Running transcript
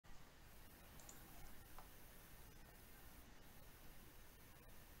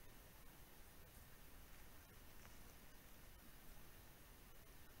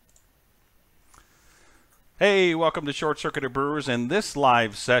Hey, welcome to Short Circuited Brewers. In this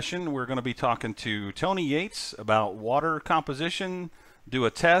live session, we're going to be talking to Tony Yates about water composition, do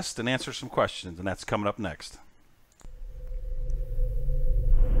a test, and answer some questions, and that's coming up next.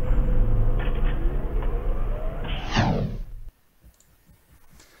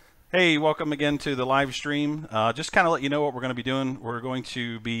 Hey, welcome again to the live stream. Just kind of let you know what we're going to be doing. We're going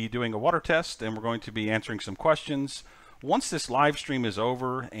to be doing a water test, and we're going to be answering some questions. Once this live stream is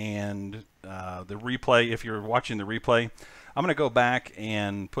over and the replay, if you're watching the replay, I'm going to go back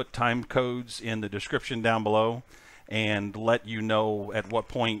and put time codes in the description down below and let you know at what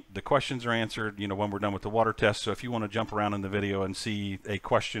point the questions are answered, when we're done with the water test. So if you want to jump around in the video and see a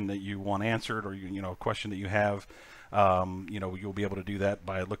question that you want answered, or a question that you have, you'll be able to do that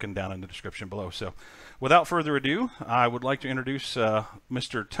by looking down in the description below. So without further ado, I would like to introduce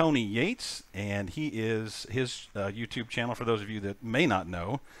Mr. Tony Yates, and his YouTube channel, for those of you that may not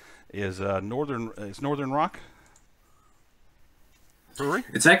know, is Northern Rock Brewery.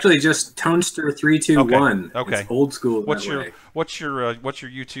 It's actually just Toaster 321. Okay. It's old school. What's your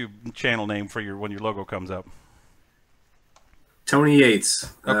YouTube channel name for when your logo comes up? Tony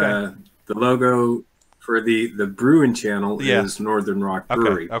Yates. Okay. The logo for the Brewing channel is Northern Rock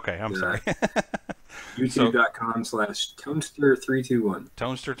Brewery. Okay. I'm sorry. YouTube.com/Toaster321.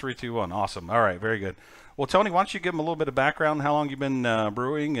 Toaster321. Awesome. All right. Very good. Well, Tony, why don't you give them a little bit of background? How long you've been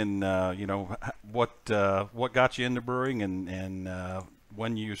brewing, and what got you into brewing, and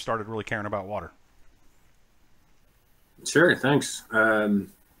when you started really caring about water? Sure. Thanks.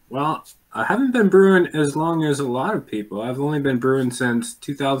 Well, I haven't been brewing as long as a lot of people. I've only been brewing since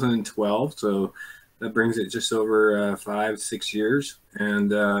 2012, so that brings it just over 5-6 years. And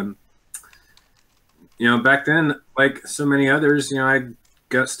back then, like so many others, I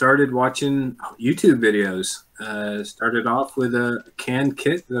got started watching YouTube videos. Started off with a canned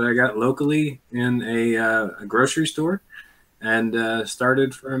kit that I got locally in a grocery store, and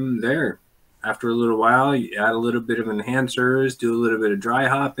started from there. After a little while, you add a little bit of enhancers, do a little bit of dry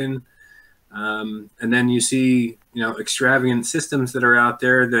hopping, and then you see extravagant systems that are out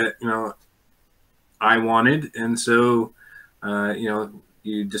there that I wanted, and so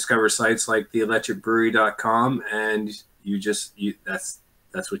you discover sites like theelectricbrewery.com, and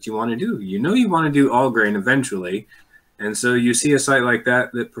that's what you want to do. You want to do all grain eventually. And so you see a site like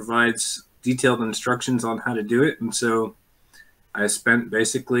that provides detailed instructions on how to do it. And so I spent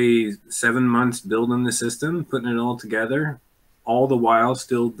basically 7 months building the system, putting it all together, all the while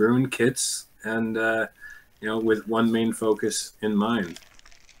still brewing kits and, with one main focus in mind.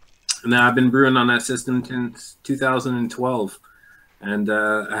 And now I've been brewing on that system since 2012, and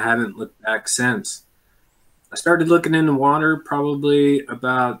I haven't looked back since. I started looking into water probably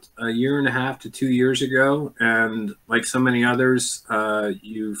about 1.5 to 2 years ago, and like so many others,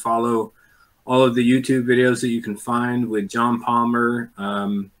 you follow all of the YouTube videos that you can find with John Palmer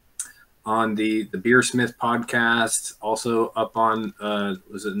on the Beersmith podcast, also up on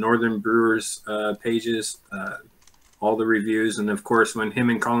was it Northern Brewers pages, all the reviews, and of course when him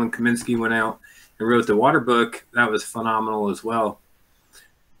and Colin Kaminsky went out and wrote the water book, that was phenomenal as well.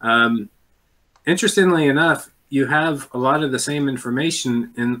 Interestingly enough, you have a lot of the same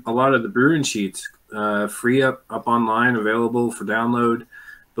information in a lot of the brewing sheets, free up online, available for download,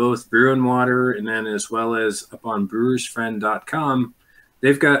 both Brew and Water, and then as well as up on brewersfriend.com.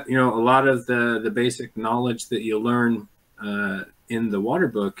 They've got a lot of the basic knowledge that you'll learn in the water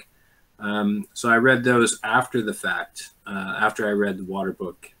book. So I read those after the fact, after I read the water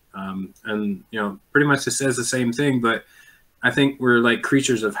book, and pretty much it says the same thing, but I think we're like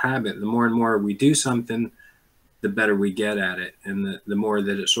creatures of habit. The more and more we do something, the better we get at it, and the more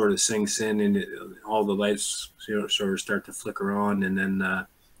that it sort of sinks in, and all the lights sort of start to flicker on, and then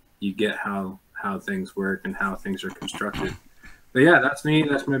you get how things work and how things are constructed. But yeah, that's me.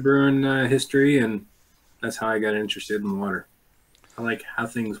 That's my brewing history, and that's how I got interested in water. I like how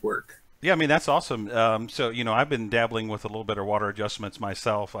things work. Yeah, I mean, that's awesome. So, I've been dabbling with a little bit of water adjustments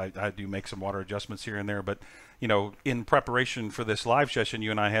myself. I do make some water adjustments here and there, but, in preparation for this live session,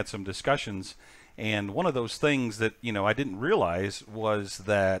 you and I had some discussions, and one of those things that, I didn't realize was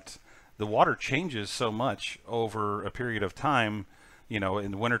that the water changes so much over a period of time. In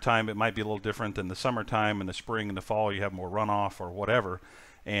the wintertime, it might be a little different than the summertime. In the spring and the fall, you have more runoff or whatever.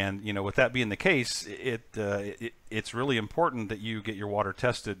 And, with that being the case, it's really important that you get your water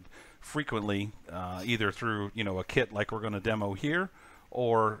tested frequently, either through a kit like we're going to demo here,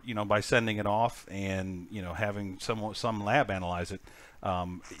 or by sending it off and having some lab analyze it.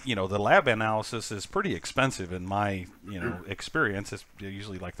 The lab analysis is pretty expensive in my experience. It's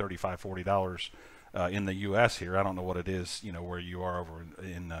usually like $35–40 in the U.S. here. I don't know what it is where you are over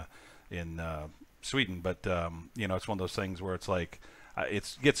in Sweden, but you know, it's one of those things where it's like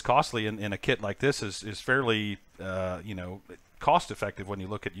it gets costly, and a kit like this is fairly you know, cost effective when you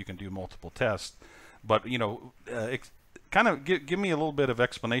look at you can do multiple tests. But you know, kind of give me a little bit of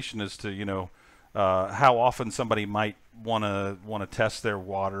explanation as to, you know, how often somebody might want to test their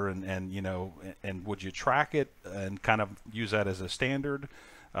water, and you know, and would you track it and kind of use that as a standard?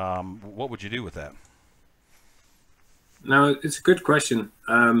 What would you do with that? No, it's a good question.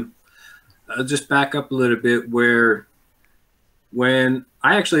 I'll just back up a little bit. Where when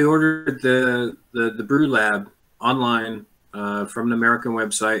I actually ordered the Brew Lab online from an American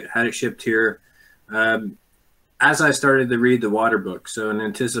website, had it shipped here. As I started to read the water book, so in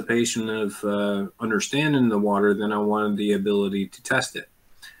anticipation of understanding the water, then I wanted the ability to test it.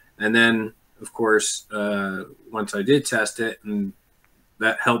 And then, of course, once I did test it, and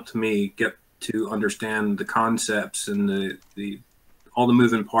that helped me get to understand the concepts and all the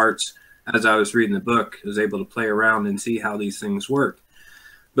moving parts as I was reading the book, I was able to play around and see how these things work.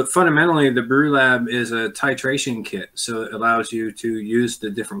 But fundamentally, the Brew Lab is a titration kit, so it allows you to use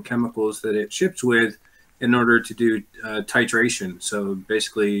the different chemicals that it ships with in order to do titration. So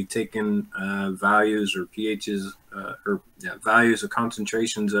basically taking values or pHs values of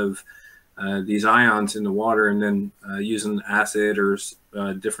concentrations of these ions in the water, and then using acid or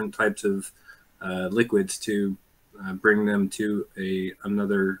different types of liquids to bring them to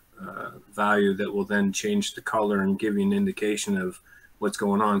another value that will then change the color and give you an indication of what's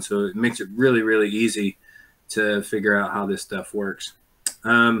going on. So it makes it really, really easy to figure out how this stuff works.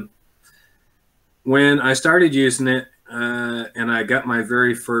 When I started using it and I got my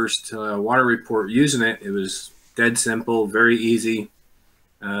very first water report using it, it was dead simple, very easy,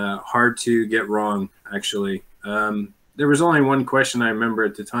 hard to get wrong, actually. There was only one question I remember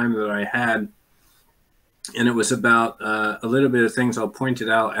at the time that I had, and it was about a little bit of things. I'll point it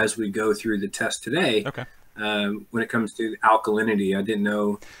out as we go through the test today. Okay. When it comes to alkalinity, I didn't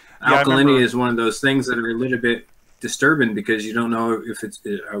know. Yeah, alkalinity is one of those things that are a little bit disturbing, because you don't know if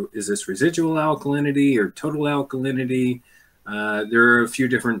is this residual alkalinity or total alkalinity. There are a few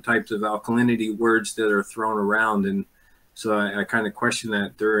different types of alkalinity words that are thrown around, and so I kind of questioned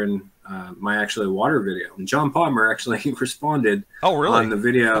that during my actually water video. And John Palmer actually responded on the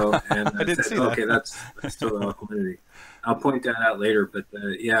video, and I didn't said, okay, that's total alkalinity. I'll point that out later, but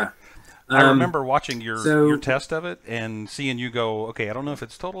yeah. I remember watching your test of it and seeing you go, okay, I don't know if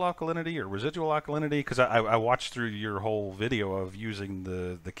it's total alkalinity or residual alkalinity, because I watched through your whole video of using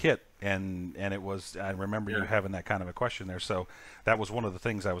the kit, and it was, I remember you having that kind of a question there. So that was one of the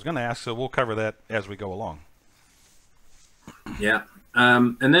things I was going to ask. So we'll cover that as we go along. Yeah.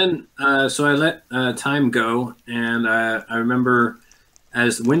 And then, so I let time go, and I remember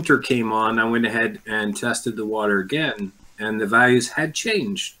as winter came on, I went ahead and tested the water again, and the values had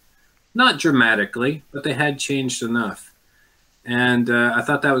changed. Not dramatically, but they had changed enough. And I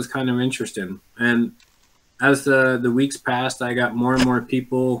thought that was kind of interesting. And as the weeks passed, I got more and more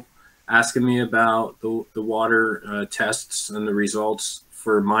people asking me about the water tests and the results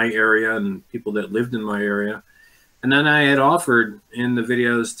for my area and people that lived in my area. And then I had offered in the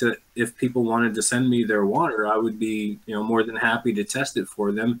videos to, if people wanted to send me their water, I would be, you know, more than happy to test it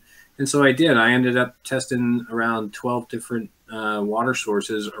for them. And so I did. I ended up testing around 12 different water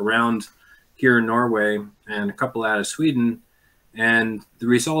sources around here in Norway and a couple out of Sweden, and the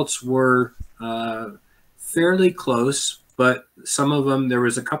results were fairly close, but some of them, there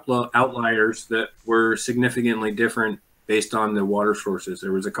was a couple of outliers that were significantly different based on the water sources.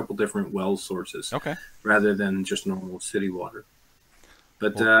 There was a couple different well sources, rather than just normal city water.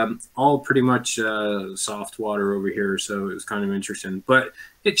 But all pretty much soft water over here, so it was kind of interesting. But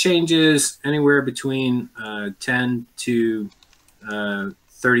it changes anywhere between 10 to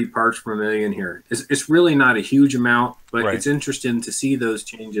 30 parts per million here. It's really not a huge amount, but it's interesting to see those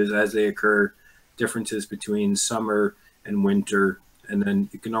changes as they occur, differences between summer and winter. And then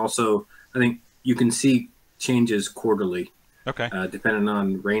you can also, I think you can see changes quarterly, depending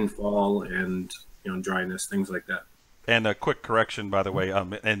on rainfall and, you know, dryness, things like that. And a quick correction, by the way,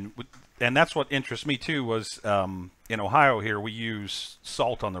 and that's what interests me too, was in Ohio here we use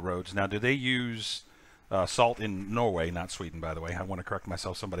salt on the roads. Now, do they use salt in Norway, not Sweden, by the way? I want to correct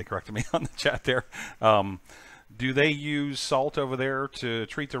myself. Somebody corrected me on the chat there. Do they use salt over there to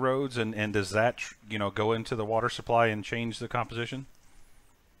treat the roads, and does that, you know, go into the water supply and change the composition?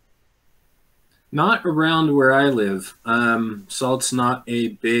 Not around where I live. Salt's not a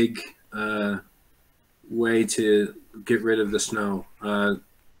big way to get rid of the snow.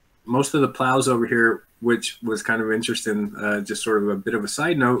 Most of the plows over here which was kind of interesting, just sort of a bit of a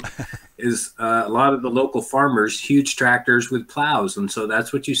side note, is a lot of the local farmers, huge tractors with plows. And so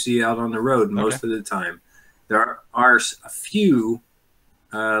that's what you see out on the road most of the time. There are a few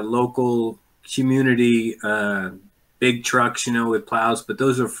local community big trucks, you know, with plows, but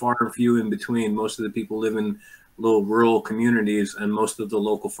those are far and few in between. Most of the people live in little rural communities, and most of the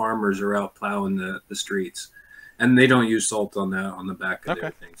local farmers are out plowing the streets. And they don't use salt on the back of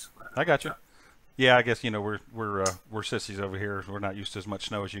their things. I got you. Yeah, I guess, you know, we're sissies over here. We're not used to as much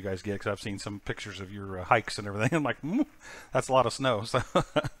snow as you guys get, because I've seen some pictures of your hikes and everything. I'm like, that's a lot of snow. So,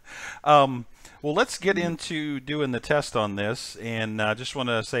 well, let's get into doing the test on this. And I just want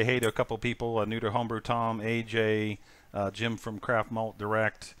to say hey to a couple of people: new to Homebrew Tom, AJ, Jim from Craft Malt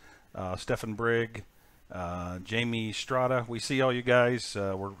Direct, Stefan Brigg, Jamie Strada. We see all you guys.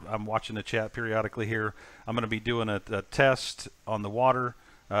 I'm watching the chat periodically here. I'm going to be doing a test on the water.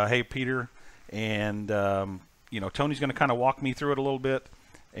 Hey, Peter. And, you know, Tony's going to kind of walk me through it a little bit,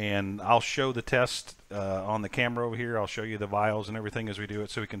 and I'll show the test on the camera over here. I'll show you the vials and everything as we do it,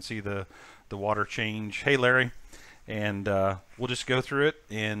 so we can see the water change. Hey, Larry. And we'll just go through it,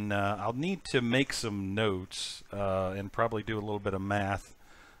 and I'll need to make some notes and probably do a little bit of math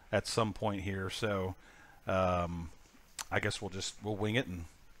at some point here. So I guess we'll wing it, and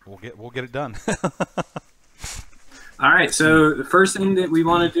we'll get it done. All right, so the first thing that we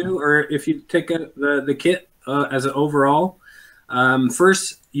want to do, or if you take the kit as an overall,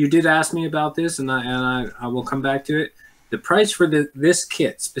 first you did ask me about this, and I will come back to it. The price for this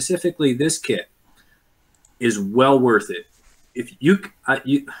kit, specifically this kit, is well worth it. If you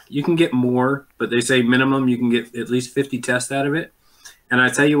can get more, but they say minimum you can get at least 50 tests out of it. And I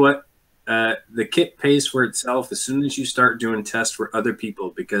tell you what, the kit pays for itself as soon as you start doing tests for other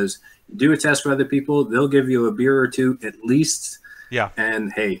people, because you do a test for other people, they'll give you a beer or two at least. Yeah.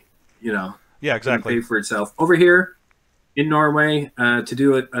 And hey, you know, yeah, exactly. Pay for itself. Over here in Norway, to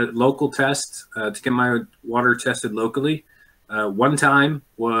do a local test, to get my water tested locally, one time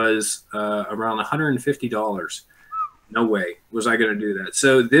was around $150. No way was I going to do that.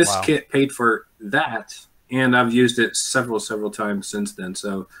 So this kit paid for that, and I've used it several times since then.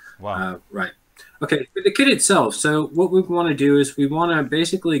 So right. Okay, for the kit itself, so what we want to do is we want to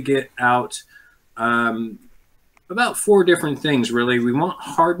basically get out about 4 different things, really. We want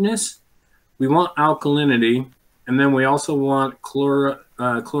hardness, we want alkalinity, and then we also want chloride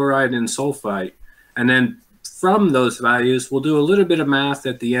and sulfite. And then from those values, we'll do a little bit of math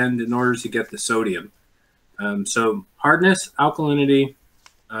at the end in order to get the sodium. So hardness, alkalinity,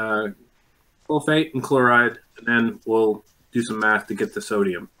 sulfate, and chloride, and then we'll do some math to get the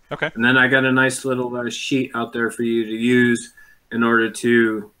sodium. Okay. And then I got a nice little sheet out there for you to use in order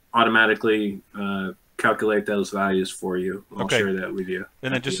to automatically calculate those values for you. I'll share that with you.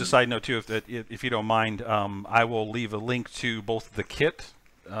 And then just a side note too, if you don't mind, I will leave a link to both the kit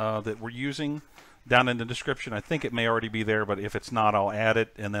that we're using down in the description. I think it may already be there, but if it's not, I'll add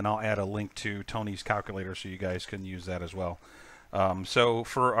it, and then I'll add a link to Tony's calculator so you guys can use that as well. So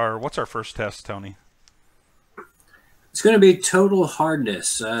for what's our first test, Tony? It's going to be total hardness.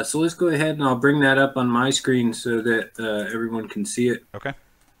 So let's go ahead and I'll bring that up on my screen so that everyone can see it. Okay.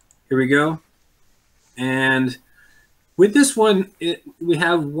 Here we go. And with this one, we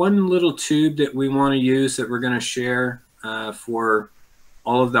have one little tube that we want to use that we're going to share for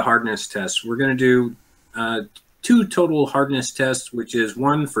all of the hardness tests. We're going to do 2 total hardness tests, which is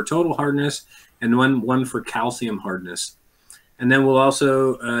one for total hardness and one for calcium hardness. And then we'll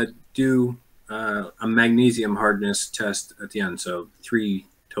also do a magnesium hardness test at the end. So 3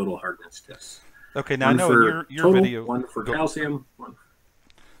 total hardness tests. Okay, now I know in your total, video, one for calcium,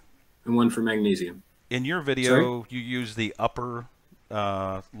 and one for magnesium. In your video, you use the upper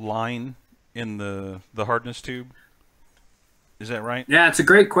line in the hardness tube. Is that right? Yeah, it's a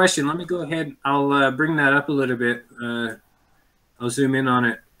great question. Let me go ahead. I'll bring that up a little bit. I'll zoom in on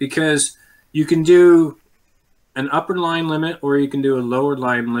it, because you can do an upper line limit or you can do a lower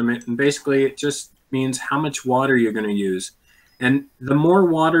line limit, and basically it just means how much water you're going to use. And the more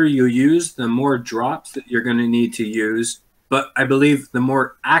water you use, the more drops that you're going to need to use, but I believe the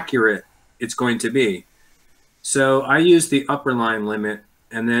more accurate it's going to be. So I use the upper line limit,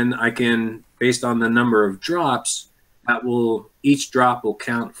 and then I can, based on the number of drops, each drop will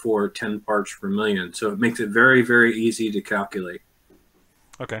count for 10 parts per million. So it makes it very, very easy to calculate.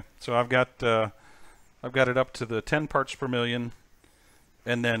 Okay, so I've got it up to the 10 parts per million,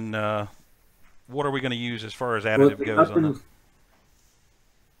 and then what are we going to use as far as additive goes on that?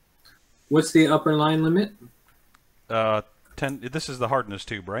 What's the upper line limit? 10. This is the hardness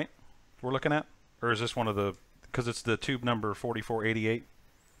tube, right? We're looking at, or is this one of the? Because it's the tube number 4488.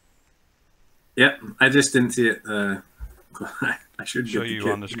 Yep, I just didn't see it. I should Show get the you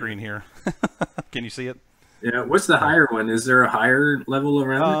kit. on the screen here. Can you see it? Yeah, what's the higher one? Is there a higher level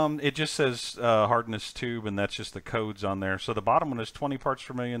around it? It just says hardness tube, and that's just the codes on there. So the bottom one is 20 parts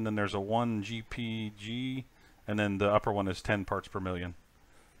per million, then there's a 1 GPG, and then the upper one is 10 parts per million,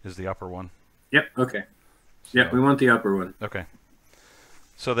 is the upper one. Yep, okay. So, Yep, we want the upper one. Okay.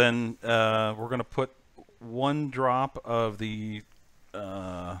 So then we're going to put 1 drop of the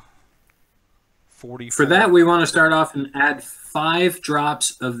 40. For that, we want to start off and add 5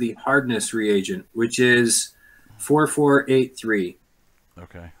 drops of the hardness reagent, which is 4483.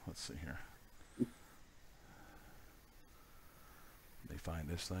 Okay, let's see here. Let me find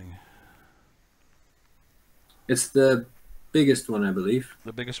this thing. It's the biggest one, I believe.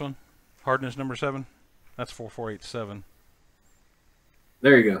 The biggest one? Hardness number 7? That's 4487.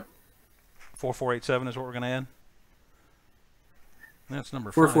 There you go. 4487 is what we're going to add? That's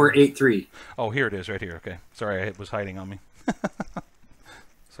number 4483. Oh, here it is right here. Okay. Sorry, it was hiding on me.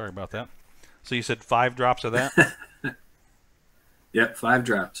 Sorry about that. So you said 5 drops of that? Yep, 5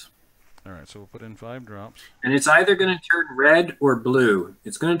 drops. All right, so we'll put in 5 drops. And it's either going to turn red or blue.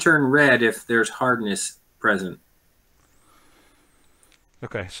 It's going to turn red if there's hardness present.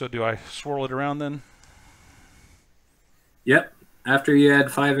 Okay, so do I swirl it around then? Yep. After you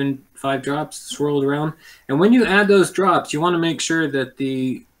add 5 drops, swirl it around. And when you add those drops, you want to make sure that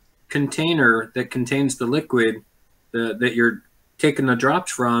the container that contains the liquid that you're taking the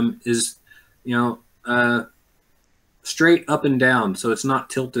drops from is, straight up and down, so it's not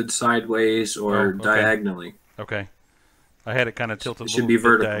tilted sideways or diagonally. Okay. I had it kind of tilted It a should little be bit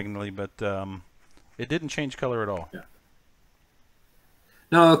vertical. diagonally, but it didn't change color at all. Yeah.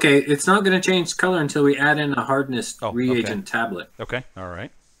 No, okay. It's not going to change color until we add in a hardness reagent tablet. Okay. All right.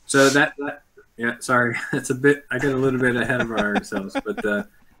 So yeah, sorry. That's a bit, I got a little bit ahead of ourselves. But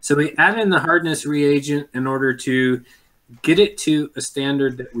so we add in the hardness reagent in order to get it to a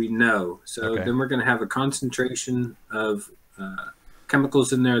standard that we know. So then we're going to have a concentration of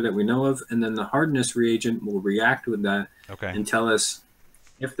chemicals in there that we know of. And then the hardness reagent will react with that and tell us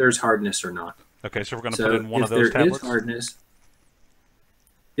if there's hardness or not. Okay. So we're going to put in one of those tablets? If there is hardness.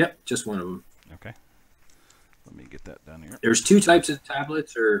 Yep, just one of them. Okay. Let me get that down here. There's 2 types of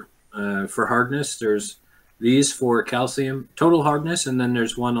tablets for hardness. There's these for calcium, total hardness, and then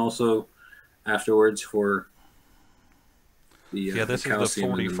there's one also afterwards for the this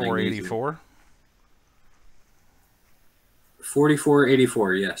calcium is the 4484.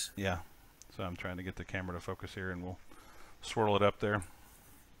 4484, yes. Yeah. So I'm trying to get the camera to focus here, and we'll swirl it up there.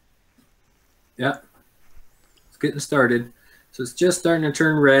 Yep. It's getting started. So it's just starting to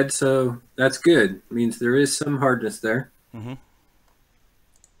turn red, so that's good. It means there is some hardness there. Mm-hmm.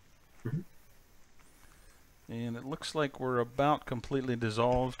 And it looks like we're about completely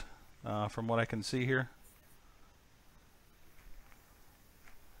dissolved from what I can see here.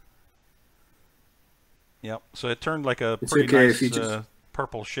 Yep, so it turned like a pretty nice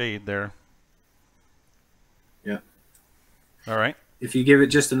purple shade there. Yeah. All right. If you give it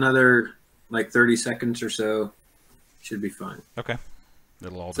just another like 30 seconds or so, should be fine. Okay.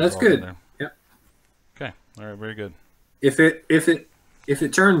 It'll all so that's good. There. Yep. Okay. All right. Very good. If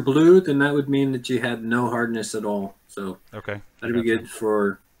it turned blue, then that would mean that you had no hardness at all. So that'd be good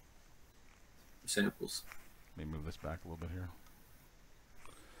for samples. Let me move this back a little bit here.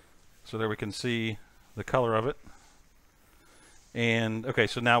 So there we can see the color of it. And okay,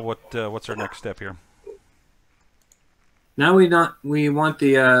 so now what's our next step here? Now we want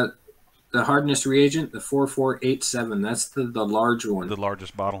the hardness reagent, the 4487. That's the large one. The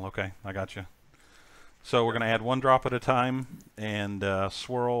largest bottle. Okay, I got you. So we're going to add 1 drop at a time and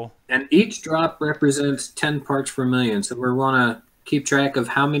swirl. And each drop represents 10 parts per million. So we want to keep track of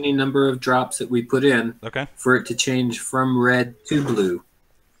how many number of drops that we put in for it to change from red to blue.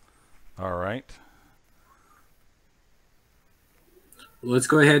 All right. Well, let's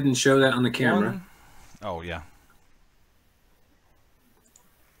go ahead and show that on the camera. 1. Oh, yeah.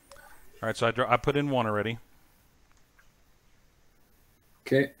 All right, so I put in 1 already.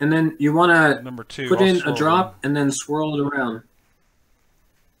 Okay, and then you want to put in a drop and then swirl it around.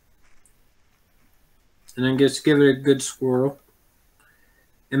 And then just give it a good swirl.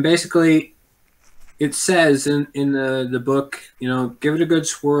 And basically, it says in the book, give it a good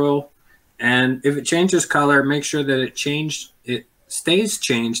swirl. And if it changes color, make sure that it stays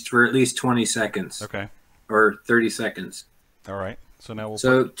changed for at least 20 seconds. Okay. Or 30 seconds. All right. So now we'll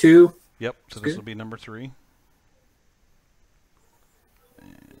put 2. Yep. So this will be number 3.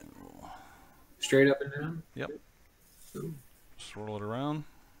 Straight up and down? Yep. Swirl it around.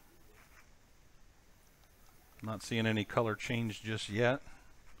 Not seeing any color change just yet.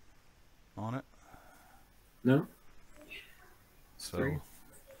 on it. No. So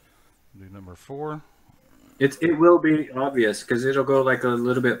do number 4. It will be obvious because it'll go like a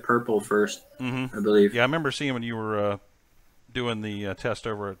little bit purple first, I believe. Yeah, I remember seeing when you were doing the test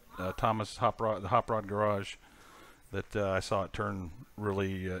over at Thomas the Hop Rod Garage that I saw it turn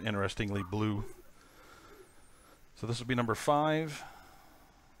really interestingly blue. So this will be number 5.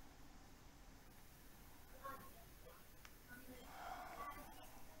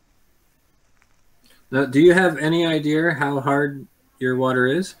 Now, do you have any idea how hard your water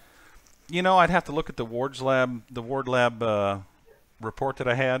is? You know, I'd have to look at the Ward Lab report that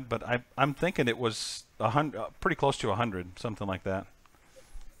I had, but I'm thinking it was 100, pretty close to 100, something like that.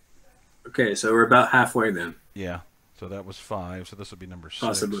 Okay, so we're about halfway then. Yeah. So that was 5. So this would be number 6.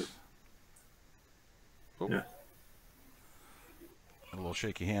 Possibly. Oh. Yeah. A little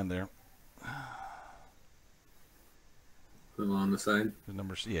shaky hand there. A little on the side. The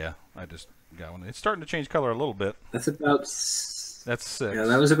numbers, yeah. I just got one. It's starting to change color a little bit. That's about. That's 6. Yeah,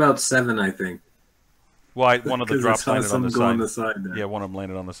 that was about 7, I think. Well, one of the drops landed on the side. On the side there. Yeah, one of them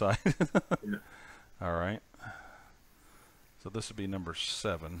landed on the side. Yeah. All right. So this would be number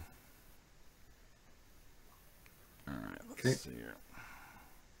 7. All right, let's see here.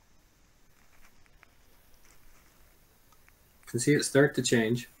 Can see it start to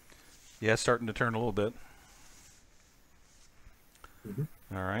change. Yeah, it's starting to turn a little bit. Mm-hmm.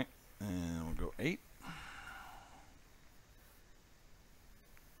 All right, and we'll go 8.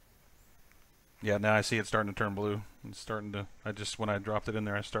 Yeah, now I see it starting to turn blue. It's starting to. When I dropped it in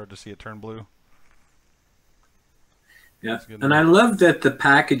there, I started to see it turn blue. Yeah, and I love that the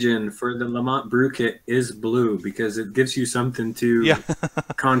packaging for the Lamotte Brew Kit is blue because it gives you something to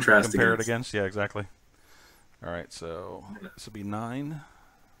contrast compare against. It against. Yeah, exactly. All right, so this will be 9.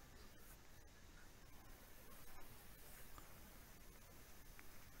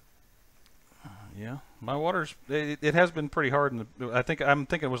 Yeah, my water's it has been pretty hard. I'm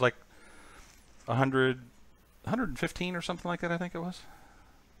thinking it was like 100, 115 or something like that. I think it was.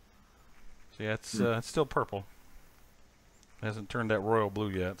 So yeah, it's still purple. It hasn't turned that royal blue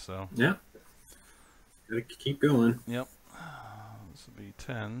yet. So yeah, gotta keep going. Yep. This will be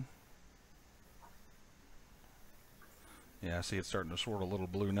 10. Yeah, I see it's starting to swirl a little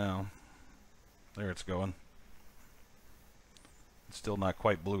blue now. There it's going. It's still not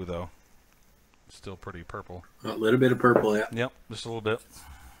quite blue though. It's still pretty purple. A little bit of purple, yeah. Yep, just a little bit.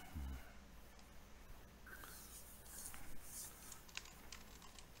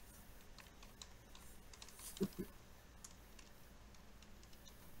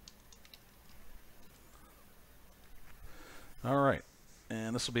 All right,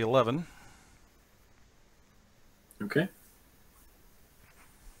 and this will be 11. Okay.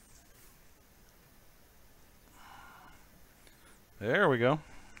 There we go.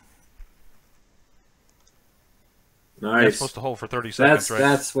 Nice. That's supposed to hold for 30 seconds, right?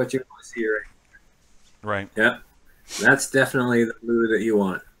 That's what you want to see, right? Right. Yep. That's definitely the blue that you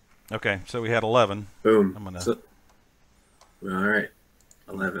want. Okay, so we had 11. Boom. I'm gonna. All right,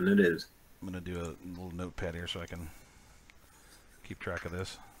 11 it is. I'm gonna do a little notepad here so I can keep track of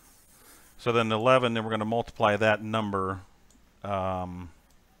this. So then 11, then we're gonna multiply that number. What are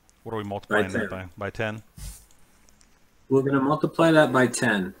we multiplying that by? By 10. We're gonna multiply that by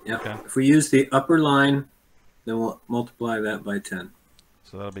 10. Yep. Okay. If we use the upper line, then we'll multiply that by 10.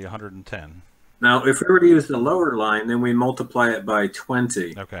 So that'll be 110. Now, if we were to use the lower line, then we multiply it by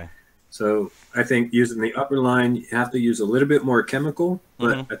 20. Okay. So I think using the upper line, you have to use a little bit more chemical,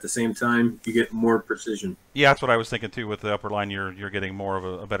 but at the same time, you get more precision. Yeah, that's what I was thinking too. With the upper line, you're getting more of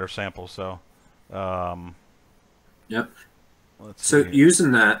a better sample. So, yep. Let's So see.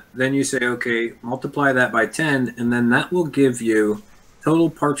 using that, then you say, okay, multiply that by 10, and then that will give you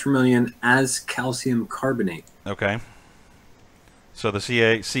total parts per million as calcium carbonate. Okay. So the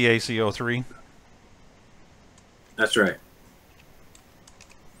CaCO3. That's right.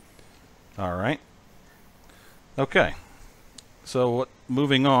 All right. Okay. So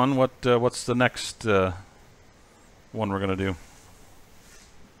moving on, what's the next one we're going to do?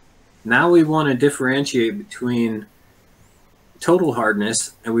 Now we want to differentiate between total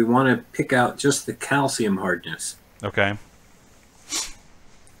hardness, and we want to pick out just the calcium hardness. Okay.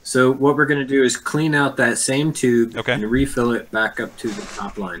 So what we're going to do is clean out that same tube Okay. and refill it back up to the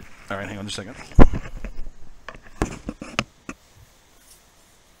top line. All right, hang on just a second.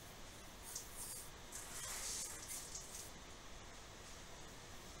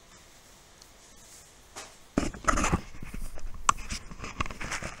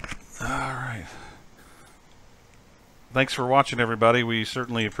 All right. Thanks for watching, everybody. We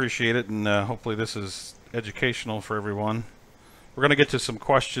certainly appreciate it, and hopefully this is educational for everyone. We're going to get to some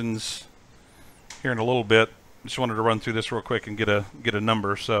questions here in a little bit. Just wanted to run through this real quick and get a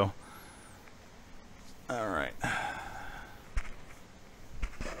number. So, all right.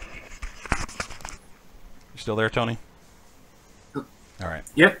 You still there, Tony? All right.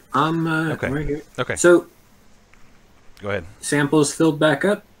 Yep, I'm Okay. right here. Okay. So, Go ahead. samples filled back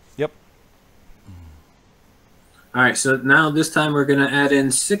up. Yep. All right, so now this time we're going to add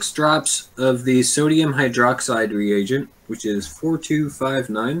in 6 drops of the sodium hydroxide reagent, which is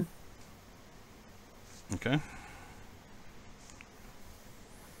 4259. Okay.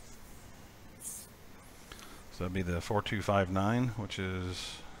 So that'd be the 4259, which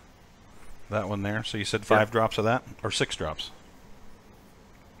is that one there. So you said 5 drops of that, or 6 drops?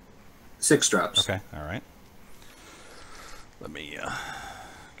 6 drops. Okay. All right. Let me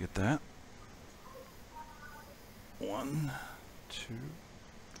get that. 1, 2,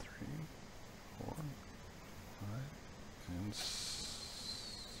 3, 4, 5, and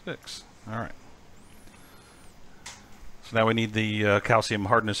 6. All right. So now we need the calcium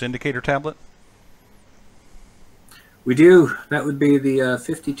hardness indicator tablet. We do. That would be the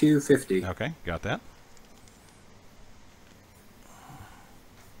 5250. Okay, got that.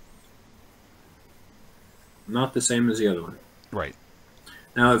 Not the same as the other one. Right.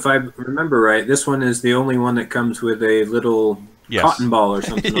 Now, if I remember right, this one is the only one that comes with a little cotton ball or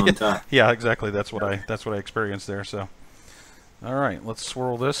something on top. Yeah, exactly. That's what I experienced there. So, all right, let's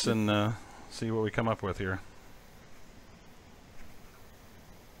swirl this and see what we come up with here.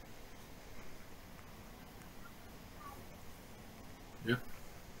 Yeah.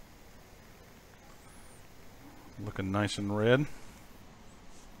 Looking nice and red.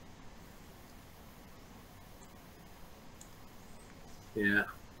 Yeah.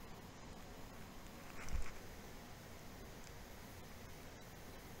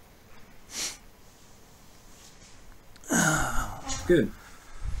 Good.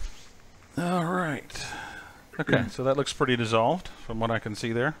 All right. Okay, so that looks pretty dissolved from what I can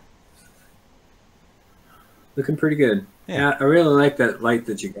see there. Looking pretty good. Yeah, I really like that light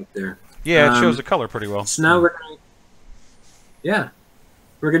that you got there. Yeah, it shows the color pretty well. So now we're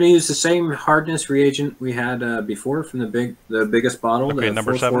going to use the same hardness reagent we had before from the biggest bottle, okay, the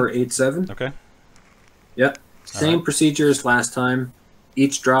number 4487. Okay. Yep. Same procedure as last time.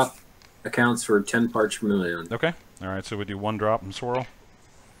 Each drop accounts for 10 parts per million. Okay. All right, so we do 1 drop and swirl.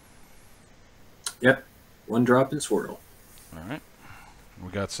 Yep. 1 drop and swirl. All right. We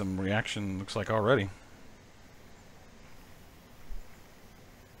got some reaction, looks like already.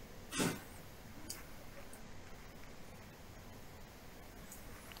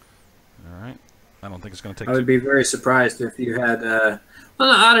 All right. I don't think it's going to take... I would be very surprised if you had... well,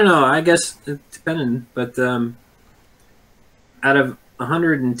 I don't know. I guess depending. But out of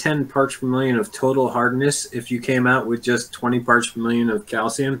 110 parts per million of total hardness, if you came out with just 20 parts per million of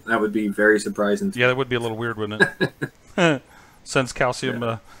calcium, that would be very surprising. Yeah, that would be a little weird, wouldn't it? Since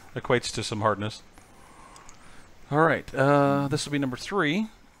calcium equates to some hardness. All right. This will be number 3.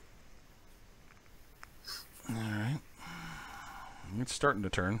 All right. It's starting to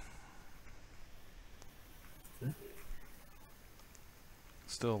turn.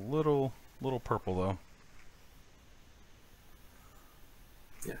 Still a little purple though.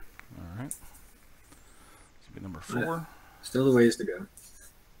 Yeah. All right. This will be number 4. Yeah. Still a ways to go.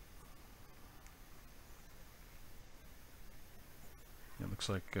 It looks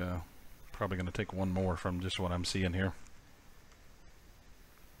like probably going to take 1 more from just what I'm seeing here.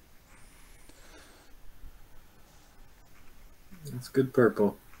 That's good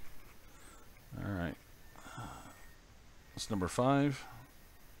purple. All right. That's number 5.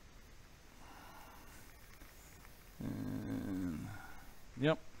 And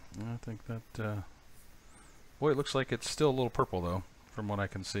yep, I think that. Boy, it looks like it's still a little purple though, from what I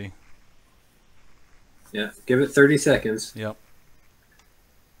can see. Yeah, give it 30 seconds. Yep.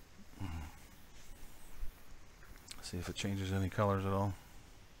 See if it changes any colors at all.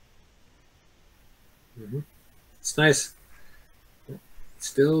 It's nice.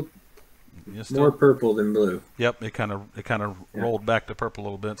 Still Yeah, more purple than blue. Yep, it kind of rolled back to purple a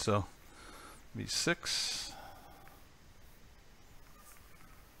little bit. So, be 6.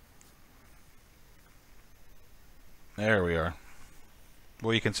 There we are.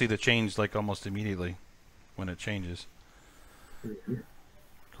 Well, you can see the change like almost immediately when it changes.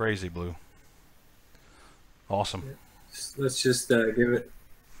 Crazy blue. Awesome. Let's just give it.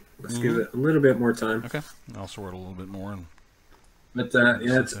 Let's give it a little bit more time. Okay. I'll swirl it a little bit more. But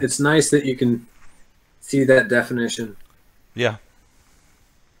yeah, it's nice that you can see that definition. Yeah.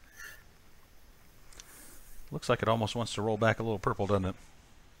 Looks like it almost wants to roll back a little purple, doesn't it?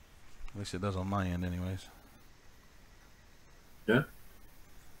 At least it does on my end, anyways. Yeah.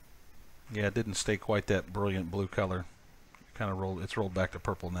 Yeah, it didn't stay quite that brilliant blue color. Kind of rolled. It's rolled back to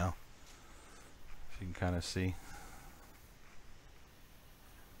purple now. If you can kind of see.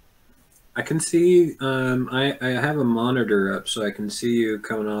 I can see. I have a monitor up, so I can see you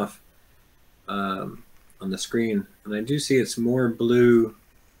coming off on the screen, and I do see it's more blue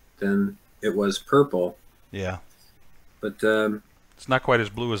than it was purple. Yeah. But it's not quite as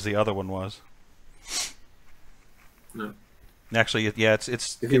blue as the other one was. No. Actually, yeah, it's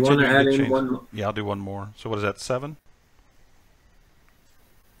if you want to add in change. one, yeah, I'll do one more. So what is that? 7?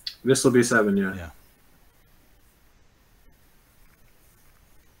 This will be 7. Yeah. Yeah.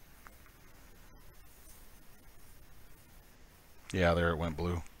 Yeah, there it went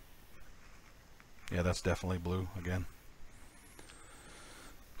blue. Yeah, that's definitely blue again.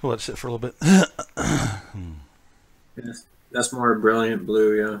 We'll let it sit for a little bit. Yes, that's more brilliant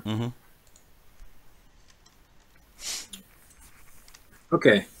blue. Yeah. Mm-hmm.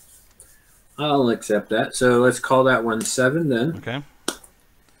 Okay, I'll accept that. So let's call that one 7 then. Okay.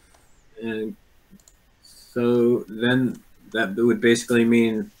 And so then that would basically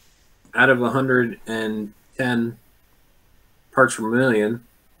mean out of 110 parts per million,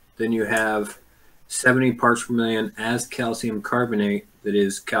 then you have 70 parts per million as calcium carbonate that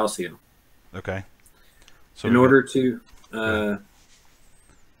is calcium. Okay. So in order to, do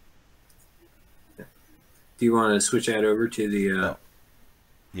you want to switch that over to the? Oh.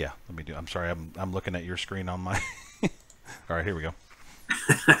 Yeah, let me do. I'm sorry, I'm looking at your screen on my. All right, here we go.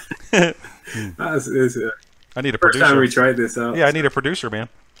 I need a first producer. time we tried this out. Yeah, I need a producer, man.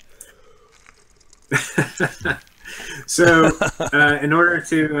 So, in order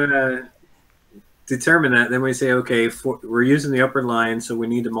to determine that, then we say, okay, we're using the upper line, so we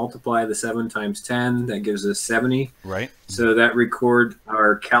need to multiply the 7 times 10. That gives us 70. Right. So that record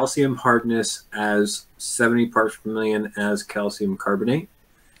our calcium hardness as 70 parts per million as calcium carbonate.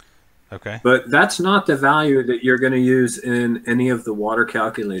 Okay. But that's not the value that you're going to use in any of the water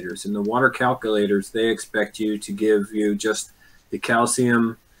calculators. In the water calculators, they expect you to give you just the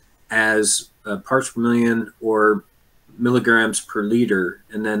calcium as parts per million or milligrams per liter,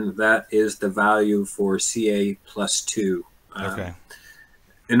 and then that is the value for Ca plus 2. Okay.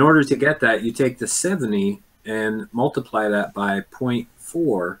 In order to get that, you take the 70 and multiply that by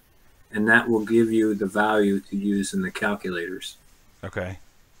 0.4, and that will give you the value to use in the calculators. Okay.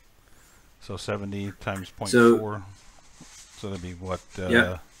 So 70 times 0.4. So that'd be what?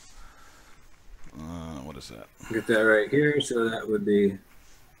 Yeah. What is that? Get that right here. So that would be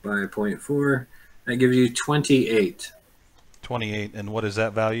by 0.4. That gives you 28. 28. And what is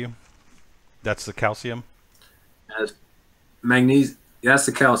that value? That's the calcium? As magnesium. That's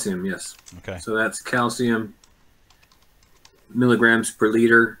the calcium, yes. Okay. So that's calcium milligrams per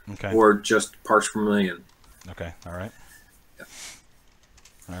liter, okay, or just parts per million. Okay. All right. Yeah.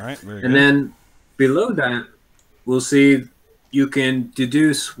 All right. Very and good. Then below that, we'll see you can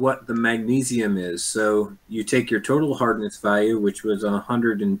deduce what the magnesium is. So you take your total hardness value, which was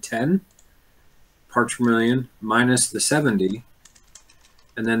 110 parts per million, minus the 70,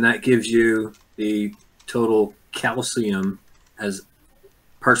 and then that gives you the total calcium as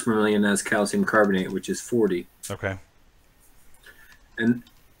parts per million as calcium carbonate, which is 40. Okay. And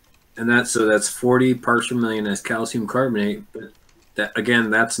that's 40 parts per million as calcium carbonate, but that, again,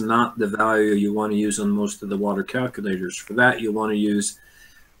 that's not the value you want to use on most of the water calculators. For that, you want to use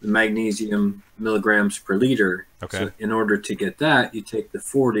the magnesium milligrams per liter. Okay. So in order to get that, you take the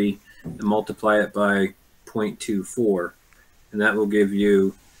 40 and multiply it by 0.24, and that will give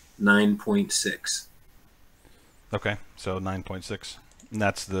you 9.6. Okay, so 9.6, and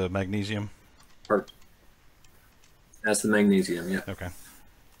that's the magnesium? That's the magnesium, yeah. Okay.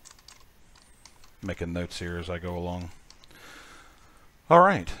 Making notes here as I go along. All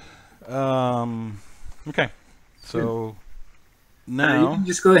right. Okay. So now you can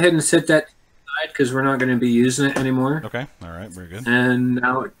just go ahead and set that aside because we're not going to be using it anymore. Okay. All right. Very good. And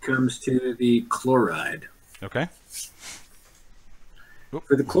now it comes to the chloride. Okay. Oop.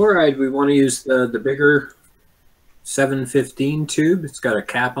 For the chloride, we want to use the bigger 715 tube. It's got a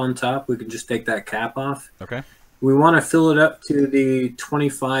cap on top. We can just take that cap off. Okay. We want to fill it up to the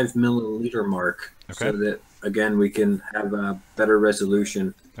 25 milliliter mark. Okay. So that, again, we can have a better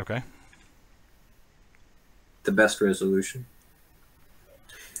resolution. Okay. The best resolution.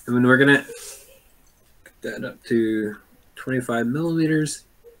 And then we're going to get that up to 25 milliliters.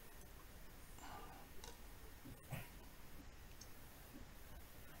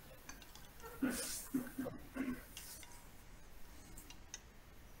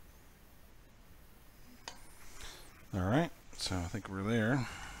 All right. So I think we're there.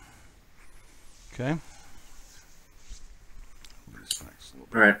 Okay. What's next?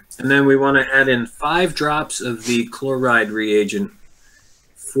 All right, and then we want to add in 5 drops of the chloride reagent,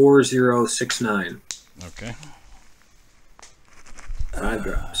 4069. Okay. 5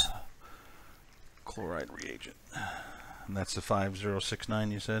 drops. Chloride reagent. And that's the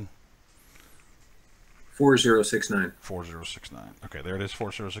 5069 you said? 4069. 4069. Okay, there it is,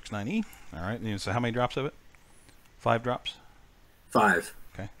 4069E. All right, and so how many drops of it? 5 drops? 5.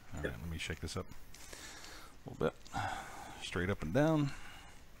 Okay, all right, let me shake this up a little bit. Straight up and down.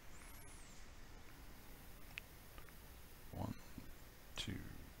 1, 2,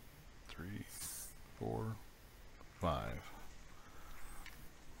 3, 4, 5.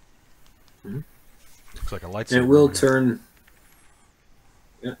 Mm-hmm. Looks like a lightsaber. It will turn.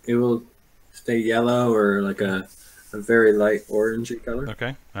 Yeah, it will stay yellow or like a very light orangey color.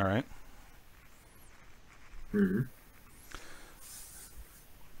 Okay, all right. Mm-hmm.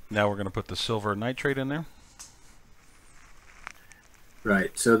 Now we're going to put the silver nitrate in there.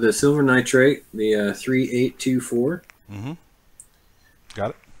 Right. So the silver nitrate, the 3824. Mm-hmm. Got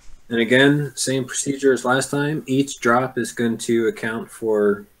it. And again, same procedure as last time. Each drop is going to account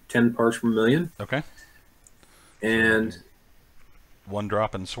for 10 parts per million. Okay. And so 1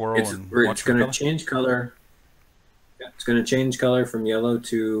 drop and swirl. It's going to change color. Yeah, it's going to change color from yellow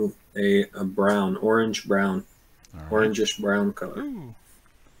to a brown, orange brown, right. Orangish brown color. Ooh.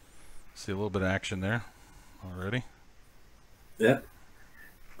 See a little bit of action there already. Yeah.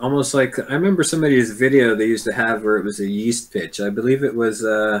 Almost like, I remember somebody's video they used to have where it was a yeast pitch. I believe it was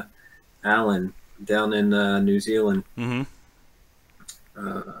Alan down in New Zealand. Mm-hmm.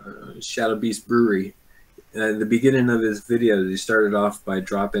 Shadow Beast Brewery. The beginning of his video, he started off by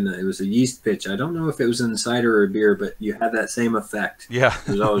dropping, it was a yeast pitch. I don't know if it was in cider or beer, but you had that same effect. Yeah.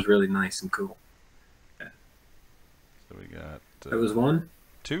 It was always really nice and cool. Yeah. So we got... that was 1.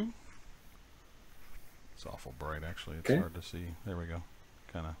 2. It's awful bright, actually. It's hard to see. There we go.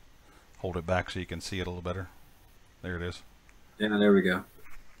 Kind of hold it back so you can see it a little better. There it is. Yeah, there we go.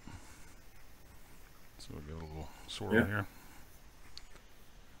 So we'll give it a little swirl here.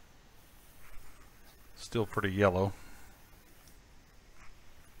 Still pretty yellow.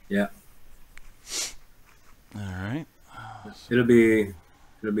 Yeah. All right. It'll be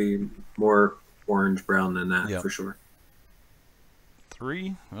more orange brown than that for sure.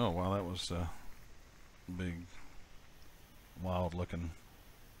 3. Oh wow, that was a big, wild looking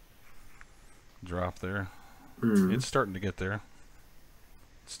drop there. It's starting to get there.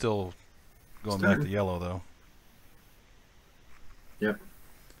 It's still going back to yellow though. Yep.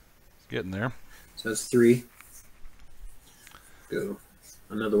 It's getting there. So that's 3. Go.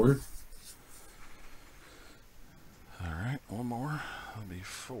 Another one. All right, one more. That'll be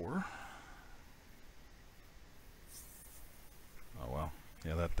 4. Oh wow.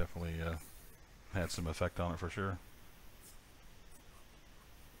 Yeah, that definitely had some effect on it for sure.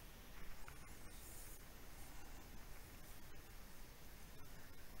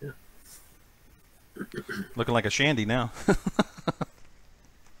 Yeah. Looking like a shandy now.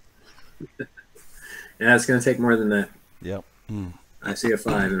 Yeah, it's going to take more than that. Yep. I see a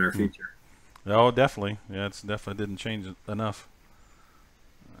 5 in our future. Oh, definitely. Yeah, it's definitely didn't change enough.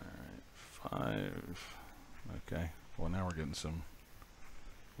 All right, 5. Okay. Well, now we're getting some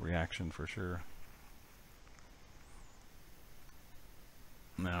reaction for sure.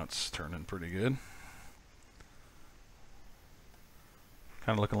 Now it's turning pretty good.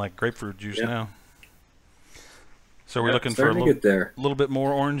 Kind of looking like grapefruit juice now. So we're looking for a little bit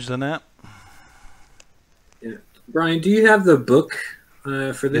more orange than that. Yeah. Brian, do you have the book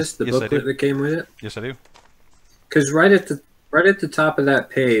for this? The booklet that came with it? Yes, I do. Because right at the top of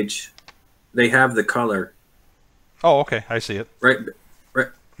that page, they have the color. Oh, okay. I see it. Right.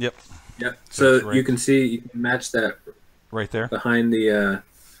 Yep. Yep. So you can see, you can match that right there behind the.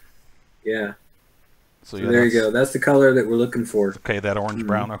 Yeah. So there you go. That's the color that we're looking for. Okay, that orange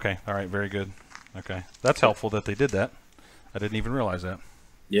brown. Okay. All right. Very good. Okay, that's helpful that they did that. I didn't even realize that.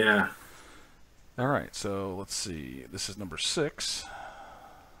 Yeah. All right. So let's see. This is number 6.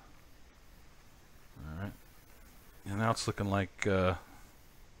 All right. And now it's looking like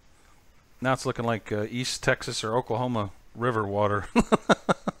East Texas or Oklahoma river water.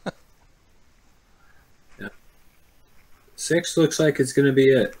 Yeah. 6 looks like it's going to be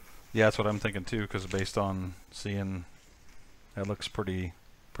it. Yeah, that's what I'm thinking too, because based on seeing, it looks pretty.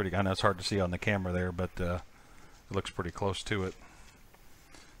 I know it's hard to see on the camera there, but it looks pretty close to it.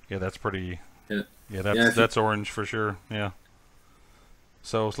 Yeah, that's pretty. Yeah, that's orange for sure. Yeah.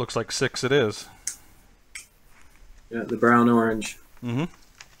 So it looks like 6 it is. Yeah, the brown orange. Mm-hmm.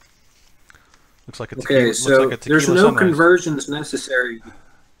 Looks like it's okay. So there's no conversions necessary.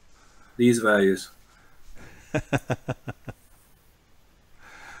 These values.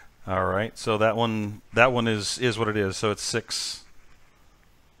 All right, so that one is what it is. So it's 6.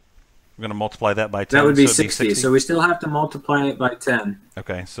 We're going to multiply that by 10. That would be so it'd 60. So we still have to multiply it by 10.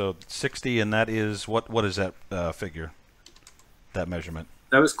 Okay, so 60, and that is what is that figure? That measurement?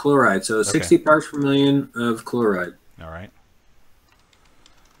 That was chloride. So 60 parts per million of chloride. All right.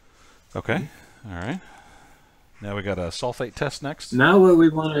 Okay. All right. Now we got a sulfate test next. Now what we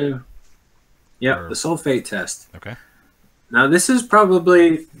want to, the sulfate test. Okay. Now this is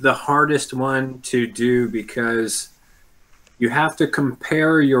probably the hardest one to do because you have to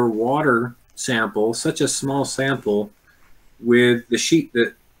compare your water sample, such a small sample, with the sheet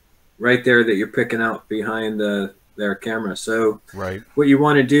that right there that you're picking out behind their camera. So what you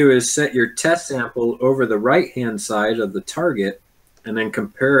want to do is set your test sample over the right-hand side of the target and then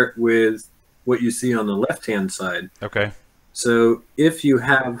compare it with what you see on the left-hand side. Okay. So if you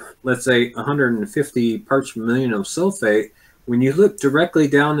have, let's say, 150 parts per million of sulfate, when you look directly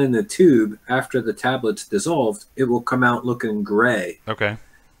down in the tube after the tablet's dissolved, it will come out looking gray. Okay.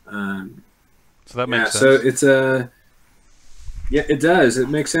 So that makes sense. So it's yeah, it does. It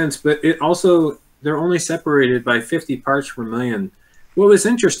makes sense. But it also, they're only separated by 50 parts per million. What was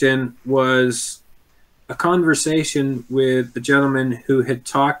interesting was a conversation with a gentleman who had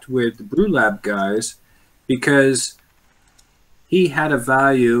talked with the Brew Lab guys, because he had a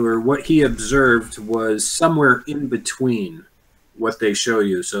value, or what he observed was somewhere in between what they show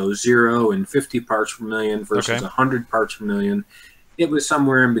you. So 0 and 50 parts per million versus 100 parts per million. It was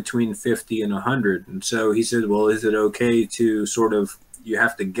somewhere in between 50 and 100. And so he said, well, is it okay to sort of, you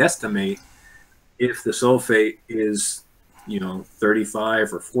have to guesstimate if the sulfate is,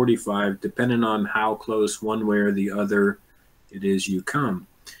 35 or 45, depending on how close one way or the other it is you come.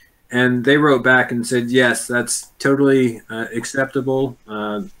 And they wrote back and said, yes, that's totally acceptable.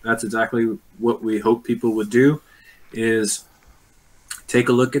 That's exactly what we hope people would do, is take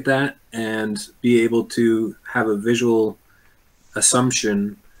a look at that and be able to have a visual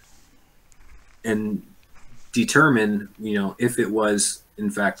assumption and determine, if it was in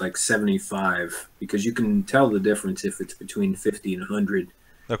fact like 75, because you can tell the difference if it's between 50 and 100.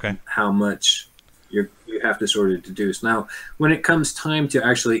 Okay. How much you have to sort of deduce. Now, when it comes time to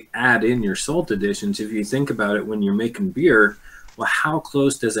actually add in your salt additions, if you think about it, when you're making beer, well, how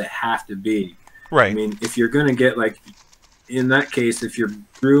close does it have to be? Right. I mean, if you're going to get, like, in that case, if you're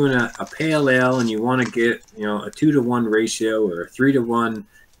brewing a pale ale and you want to get, a 2-to-1 ratio or a 3-to-1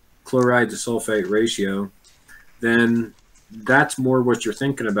 chloride to sulfate ratio, then that's more what you're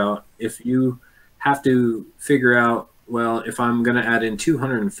thinking about. If you have to figure out, well, if I'm going to add in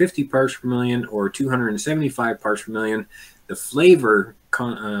 250 parts per million or 275 parts per million, the flavor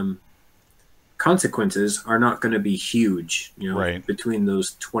consequences are not going to be huge, between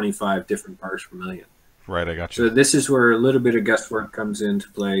those 25 different parts per million. Right, I got you. So this is where a little bit of guesswork comes into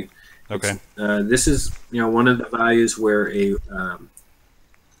play. Okay. This is, one of the values where a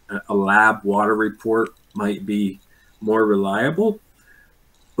lab water report might be more reliable.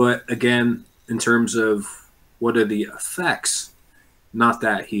 But again, in terms of what are the effects, not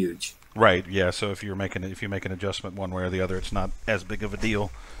that huge. Right, yeah. So if you make an adjustment one way or the other, it's not as big of a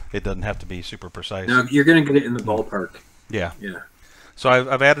deal. It doesn't have to be super precise. No, you're going to get it in the ballpark. Yeah. Yeah. So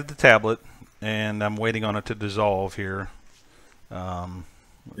I've added the tablet, and I'm waiting on it to dissolve here.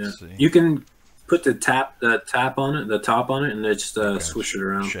 Let's see. You can put the top on it, and just swish it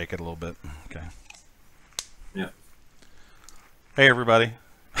around. Shake it a little bit. Okay. Yeah. Hey, everybody.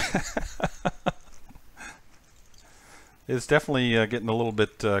 It's definitely getting a little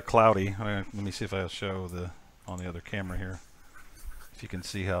bit cloudy. Let me see if I'll show on the other camera here. If you can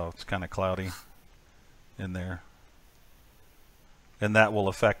see how it's kind of cloudy in there. And that will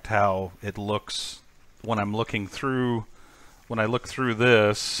affect how it looks when I'm looking through. When I look through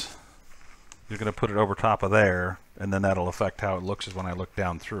this, you're going to put it over top of there, and then that'll affect how it looks as when I look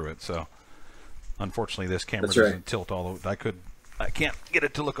down through it. So, unfortunately, this camera doesn't tilt all the way. I can't get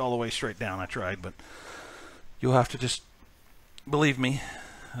it to look all the way straight down. I tried, but you'll have to just believe me.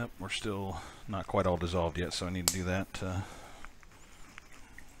 We're still not quite all dissolved yet, so I need to do that.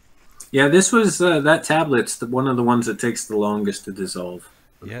 Yeah, this was that tablet's one of the ones that takes the longest to dissolve.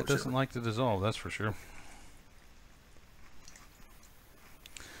 Yeah, it doesn't like to dissolve, that's for sure.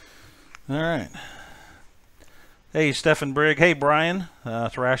 All right. Hey, Stephen Brigg. Hey, Brian.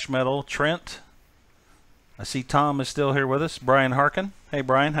 Thrash Metal. Trent. I see Tom is still here with us. Brian Harkin. Hey,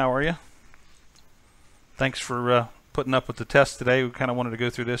 Brian. How are you? Thanks for putting up with the test today. We kind of wanted to go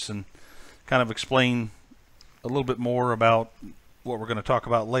through this and kind of explain a little bit more about what we're going to talk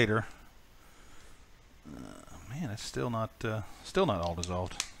about later. Man, it's still not all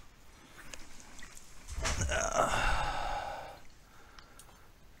dissolved.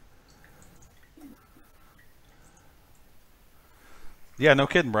 Yeah, no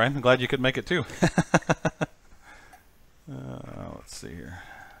kidding, Brian. I'm glad you could make it too. Let's see here.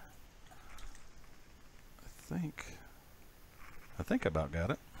 I think I about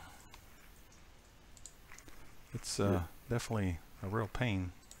got it. It's definitely a real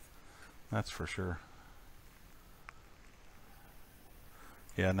pain. That's for sure.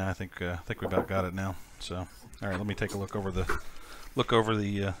 Yeah, no, I think we about got it now. So, all right, let me take a look over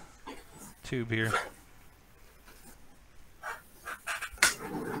the tube here.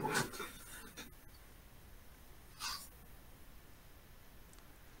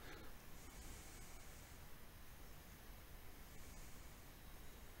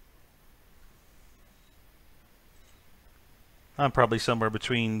 I'm probably somewhere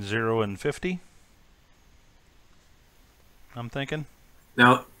between 0 and 50. I'm thinking.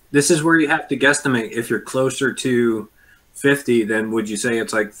 Now, this is where you have to guesstimate. If you're closer to 50, then would you say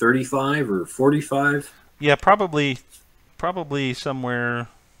it's like 35 or 45? Yeah, probably somewhere.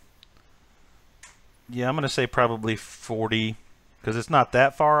 Yeah, I'm going to say probably 40, because it's not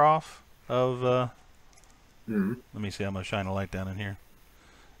that far off of. Let me see. I'm going to shine a light down in here.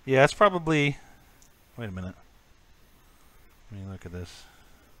 Yeah, it's probably. Wait a minute. Let me look at this.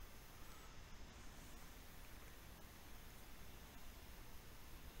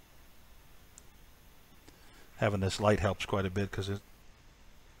 Having this light helps quite a bit because it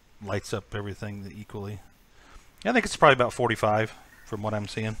lights up everything equally. I think it's probably about 45 from what I'm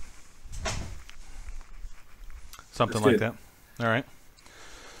seeing. Something like that. All right.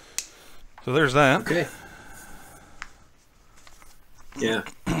 So there's that. Okay. Yeah,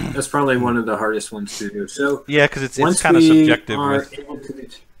 that's probably one of the hardest ones to do. So yeah, because it's kind of subjective.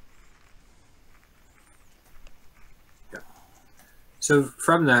 So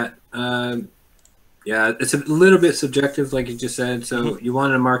from that, yeah, it's a little bit subjective, like you just said. So you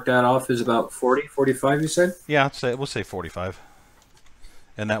wanted to mark that off as about 40, 45, you said? Yeah, we'll say 45.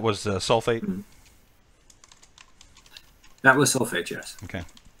 And that was sulfate? That was sulfate, yes. Okay,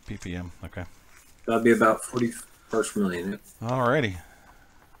 ppm, okay. That'll be about 40 parts per million. Alrighty.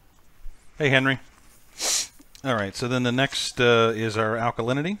 Hey, Henry. All right, so then the next is our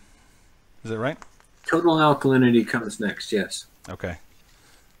alkalinity. Is that right? Total alkalinity comes next, yes. Okay.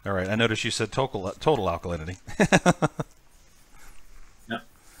 All right, I noticed you said total alkalinity. Yep.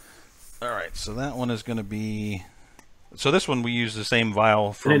 All right, so that one is going to be... So this one we use the same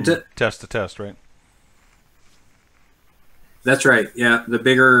vial from test to test, right? That's right, yeah. The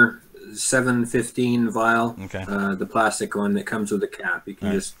bigger 715 vial, okay. The plastic one that comes with a cap. You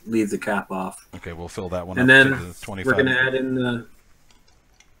can just leave the cap off. Okay, we'll fill that one and up then to the 25. We're going to add in the...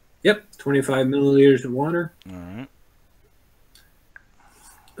 Yep, 25 milliliters of water. All right.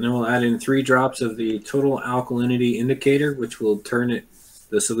 And then we'll add in 3 drops of the total alkalinity indicator, which will turn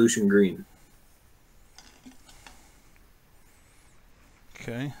the solution green.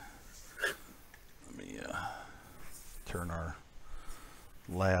 Okay. Let me turn our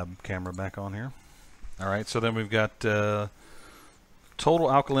lab camera back on here. All right, so then we've got total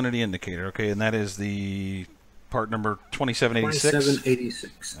alkalinity indicator. Okay, and that is the part number 2786?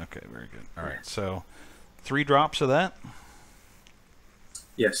 2786. Okay, very good. All right, so 3 drops of that?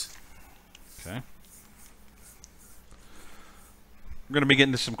 Yes. Okay. We're going to be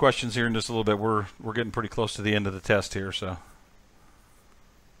getting to some questions here in just a little bit. We're getting pretty close to the end of the test here, so.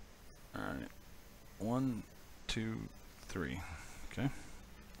 All right. 1, 2, 3. Okay.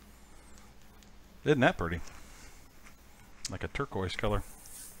 Isn't that pretty? Like a turquoise color.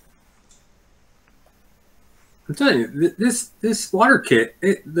 I'm telling you, this water kit,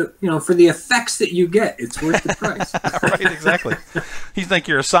 for the effects that you get, it's worth the price. Right, exactly. You think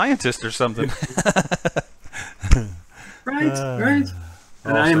you're a scientist or something. Right.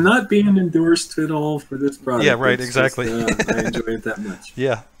 And I am not being endorsed at all for this product. Yeah, right, exactly. Just, I enjoy it that much.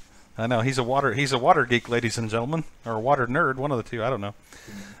 Yeah, I know. He's a water geek, ladies and gentlemen, or a water nerd, one of the two. I don't know.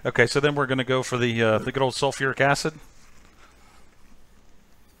 Okay, so then we're going to go for the good old sulfuric acid.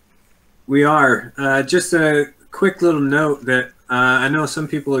 We are. Just a quick little note that I know some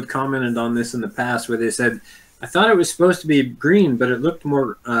people had commented on this in the past where they said, I thought it was supposed to be green, but it looked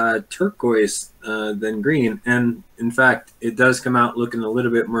more turquoise than green. And in fact, it does come out looking a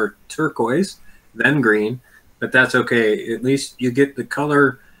little bit more turquoise than green, but that's okay. At least you get the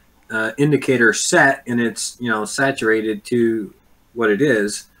color indicator set and it's, saturated to what it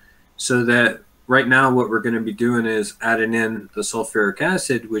is, so that right now what we're going to be doing is adding in the sulfuric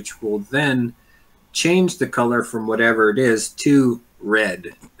acid, which will then change the color from whatever it is to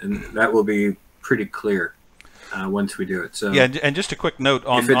red, and that will be pretty clear once we do it. So yeah, and just a quick note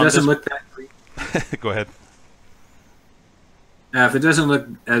on if it doesn't look that green, go ahead. If it doesn't look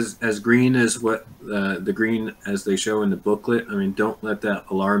as green as what the green as they show in the booklet, I mean, don't let that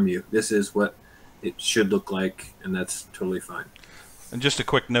alarm you. This is what it should look like, and that's totally fine. And just a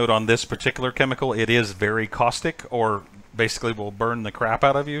quick note on this particular chemical, it is very caustic, or basically will burn the crap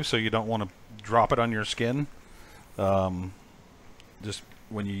out of you, so you don't want to drop it on your skin. Just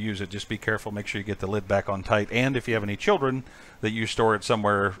when you use it, just be careful. Make sure you get the lid back on tight, and if you have any children, that you store it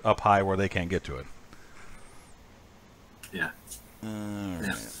somewhere up high where they can't get to it. Yeah. All right,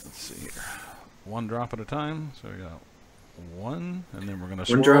 let's see here. 1 drop at a time. So we got 1, and then we're going to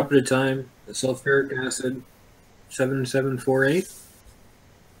swirl. 1 drop at a time. The sulfuric acid, 7748.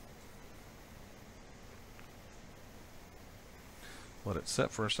 Let it set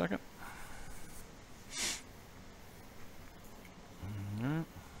for a second. All right.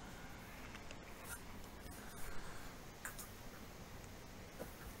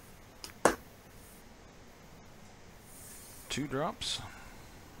 Two drops.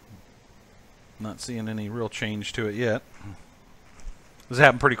 Not seeing any real change to it yet. Does it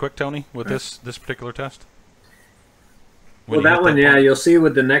happen pretty quick, Tony, with this particular test? Well, that one, yeah, you'll see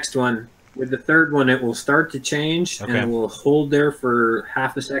with the next one. With the third one, it will start to change, and it will hold there for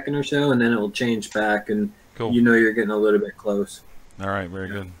half a second or so, and then it will change back, and you know you're getting a little bit close. All right, very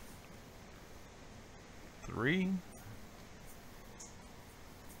good. 3.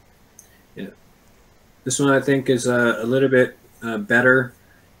 Yeah. This one, I think, is a little bit better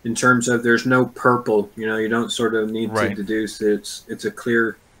in terms of there's no purple. You know, you don't sort of need to deduce it's a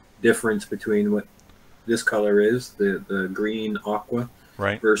clear difference between what this color is, the green aqua,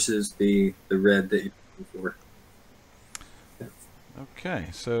 versus the red that you're looking for. Okay,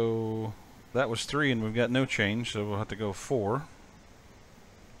 so that was 3, and we've got no change, so we'll have to go 4.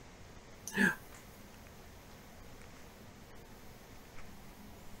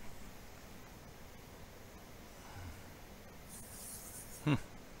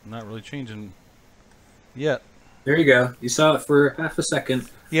 Not really changing yet. There you go. You saw it for half a second.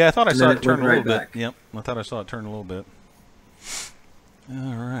 Yeah, I thought I saw it turn a little bit. Yep, I thought I saw it turn a little bit.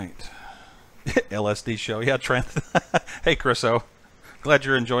 All right. LSD show. Yeah, Trent. Hey, Chris O. Glad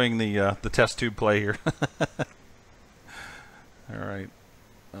you're enjoying the test tube play here. All right.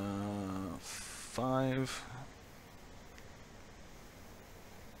 5.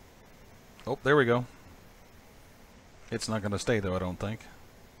 Oh, there we go. It's not going to stay, though, I don't think.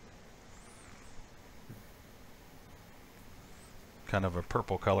 Kind of a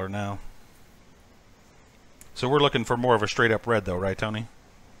purple color now. So we're looking for more of a straight up red, though, right, Tony?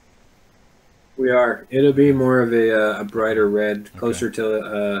 We are. It'll be more of a brighter red, closer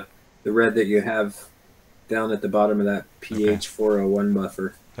to the red that you have down at the bottom of that pH 401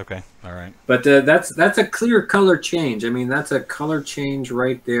 buffer. Okay, all right. But that's a clear color change. I mean, that's a color change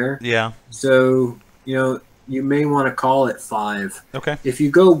right there. Yeah. So, you know, you may want to call it 5. Okay. If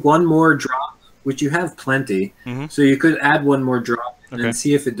you go 1 more drop, which you have plenty, so you could add 1 more drop and then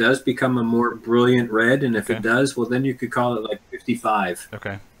see if it does become a more brilliant red. And if it does, well, then you could call it like 55.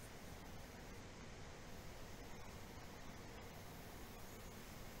 Okay.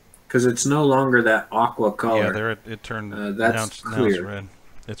 Because it's no longer that aqua color. Yeah, there it turned. That's clear. Now it's red.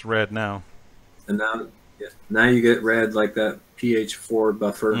 It's red now. And now you get red like that pH 4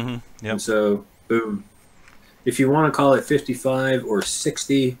 buffer. Yep. And so, boom. If you want to call it 55 or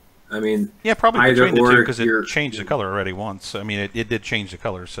 60, I mean, yeah, probably either between the two, or, because it changed the color already once. I mean, it did change the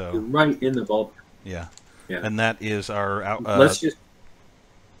color, so you're right in the ballpark. Yeah. Yeah. And that is our Let's just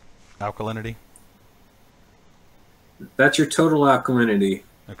alkalinity. That's your total alkalinity.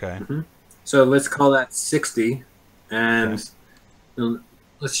 Okay. So let's call that 60, and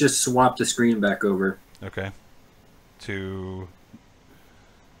let's just swap the screen back over. Okay. To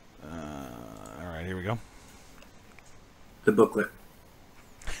all right, here we go. The booklet.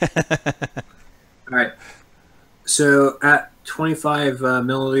 All right. So at 25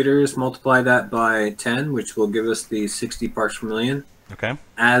 milliliters, multiply that by 10, which will give us the 60 parts per million. Okay.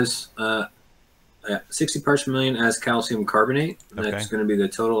 As 60 parts per million as calcium carbonate. That's going to be the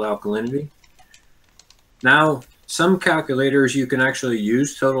total alkalinity. Now, some calculators you can actually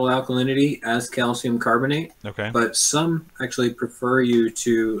use total alkalinity as calcium carbonate. Okay. But some actually prefer you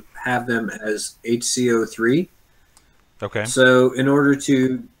to have them as HCO3. Okay. So in order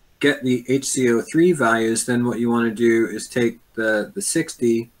to get the HCO3 values, then what you want to do is take the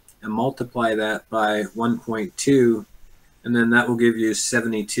 60 and multiply that by 1.2, and then that will give you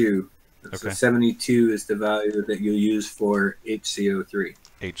 72. So 72 is the value that you'll use for HCO3.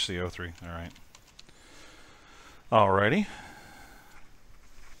 HCO3, all right. Alrighty.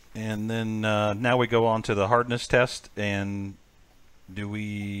 And then now we go on to the hardness test, and do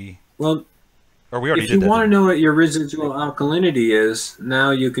we... Well, Or we already If did you that. want to know what your residual alkalinity is,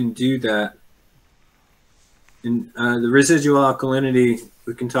 now you can do that. And the residual alkalinity,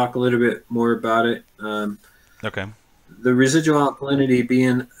 we can talk a little bit more about it. Okay. The residual alkalinity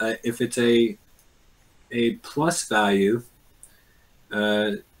being, if it's a plus value,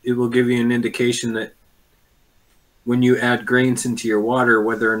 it will give you an indication that when you add grains into your water,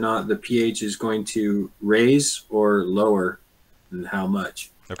 whether or not the pH is going to raise or lower, and how much.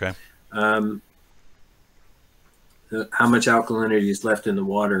 Okay. How much alkalinity is left in the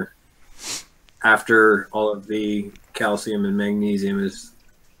water after all of the calcium and magnesium is.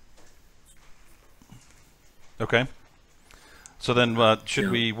 Okay. So then,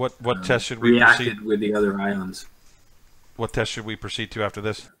 should we? What test should we reacted proceed? with the other ions? What test should we proceed to after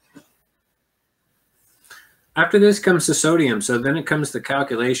this? After this comes the sodium. So then it comes the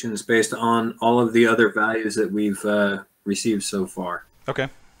calculations based on all of the other values that we've received so far. Okay.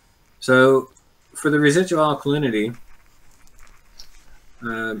 So for the residual alkalinity,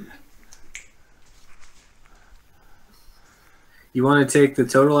 you want to take the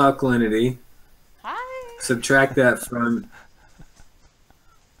total alkalinity, subtract that from.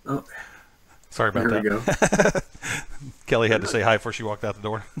 Oh, sorry about that. There we go. Kelly had to say hi before she walked out the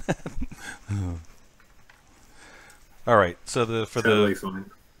door. All right. So for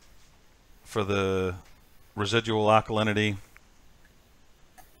the residual alkalinity.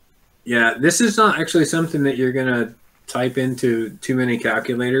 Yeah, this is not actually something that you're gonna type into too many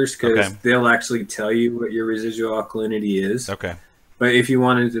calculators, because they'll actually tell you what your residual alkalinity is. Okay. But if you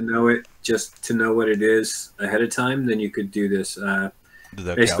wanted to know it, just to know what it is ahead of time, then you could do this.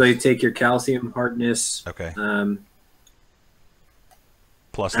 Basically, take your calcium hardness. Okay.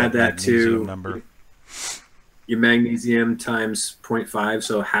 Plus add that to number. Your magnesium times 0.5,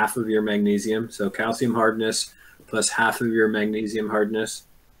 so half of your magnesium. So calcium hardness plus half of your magnesium hardness.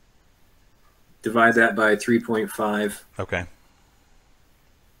 Divide that by 3.5. Okay.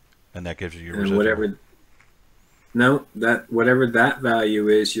 And that gives you your residual. Whatever that value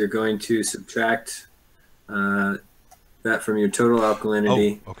is, you're going to subtract that from your total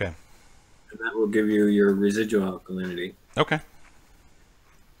alkalinity. Oh, okay. And that will give you your residual alkalinity. Okay.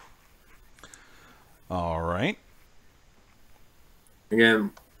 All right.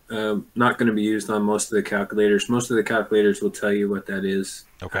 Again, not going to be used on most of the calculators. Most of the calculators will tell you what that is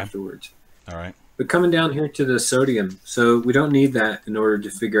afterwards. All right. But coming down here to the sodium, so we don't need that in order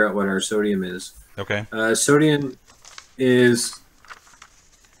to figure out what our sodium is. Okay. Sodium is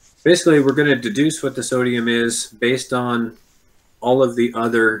basically, we're going to deduce what the sodium is based on all of the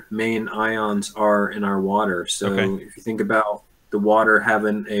other main ions are in our water. So if you think about the water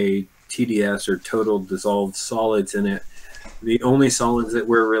having a TDS, or total dissolved solids, in it, the only solids that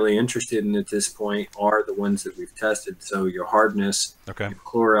we're really interested in at this point are the ones that we've tested. So your hardness, your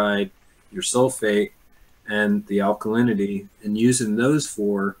chloride, your sulfate, and the alkalinity. And using those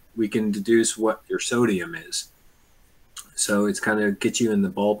four, we can deduce what your sodium is. So it's kind of get you in the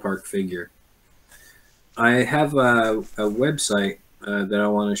ballpark figure. I have a website that I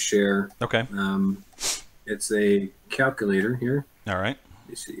want to share. Okay. It's a calculator here. All right. Let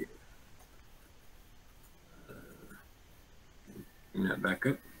me see. Bring that back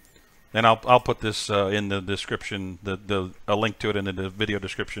up. And I'll put this in the description, a link to it in the video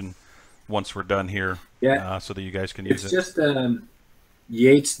description once we're done here. Yeah. So that you guys can use it. It's just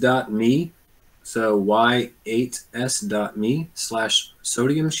Yates.me. So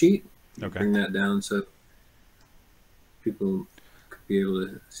y8s.me/sodium sheet. Okay. Bring that down so people could be able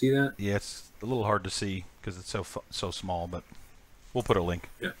to see that. Yeah, it's a little hard to see because it's so small, but we'll put a link.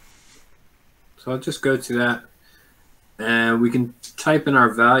 Yeah. So I'll just go to that, and we can type in our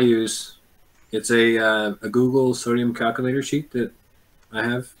values. It's a Google sodium calculator sheet that I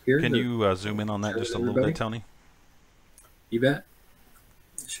have here. Can you zoom in on that just a little bit, Tony? You bet.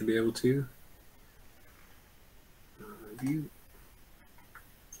 Should be able to. View.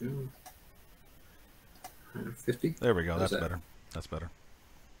 50. There we go. That's better. That's better.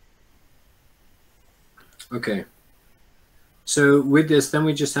 Okay. So with this, then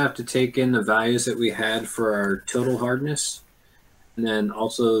we just have to take in the values that we had for our total hardness, and then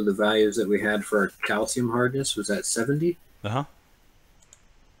also the values that we had for our calcium hardness. Was that 70? Uh-huh.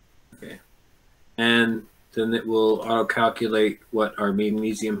 Okay. And then it will auto-calculate what our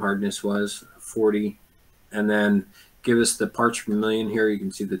magnesium hardness was, 40, and then give us the parts per million here. You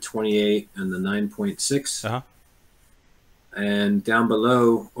can see the 28 and the 9.6. Uh-huh. And down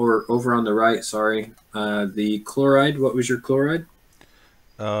below, or over on the right, sorry, the chloride. What was your chloride?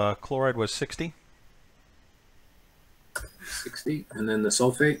 Chloride was 60. 60. And then the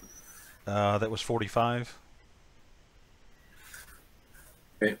sulfate? That was 45.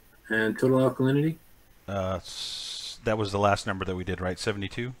 Okay. And total alkalinity? That was the last number that we did, right?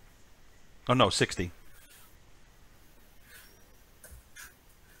 72? Oh, no, 60.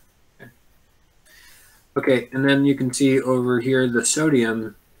 Okay, and then you can see over here the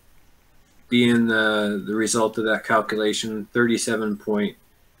sodium being the result of that calculation, 37.99.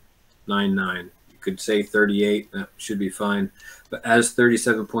 You could say 38, that should be fine. But as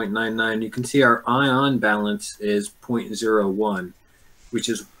 37.99, you can see our ion balance is 0.01, which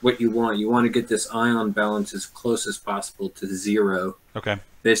is what you want. You want to get this ion balance as close as possible to 0. Okay.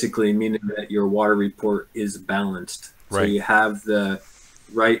 Basically meaning that your water report is balanced. Right. So you have the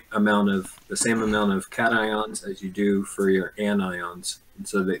same amount of cations as you do for your anions. And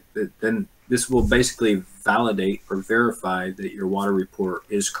so then this will basically validate or verify that your water report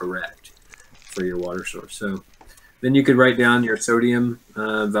is correct for your water source. So then you could write down your sodium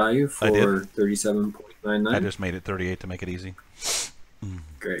value for 37.99. I just made it 38 to make it easy.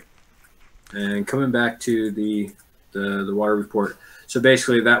 Great. And coming back to the water report. So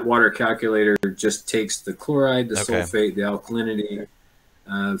basically that water calculator just takes the chloride, the sulfate, the alkalinity,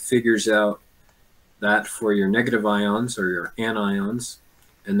 figures out that for your negative ions or your anions,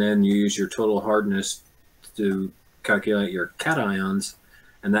 and then you use your total hardness to calculate your cations,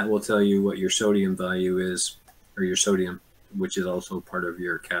 and that will tell you what your sodium value is, or your sodium, which is also part of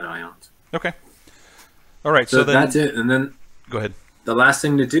your cations. Okay. All right. So then, that's it. And then go ahead. The last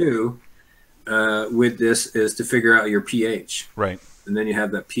thing to do with this is to figure out your pH. Right. And then you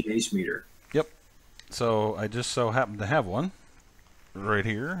have that pH meter. Yep. So I just so happen to have one right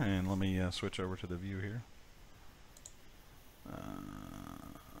here, and let me switch over to the view here.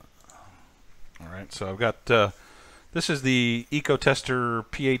 All right, so I've got this is the EcoTester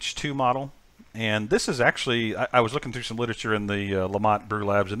pH2 model, and this is actually I was looking through some literature in the Lamotte Brew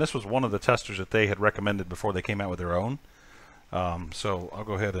Labs, and this was one of the testers that they had recommended before they came out with their own. So I'll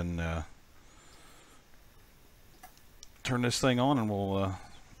go ahead and turn this thing on, and we'll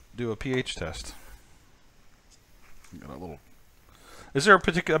do a pH test. Got a little. Is there a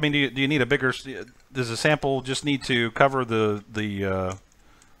particular? I mean, do you need a bigger? Does the sample just need to cover the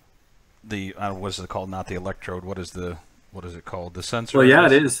what is it called? Not the electrode. What is it called? The sensor. Well, yeah,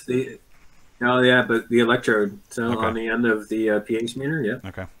 it is but the electrode. So on the end of the pH meter, yeah.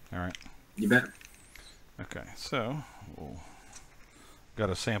 Okay. All right. You bet. Okay. So we'll got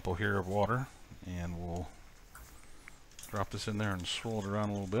a sample here of water, and we'll drop this in there and swirl it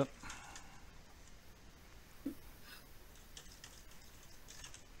around a little bit.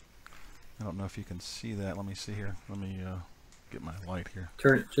 I don't know if you can see that. Let me see here. Let me get my light here.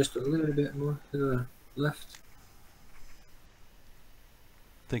 Turn it just a little bit more to the left.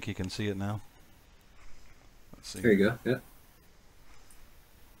 Think you can see it now. Let's see. There you go. Yeah.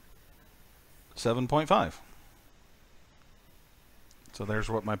 7.5. So there's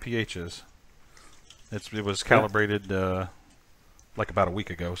what my pH is. It was calibrated like about a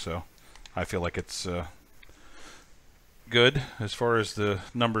week ago, so I feel like it's good as far as the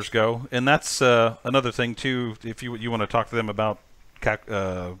numbers go. And that's another thing too. If you want to talk to them about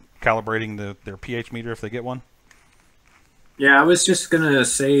calibrating their pH meter if they get one. Yeah, I was just gonna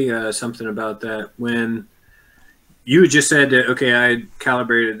say something about that when you just said that. Okay, I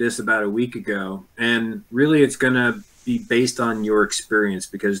calibrated this about a week ago, and really, it's gonna be based on your experience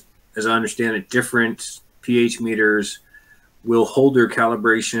because, as I understand it, different pH meters will hold their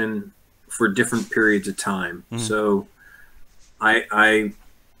calibration for different periods of time. Mm-hmm. So I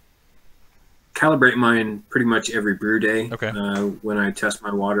calibrate mine pretty much every brew day when I test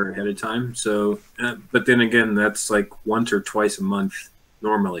my water ahead of time. So, but then again, that's like once or twice a month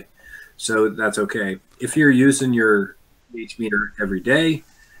normally. So that's okay. If you're using your pH meter every day,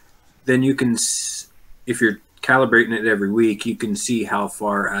 then you can, if you're calibrating it every week, you can see how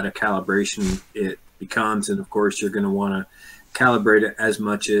far out of calibration it becomes. And of course, you're going to want to calibrate it as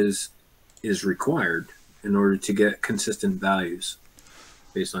much as is required in order to get consistent values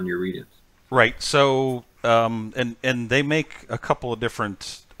based on your readings. Right. So, and they make a couple of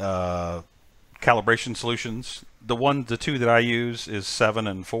different calibration solutions. The two that I use is 7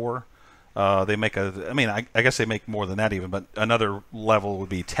 and 4. They make I guess they make more than that even, but another level would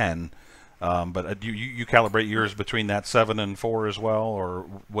be 10. But you calibrate yours between that 7 and 4 as well, or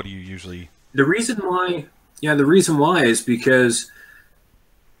what do you usually? The reason why is because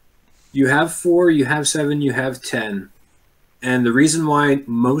you have 4, you have 7, you have 10. And the reason why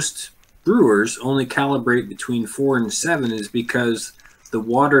most brewers only calibrate between 4 and 7 is because the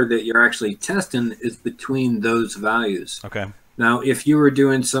water that you're actually testing is between those values. Okay. Now, if you were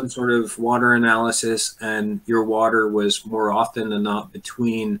doing some sort of water analysis and your water was more often than not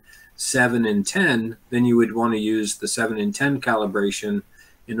between 7 and 10, then you would want to use the 7 and 10 calibration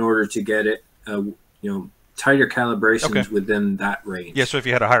in order to get it, tighter calibrations within that range. Yeah, so if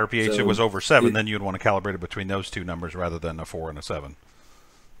you had a higher pH that was over 7, then you'd want to calibrate it between those two numbers rather than a 4 and a 7.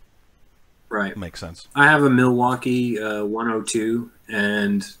 Right. Makes sense. I have a Milwaukee 102,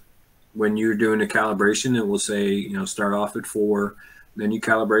 and when you're doing a calibration, it will say, start off at 4, then you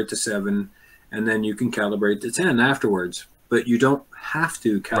calibrate to 7, and then you can calibrate to 10 afterwards. But you don't have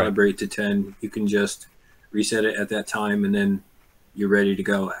to calibrate to 10. You can just reset it at that time, and then you're ready to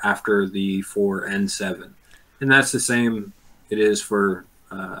go after the 4 and 7. And that's the same it is for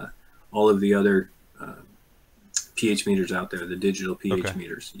all of the other pH meters out there, the digital pH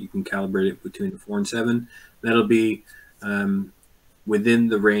meters. You can calibrate it between the 4 and 7. That'll be within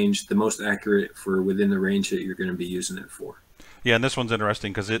the range, the most accurate for within the range that you're going to be using it for. Yeah, and this one's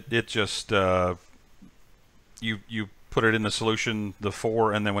interesting because it just you put it in the solution, the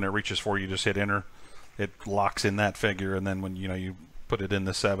 4, and then when it reaches 4, you just hit enter. It locks in that figure, and then when you put it in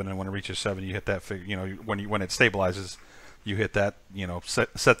the 7, and when it reaches 7, you hit that figure. When it stabilizes, you hit that.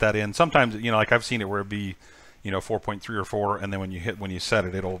 Set that in. Sometimes like I've seen it where it be 4.3 or 4, and then when you set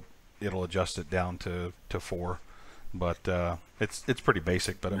it, it'll adjust it down to 4. But it's pretty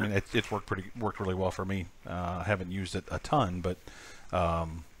basic. But I mean, it's worked really well for me. I haven't used it a ton, but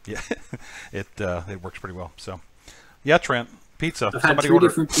yeah, it works pretty well. So yeah, Trent, pizza. I've had 3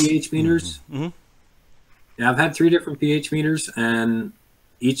 different pH meters. Mm-hmm. Yeah, I've had 3 different pH meters, and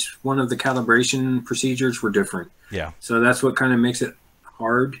each one of the calibration procedures were different. Yeah. So that's what kind of makes it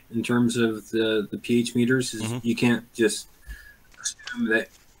hard in terms of the pH meters. Is you can't just assume that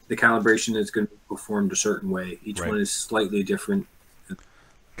the calibration is going to be performed a certain way. Each one is slightly different.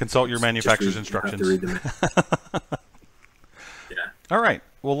 Consult your manufacturer's instructions. You have to read them. Yeah. All right.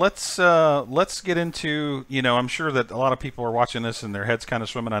 Well, let's get into, I'm sure that a lot of people are watching this and their heads kind of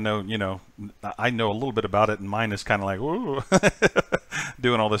swimming. I know, I know a little bit about it, and mine is kind of like, ooh,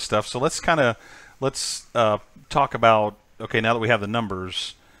 doing all this stuff. So let's talk about, okay, now that we have the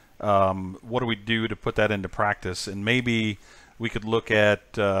numbers, what do we do to put that into practice? And maybe we could look at,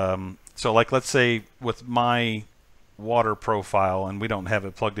 so like let's say with my water profile, and we don't have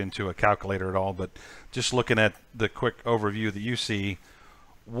it plugged into a calculator at all, but just looking at the quick overview that you see,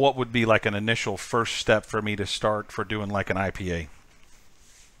 what would be like an initial first step for me to start for doing like an IPA?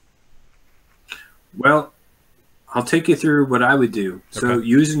 Well, I'll take you through what I would do. So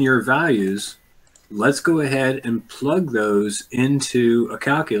using your values, let's go ahead and plug those into a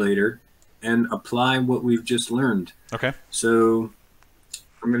calculator and apply what we've just learned. Okay. So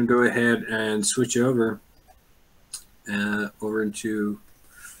I'm going to go ahead and switch over into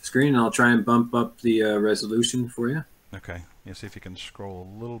screen, and I'll try and bump up the resolution for you. Okay. Yeah, see if you can scroll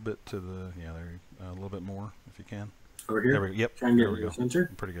a little bit to the, there, a little bit more if you can. Over here? There we go. Yep. Try and get there we go. center.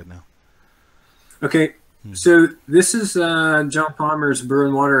 Pretty good now. Okay. So this is John Palmer's Brew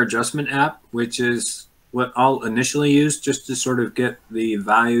and Water Adjustment app, which is what I'll initially use just to sort of get the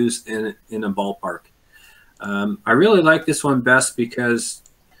values in a ballpark. I really like this one best because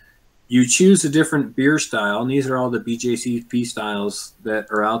you choose a different beer style, and these are all the BJCP styles that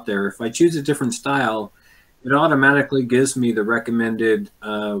are out there. If I choose a different style, it automatically gives me the recommended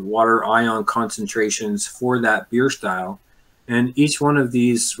water ion concentrations for that beer style. And each one of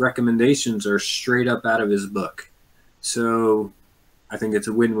these recommendations are straight up out of his book. So I think it's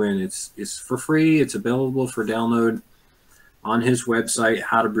a win-win. It's for free. It's available for download on his website,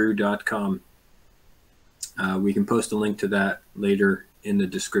 howtobrew.com. We can post a link to that later in the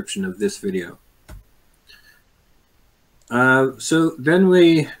description of this video. So then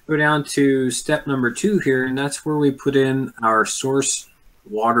we go down to step number 2 here, and that's where we put in our source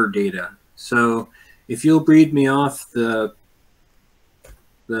water data. So if you'll read me off the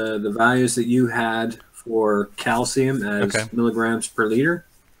values that you had for calcium as milligrams per liter.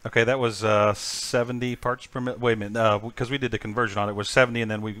 Okay, that was 70 parts per million. Wait a minute, because we did the conversion on it. It was 70, and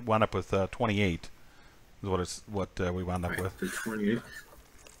then we wound up with 28. Is what we wound up with. 28.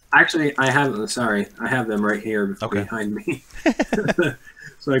 Actually, I have them right here behind me,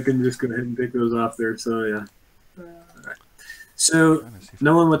 so I can just go ahead and take those off there. So yeah. All right. So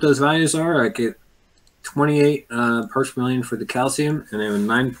knowing what those values are, I get 28 parts per million for the calcium, and then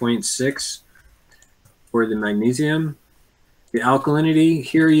 9.6 for the magnesium. The alkalinity,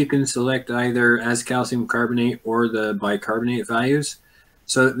 here you can select either as calcium carbonate or the bicarbonate values.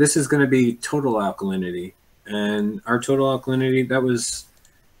 So this is going to be total alkalinity, and our total alkalinity, that was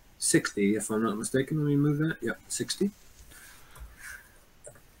 60, if I'm not mistaken. Let me move that. Yep, 60.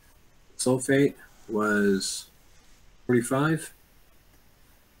 Sulfate was 45.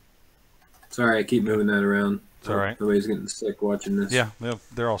 Sorry, I keep moving that around. It's all right. Nobody's getting sick watching this. Yeah,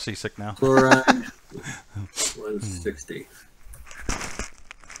 they're all seasick now. Chloride was 60.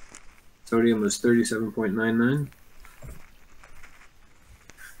 Sodium was 37.99.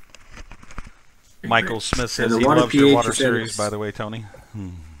 Michael Smith says the he water loves your pH water you said series, it's- by the way, Tony.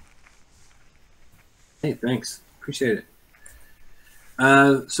 Hey, thanks. Appreciate it.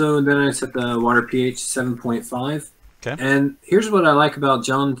 So then I set the water pH 7.5. Okay. And here's what I like about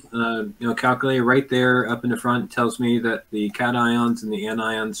John, calculator right there up in the front tells me that the cations and the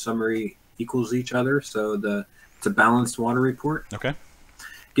anion summary equals each other. So it's a balanced water report. Okay.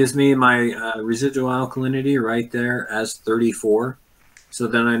 Gives me my residual alkalinity right there as 34. So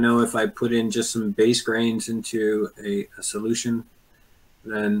then I know if I put in just some base grains into a solution,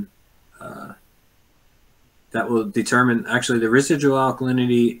 then that will determine, actually the residual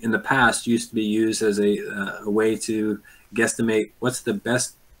alkalinity in the past used to be used as a way to guesstimate what's the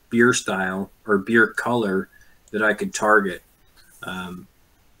best beer style or beer color that I could target.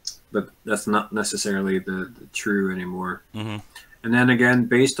 But that's not necessarily the true anymore. Mm-hmm. And then again,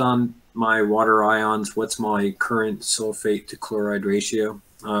 based on my water ions, what's my current sulfate to chloride ratio?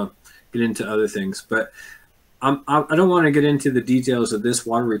 Get into other things, but I don't want to get into the details of this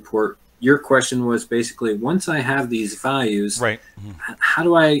water report. Your question was basically, once I have these values, right? How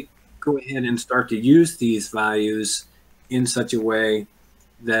do I go ahead and start to use these values in such a way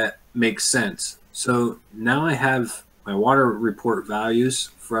that makes sense? So now I have my water report values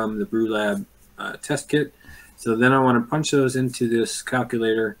from the Brew Lab test kit. So then I want to punch those into this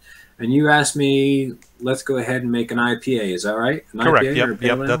calculator. And you asked me, let's go ahead and make an IPA. Is that right? An Correct. IPA Yep.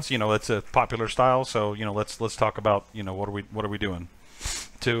 Yep. That's that's a popular style. So let's talk about what are we doing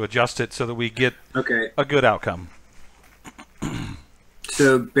to adjust it so that we get a good outcome.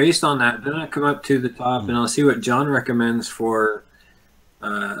 So based on that, then I come up to the top and I'll see what John recommends for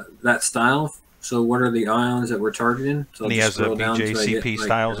that style. So what are the ions that we're targeting? So and he has the BJCP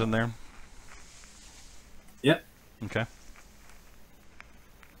styles in there. Yep. Okay.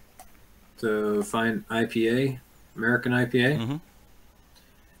 So find IPA, American IPA. Mm-hmm.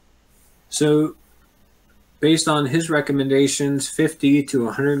 So based on his recommendations, 50 to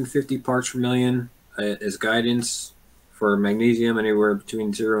 150 parts per million is guidance for magnesium, anywhere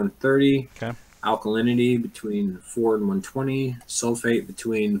between 0 and 30. Okay. Alkalinity between 4 and 120. Sulfate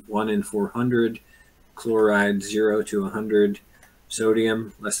between 1 and 400. Chloride 0 to 100.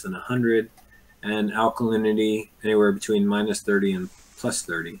 Sodium less than 100. And alkalinity anywhere between minus 30 and plus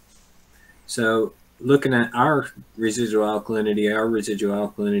 30. So looking at our residual alkalinity,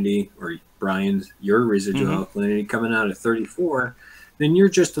 or Brian's, your residual alkalinity coming out at 34, then you're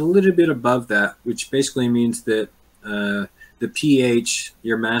just a little bit above that, which basically means that the pH,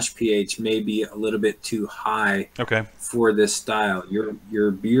 your mash pH, may be a little bit too high for this style.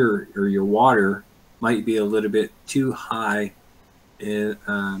 Your beer or your water might be a little bit too high in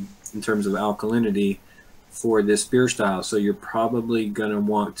terms of alkalinity for this beer style. So you're probably going to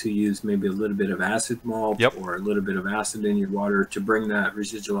want to use maybe a little bit of acid malt or a little bit of acid in your water to bring that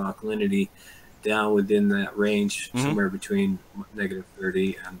residual alkalinity down within that range, somewhere between negative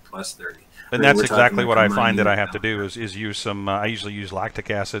 30 and plus 30. And that's exactly what I find that I have to do is use some, I usually use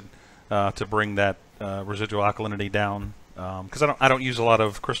lactic acid to bring that residual alkalinity down. Because I don't use a lot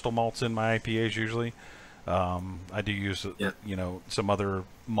of crystal malts in my IPAs usually. I do use some other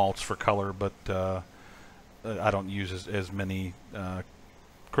malts for color, but I don't use as many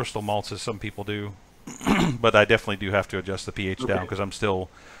crystal malts as some people do. But I definitely do have to adjust the pH down, because I'm still,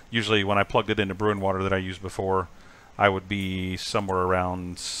 usually when I plugged it into brewing water that I used before, I would be somewhere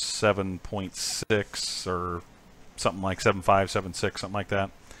around 7.6 or something like 7.5, 7.6, something like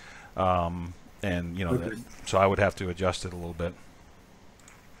that. And so I would have to adjust it a little bit.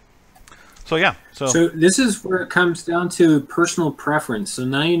 So yeah. So this is where it comes down to personal preference. So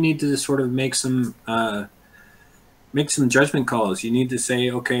now you need to sort of make some judgment calls. You need to say,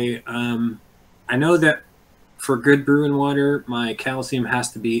 okay, I know that for good brewing water, my calcium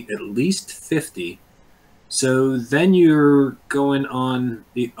has to be at least 50. So then you're going on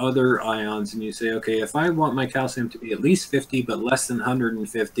the other ions and you say, okay, if I want my calcium to be at least 50 but less than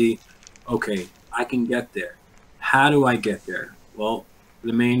 150, okay, I can get there. How do I get there? Well,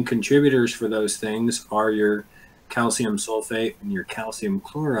 the main contributors for those things are your calcium sulfate and your calcium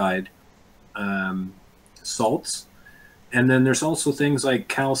chloride salts. And then there's also things like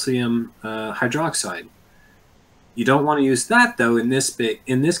calcium hydroxide. You don't want to use that, though, in this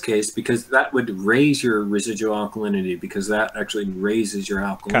case, because that would raise your residual alkalinity, because that actually raises your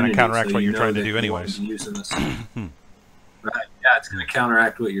alkalinity. Kind of counteracts what you're trying to do anyways. Right. Yeah, it's going to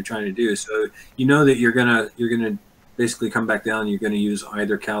counteract what you're trying to do. So you know that you're gonna basically come back down. You're going to use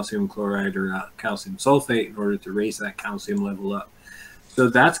either calcium chloride or calcium sulfate in order to raise that calcium level up. So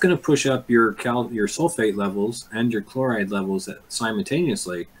that's going to push up your sulfate levels and your chloride levels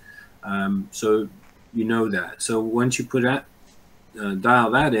simultaneously. So you know that. So once you put that,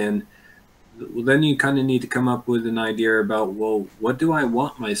 dial that in, well, then you kind of need to come up with an idea about, well, what do I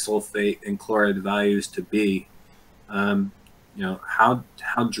want my sulfate and chloride values to be? You know, how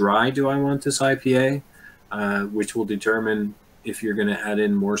dry do I want this IPA, which will determine if you're going to add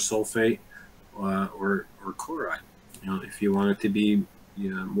in more sulfate or chloride. You know, if you want it to be,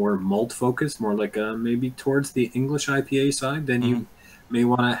 you know, more malt focused, more like maybe towards the English IPA side, then you may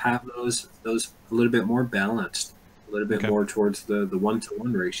want to have those a little bit more balanced, a little bit more towards the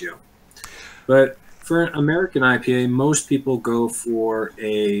 1-to-1 ratio. But for an American IPA, most people go for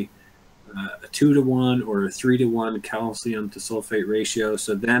a 2-to-1 or a 3-to-1 calcium to sulfate ratio.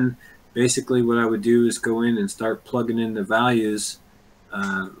 So then basically what I would do is go in and start plugging in the values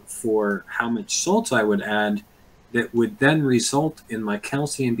for how much salts I would add, that would then result in my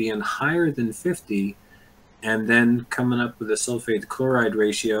calcium being higher than 50, and then coming up with a sulfate to chloride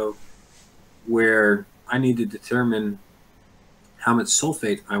ratio where I need to determine how much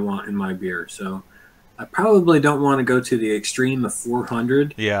sulfate I want in my beer. So I probably don't want to go to the extreme of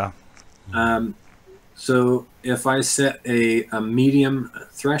 400. Yeah. So if I set a medium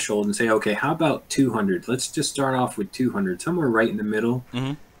threshold and say, okay, how about 200? Let's just start off with 200, somewhere right in the middle.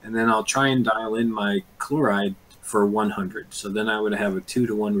 And then I'll try and dial in my chloride for 100. So then I would have a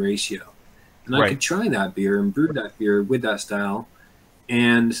 2-to-1 ratio. And I could try that beer and brew that beer with that style.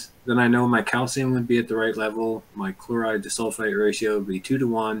 And then I know my calcium would be at the right level. My chloride to sulfate ratio would be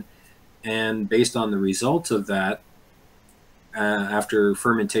 2-to-1. And based on the results of that, after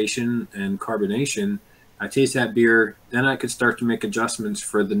fermentation and carbonation, I taste that beer, then I could start to make adjustments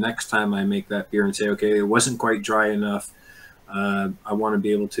for the next time I make that beer and say, okay, it wasn't quite dry enough. I want to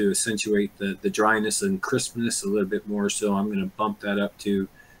be able to accentuate the dryness and crispness a little bit more, so I'm going to bump that up to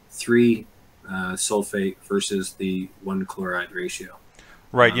 3 sulfate versus the 1 chloride ratio.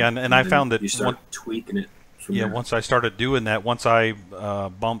 Right, yeah, and I found that you start tweaking it. Yeah, there. once I started doing that, once I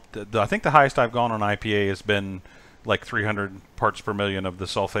bumped, I think the highest I've gone on IPA has been like 300 parts per million of the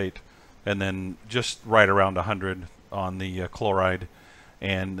sulfate, and then just right around 100 on the chloride.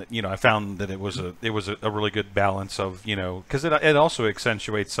 And you know, I found that it was a really good balance of, you know, because it also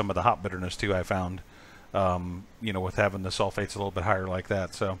accentuates some of the hop bitterness too. I found, you know, with having the sulfates a little bit higher like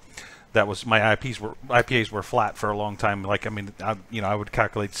that. So that was my IPAs were flat for a long time. Like, I mean, I would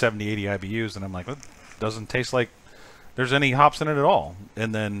calculate 70, 80 IBUs, and I'm like, it doesn't taste like there's any hops in it at all.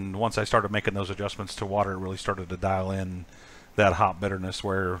 And then once I started making those adjustments to water, it really started to dial in that hop bitterness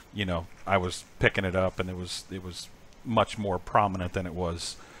where, you know, I was picking it up, and it was much more prominent than it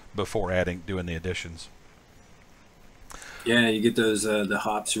was before doing the additions. Yeah, you get those the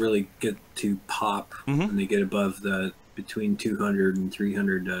hops really get to pop when they get above between 200 and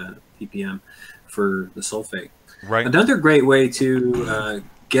 300 ppm for the sulfate. Right. Another great way to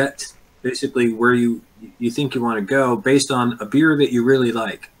get basically where you think you want to go based on a beer that you really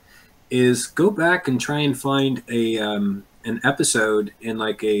like is go back and try and find an episode in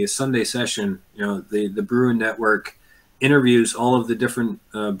like a Sunday session. You know, the Brewing Network interviews all of the different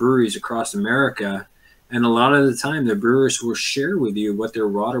breweries across America, and a lot of the time the brewers will share with you what their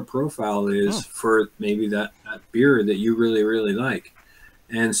water profile is for maybe that beer that you really, really like.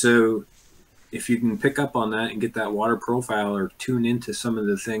 And so if you can pick up on that and get that water profile or tune into some of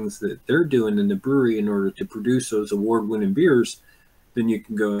the things that they're doing in the brewery in order to produce those award-winning beers, then you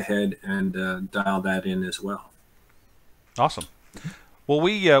can go ahead and dial that in as well. Awesome. Well,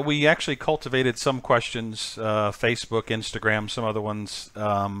 we actually cultivated some questions, Facebook, Instagram, some other ones.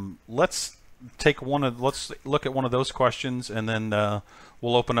 Let's look at one of those questions, and then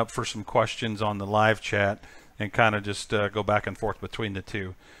we'll open up for some questions on the live chat and kind of just go back and forth between the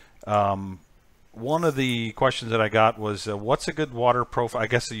two. One of the questions that I got was, what's a good water profile? I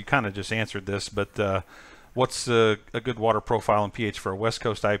guess you kind of just answered this, but what's a good water profile and pH for a West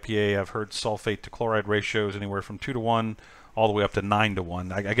Coast IPA? I've heard sulfate to chloride ratios anywhere from 2-to-1 all the way up to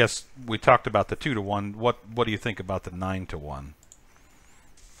 9-to-1. I guess we talked about the 2-to-1. What do you think about the 9-to-1?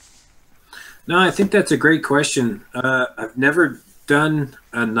 No, I think that's a great question. I've never done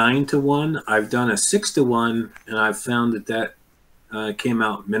a 9-to-1. I've done a 6-to-1, and I've found that came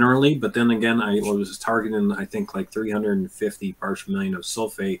out minerally. But then again, I was targeting, I think, like 350 parts per million of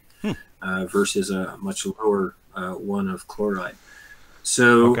sulfate versus a much lower one of chloride.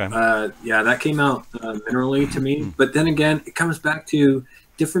 So, yeah, that came out minerally to me. But then again, it comes back to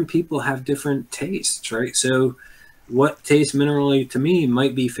different people have different tastes, right? So what tastes minerally to me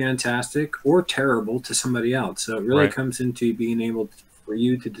might be fantastic or terrible to somebody else. So it really comes into being able for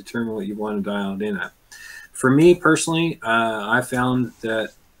you to determine what you want to dial it in at. For me personally, I found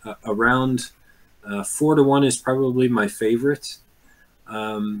that around 4-to-1 is probably my favorite.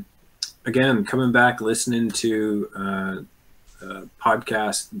 again, coming back, listening to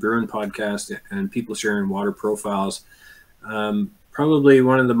podcast, brewing podcast, and people sharing water profiles. Probably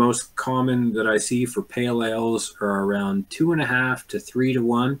one of the most common that I see for pale ales are around 2.5 to 3 to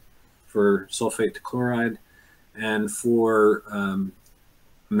 1 for sulfate to chloride. And for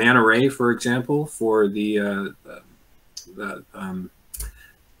Manta Ray, for example, for the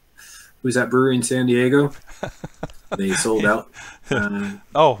who's that brewery in San Diego? They sold out.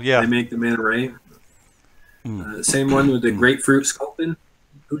 Oh, yeah. They make the Manta Ray. Same one with the grapefruit Sculpin.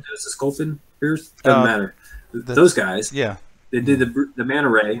 Who does the Sculpin beers? Doesn't matter. Those guys. Yeah. They did the Manta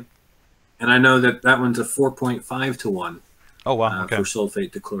Ray, and I know that one's a 4.5 to 1. Oh, wow. Okay. For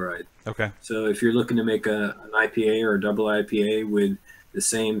sulfate to chloride. Okay. So if you're looking to make an IPA or a double IPA with the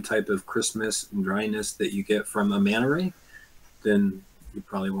same type of crispness and dryness that you get from a Manta Ray, then you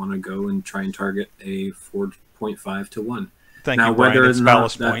probably want to go and try and target a 4.5 to 1. Thank you, Brian. Whether it's or not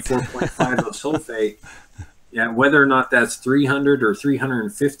ballast that point. 4.5 of sulfate, whether or not that's 300 or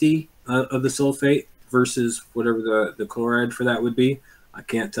 350 of the sulfate versus whatever the chloride for that would be, I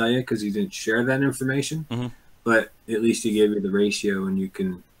can't tell you because you didn't share that information. But at least he gave you the ratio, and you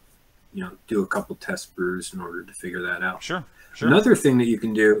can, do a couple test brews in order to figure that out. Sure. Another thing that you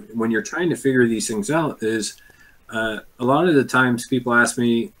can do when you're trying to figure these things out is a lot of the times people ask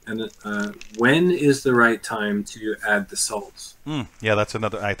me, when is the right time to add the salts? Yeah, that's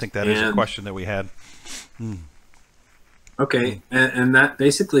another. I think that is a question that we had. Okay, and that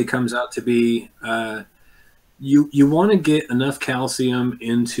basically comes out to be you want to get enough calcium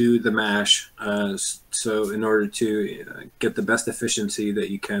into the mash, so in order to get the best efficiency that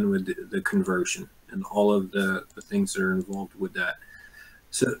you can with the conversion and all of the things that are involved with that.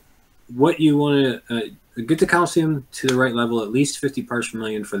 So what you want to get the calcium to the right level, at least 50 parts per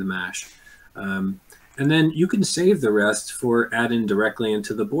million for the mash. And then you can save the rest for adding directly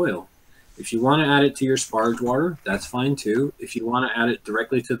into the boil. If you want to add it to your sparge water, that's fine too. If you want to add it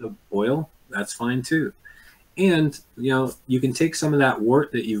directly to the boil, that's fine too. And, you can take some of that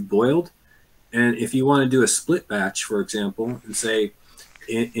wort that you've boiled, and if you want to do a split batch, for example, and say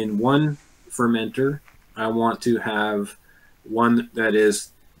in one fermenter, I want to have one that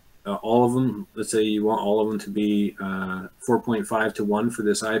is all of them. Let's say you want all of them to be 4.5 to 1 for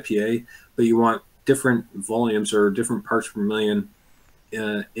this IPA, but you want different volumes or different parts per million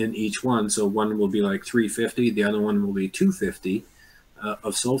in each one. So one will be like 350, the other one will be 250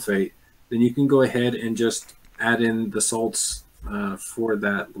 of sulfate. Then you can go ahead and just add in the salts for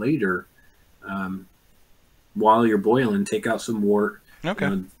that later while you're boiling. Take out some wort.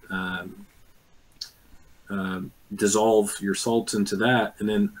 Okay. Dissolve your salts into that, and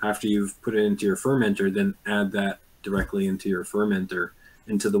then after you've put it into your fermenter, then add that directly into your fermenter,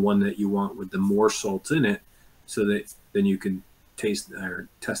 into the one that you want with the more salts in it, so that then you can taste or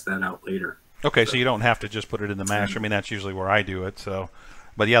test that out later. Okay, so you don't have to just put it in the mash. I mean, that's usually where I do it. So,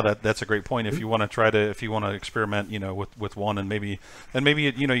 but yeah, that's a great point. If you want to experiment, with one, and maybe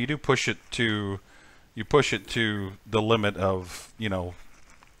you do push it to the limit of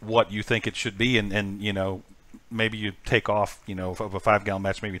what you think it should be, and maybe you take off, of a 5-gallon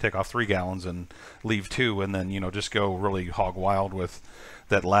batch, maybe you take off 3 gallons and leave 2, and then just go really hog wild with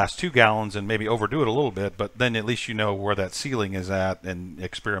that last 2 gallons and maybe overdo it a little bit, but then at least you know where that ceiling is at, and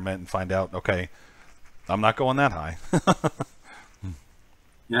experiment and find out, okay, I'm not going that high.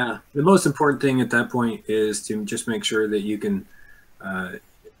 Yeah, the most important thing at that point is to just make sure that you can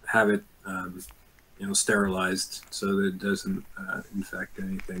have it sterilized so that it doesn't infect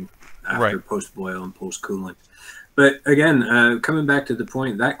anything after post boil and post cooling. But again, coming back to the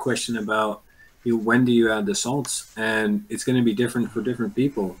point, that question about when do you add the salts, and it's going to be different for different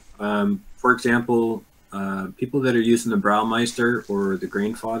people. For example, people that are using the Braumeister or the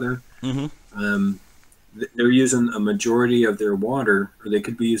Grainfather, they're using a majority of their water, or they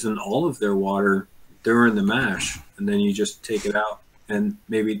could be using all of their water during the mash, and then you just take it out and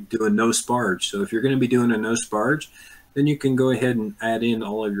maybe do a no sparge. So if you're going to be doing a no sparge, then you can go ahead and add in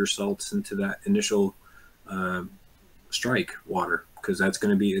all of your salts into that initial strike water, because that's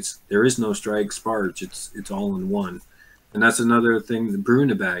going to be, there is no strike sparge, it's all in one. And that's another thing, the brew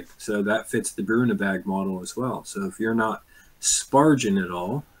in a bag. So that fits the brew in a bag model as well. So if you're not sparging it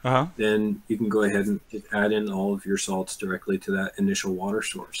all, then you can go ahead and add in all of your salts directly to that initial water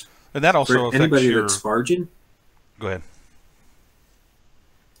source. And that also affects anybody that's sparging. Go ahead.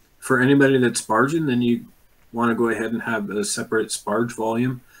 For anybody that's sparging, then you want to go ahead and have a separate sparge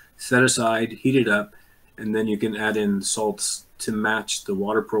volume set aside, heat it up, and then you can add in salts to match the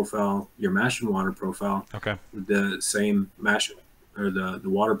water profile, your mashing water profile, with the same mash or the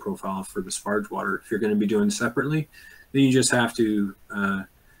water profile for the sparge water. If you're going to be doing separately, then you just have to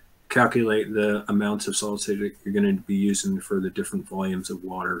calculate the amounts of salts that you're going to be using for the different volumes of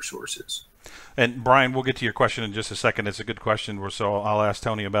water sources. And Brian, we'll get to your question in just a second. It's a good question, so I'll ask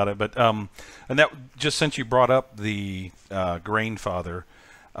Tony about it. But and that, just since you brought up the grain father,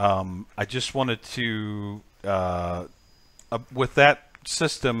 I just wanted to with that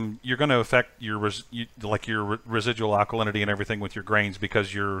system, you're going to affect your residual alkalinity and everything with your grains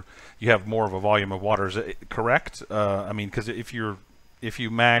because you have more of a volume of water. Is it correct? I mean, because if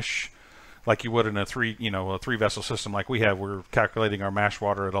you mash like you would in a three vessel system like we have, we're calculating our mash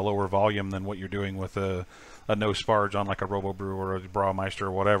water at a lower volume than what you're doing with a no sparge on like a Robo Brew or a Brauermeister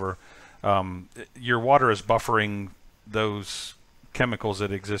or whatever. Your water is buffering those chemicals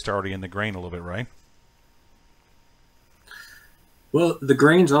that exist already in the grain a little bit, right? Well, the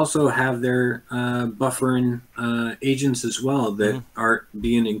grains also have their buffering agents as well that are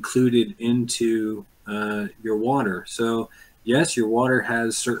being included into your water. So yes, your water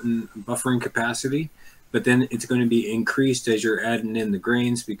has certain buffering capacity, but then it's going to be increased as you're adding in the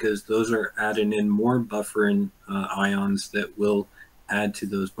grains because those are adding in more buffering ions that will add to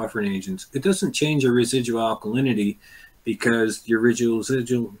those buffering agents. It doesn't change your residual alkalinity because your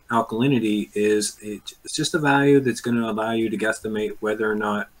residual alkalinity it's just a value that's going to allow you to guesstimate whether or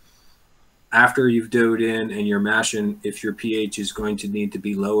not after you've dove in and you're mashing, if your pH is going to need to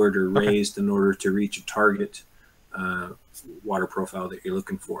be lowered or raised in order to reach a target water profile that you're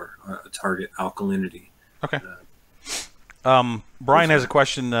looking for, a target alkalinity. Okay. Brian has a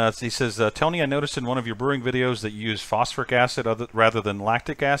question. He says, Tony, I noticed in one of your brewing videos that you use phosphoric acid rather than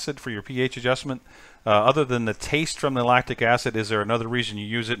lactic acid for your pH adjustment. Other than the taste from the lactic acid, is there another reason you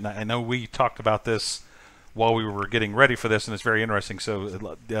use it? And I know we talked about this while we were getting ready for this, and it's very interesting.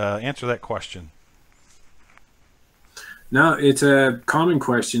 So answer that question. No, it's a common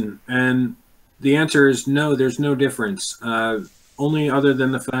question. And the answer is no, there's no difference. Only other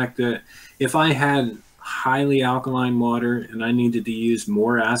than the fact that if I had highly alkaline water and I needed to use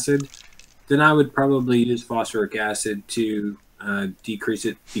more acid, then I would probably use phosphoric acid to decrease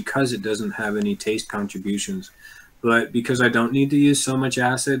it because it doesn't have any taste contributions. But because I don't need to use so much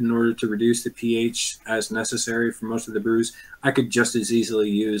acid in order to reduce the pH as necessary for most of the brews, I could just as easily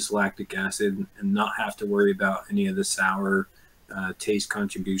use lactic acid and not have to worry about any of the sour taste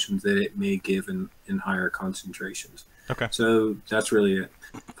contributions that it may give in higher concentrations. Okay. So that's really it.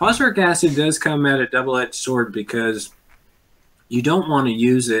 Phosphoric acid does come at a double-edged sword because you don't want to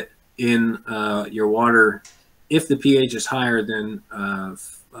use it in your water if the pH is higher than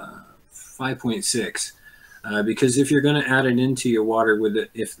 5.6. Because if you're going to add it into your water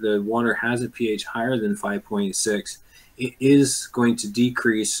if the water has a pH higher than 5.6, it is going to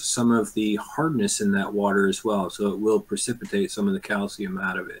decrease some of the hardness in that water as well. So it will precipitate some of the calcium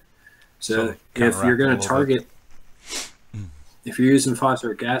out of it. So if you're going to target, if you're using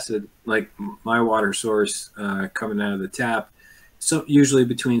phosphoric acid, like my water source coming out of the tap, so usually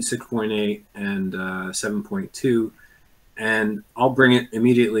between 6.8 and 7.2, and I'll bring it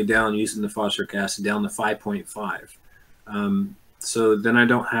immediately down using the phosphoric acid down to 5.5. So then I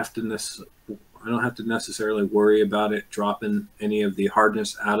don't have to necessarily worry about it dropping any of the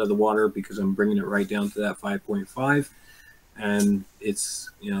hardness out of the water because I'm bringing it right down to that 5.5, and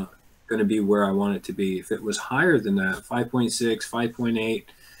it's going to be where I want it to be. If it was higher than that, 5.6, 5.8,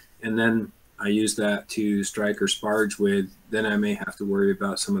 and then I use that to strike or sparge with, then I may have to worry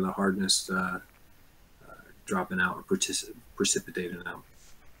about some of the hardness dropping out or precipitating out.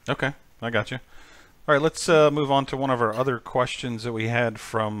 Okay, I got you. All right, let's move on to one of our other questions that we had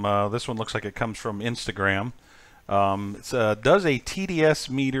from, this one looks like it comes from Instagram. Does a TDS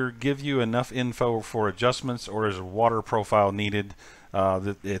meter give you enough info for adjustments, or is a water profile needed?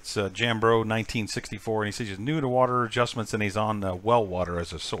 It's Jambro 1964, and he says he's new to water adjustments and he's on well water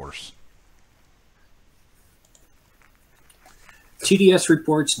as a source. TDS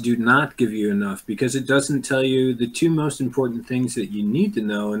reports do not give you enough because it doesn't tell you the two most important things that you need to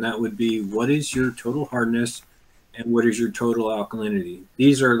know, and that would be what is your total hardness and what is your total alkalinity.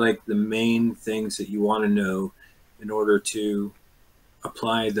 These are like the main things that you want to know in order to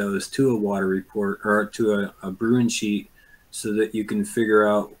apply those to a water report or to a brewing sheet so that you can figure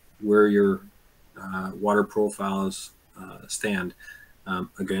out where your water profiles stand.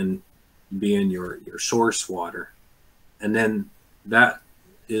 Again, being your source water. And then that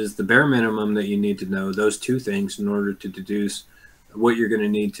is the bare minimum that you need to know, those two things, in order to deduce what you're going to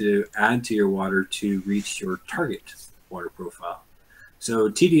need to add to your water to reach your target water profile.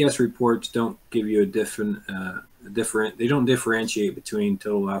 So TDS reports don't give you a they don't differentiate between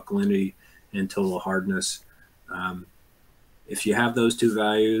total alkalinity and total hardness. If you have those two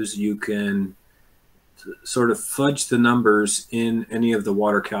values, you can sort of fudge the numbers in any of the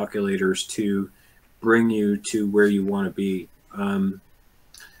water calculators to bring you to where you want to be.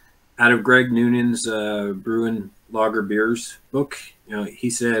 Out of Greg Noonan's Brewing Lager Beers book, he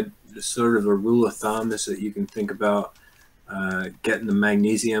said sort of a rule of thumb is that you can think about getting the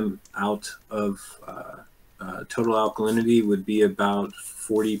magnesium out of total alkalinity would be about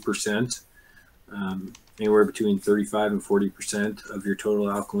 40%, anywhere between 35 and 40% of your total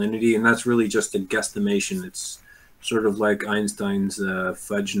alkalinity. And that's really just a guesstimation. It's sort of like Einstein's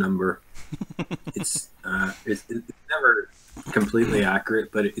fudge number. It's never completely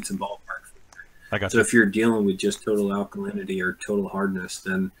accurate, but it's a ballpark. I got so you. If you're dealing with just total alkalinity or total hardness,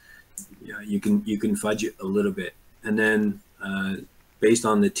 then you can fudge it a little bit. And then based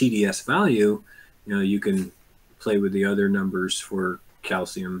on the TDS value, you can play with the other numbers for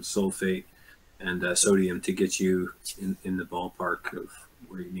calcium, sulfate, and sodium to get you in the ballpark of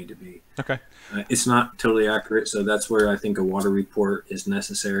where you need to be. Okay. It's not totally accurate, so that's where I think a water report is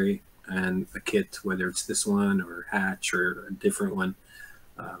necessary, and a kit, whether it's this one or Hatch or a different one,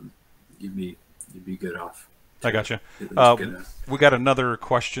 you'd be good off. I got you. We got another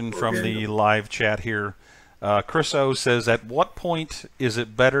question from the live chat here. Chris O says, at what point is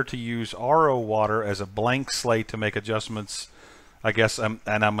it better to use RO water as a blank slate to make adjustments? I guess, and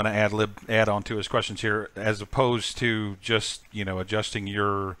I'm going to add on to his questions here, as opposed to just, adjusting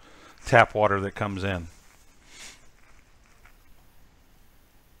your tap water that comes in.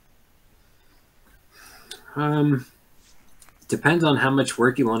 Depends on how much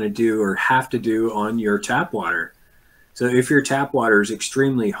work you want to do or have to do on your tap water. So if your tap water is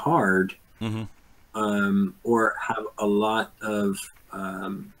extremely hard, or have a lot of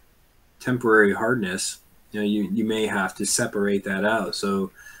temporary hardness, you may have to separate that out.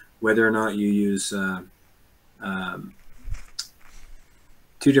 So whether or not you use 2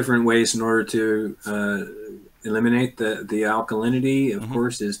 different ways in order to eliminate the alkalinity, of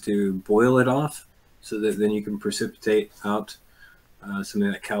course, is to boil it off, so that then you can precipitate out some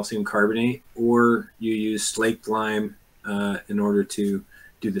of that calcium carbonate, or you use slaked lime in order to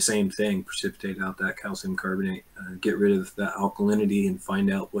do the same thing, precipitate out that calcium carbonate, get rid of that alkalinity, and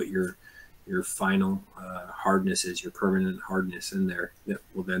find out what your final hardness is, your permanent hardness in there that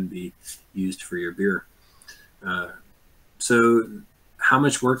will then be used for your beer. So how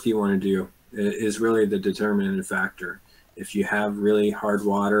much work do you want to do is really the determinant factor. If you have really hard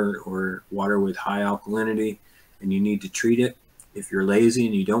water or water with high alkalinity and you need to treat it, if you're lazy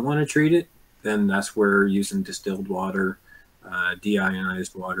and you don't want to treat it, then that's where using distilled water,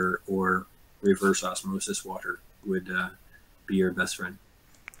 deionized water, or reverse osmosis water would be your best friend.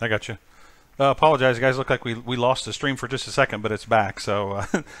 I got you. Apologize, guys. Look like we lost the stream for just a second, but it's back. So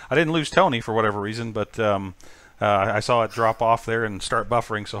I didn't lose Tony for whatever reason, but I saw it drop off there and start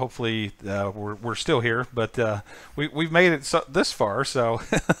buffering. So hopefully we're still here, but we've made it this far, so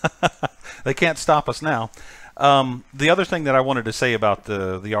they can't stop us now. The other thing that I wanted to say about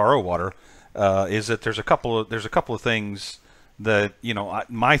the RO water is that there's a couple of things that,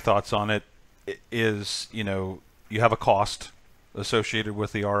 my thoughts on it is, you have a cost associated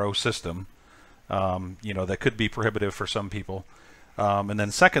with the RO system, that could be prohibitive for some people. And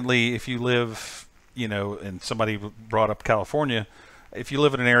then secondly, if you live, and somebody brought up California, if you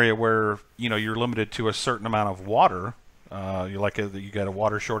live in an area where, you're limited to a certain amount of water, you got a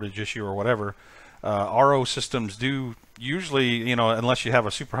water shortage issue or whatever, RO systems do usually, unless you have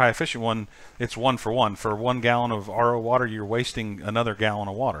a super high efficient one, it's 1 for 1. For 1 gallon of RO water, you're wasting another gallon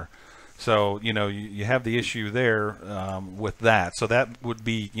of water. So, you have the issue there with that. So that would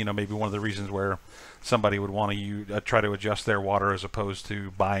be, maybe one of the reasons where somebody would want to try to adjust their water as opposed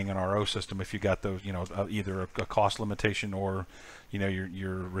to buying an RO system if you got those, either a cost limitation or,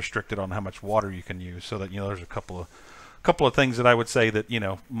 you're restricted on how much water you can use. So that, there's a couple of things that I would say that,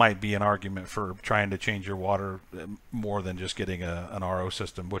 might be an argument for trying to change your water more than just getting an RO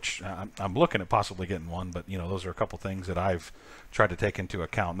system, which I'm looking at possibly getting one, but, those are a couple things that I've tried to take into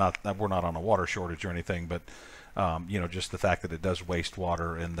account. Not that we're not on a water shortage or anything, but, just the fact that it does waste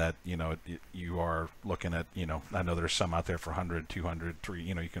water, and that, you are looking at, I know there's some out there for 100, 200, 3,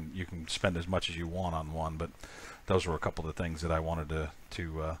 you can spend as much as you want on one, but those were a couple of the things that I wanted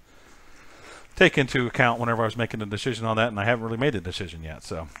to take into account whenever I was making a decision on that, and I haven't really made a decision yet.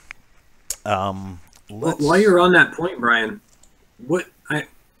 So, while you're on that point, Brian,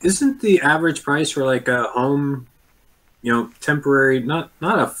 isn't the average price for like a home, temporary, not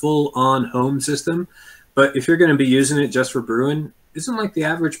a full-on home system, but if you're going to be using it just for brewing, isn't like the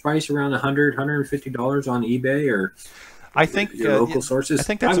average price around $100, $150 on eBay? Or I think your local sources. I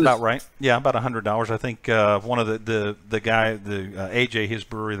think that's about right. Yeah, about $100. I think one of the guy, AJ, his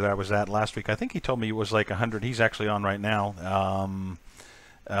brewery that I was at last week, I think he told me it was like 100. He's actually on right now.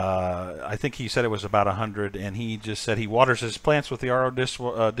 I think he said it was about 100, and he just said he waters his plants with the RO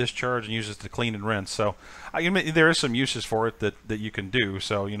discharge and uses it to clean and rinse. So there is some uses for it that you can do.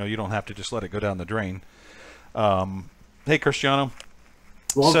 So you don't have to just let it go down the drain. Hey, Cristiano.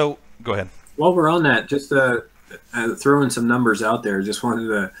 Well, so go ahead. While we're on that, just throwing some numbers out there. Just wanted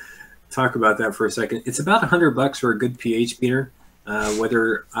to talk about that for a second. It's about $100 for a good pH meter.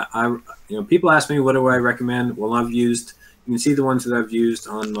 Whether people ask me what do I recommend. Well, I've used. You can see the ones that I've used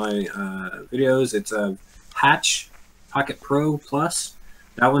on my videos. It's a Hatch Pocket Pro Plus.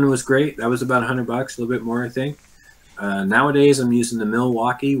 That one was great. That was about $100, a little bit more, I think. Nowadays, I'm using the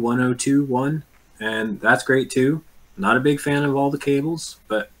Milwaukee 102 one, and that's great too. Not a big fan of all the cables,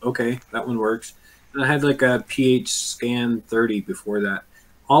 but okay, that one works. And I had like a pH Scan 30 before that.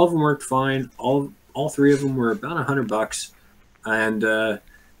 All of them worked fine. All three of them were about $100, and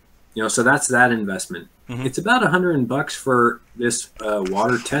so that's that investment. Mm-hmm. It's about $100 for this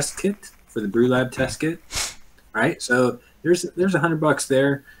water test kit, for the Brew Lab test kit, right? So there's $100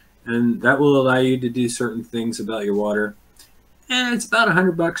 there, and that will allow you to do certain things about your water. And it's about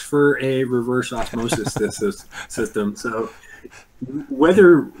 $100 for a reverse osmosis system. So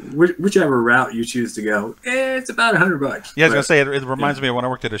whichever route you choose to go, it's about $100. Yeah, I was gonna say it reminds me of when I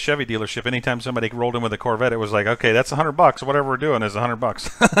worked at a Chevy dealership. Anytime somebody rolled in with a Corvette, it was like, okay, that's $100. Whatever we're doing is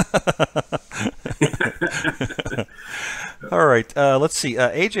 $100. All right, let's see.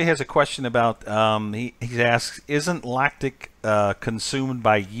 AJ has a question about. He asks, isn't lactic consumed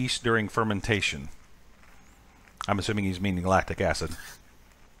by yeast during fermentation? I'm assuming he's meaning lactic acid.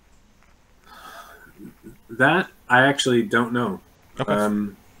 That I actually don't know. Okay.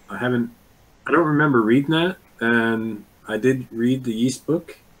 I don't remember reading that, and I did read the yeast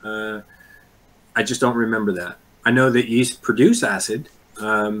book. I just don't remember that. I know that yeast produce acid.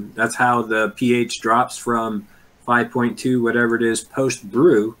 That's how the pH drops from 5.2, whatever it is,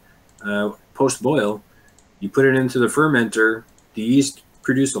 post-brew, post-boil. You put it into the fermenter. The yeast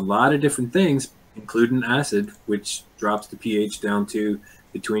produce a lot of different things, including acid, which drops the pH down to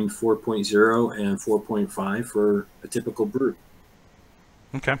between 4.0 and 4.5 for a typical brew.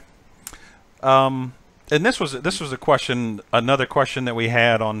 Okay. And this was a question, another question that we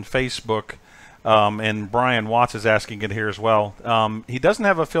had on Facebook, and Brian Watts is asking it here as well. He doesn't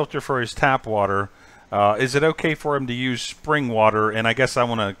have a filter for his tap water. Is it okay for him to use spring water? And I guess I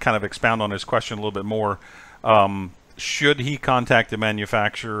want to kind of expound on his question a little bit more. Should he contact the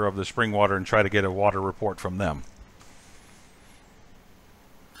manufacturer of the spring water and try to get a water report from them?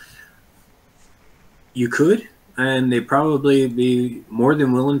 You could, and they'd probably be more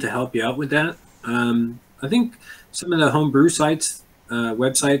than willing to help you out with that. I think some of the homebrew sites,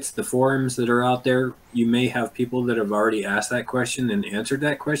 websites, the forums that are out there, you may have people that have already asked that question and answered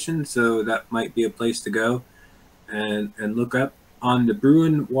that question, so that might be a place to go and look up. On the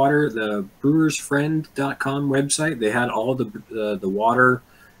Brewing Water, the brewersfriend.com website, they had all the water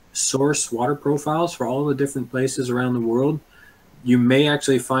source, water profiles for all the different places around the world. You may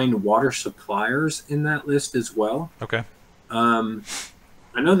actually find water suppliers in that list as well. Okay. I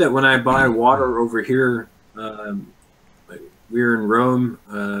know that when I buy water over here, we were in Rome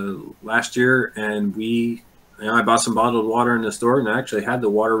last year, and I bought some bottled water in the store, and I actually had the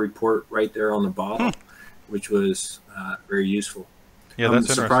water report right there on the bottle, which was very useful. Yeah, I'm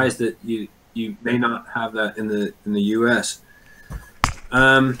surprised that you may not have that in the U.S.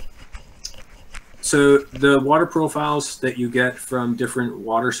 So the water profiles that you get from different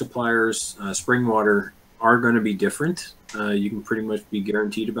water suppliers, spring water, are going to be different. You can pretty much be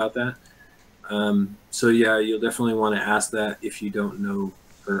guaranteed about that. So yeah, you'll definitely want to ask that if you don't know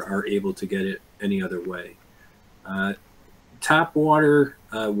or are able to get it any other way. Tap water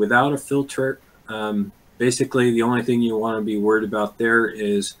without a filter, basically the only thing you want to be worried about there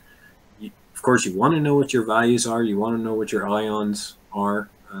is, of course, you want to know what your values are. You want to know what your ions are.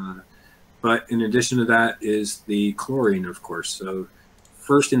 But in addition to that is the chlorine, of course. So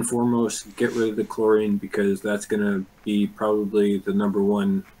first and foremost, get rid of the chlorine, because that's going to be probably the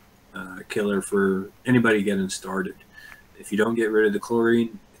 #1 killer for anybody getting started. If you don't get rid of the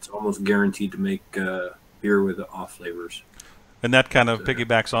chlorine, it's almost guaranteed to make beer with off flavors. And that kind of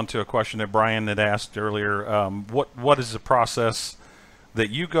piggybacks onto a question that Brian had asked earlier. What is the process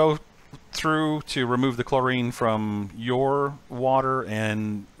that you go through to remove the chlorine from your water,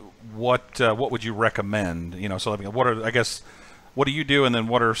 and what would you recommend? So what do you do, and then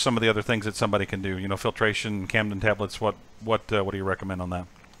what are some of the other things that somebody can do? Filtration, Camden tablets. What do you recommend on that?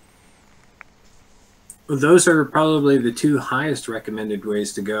 Well, those are probably the two highest recommended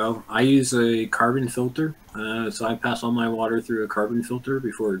ways to go. I use a carbon filter, so I pass all my water through a carbon filter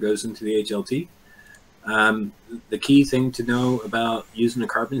before it goes into the HLT. The key thing to know about using a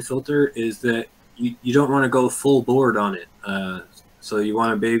carbon filter is that you don't want to go full board on it. So you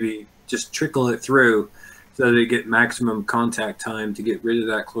want to maybe just trickle it through so that you get maximum contact time to get rid of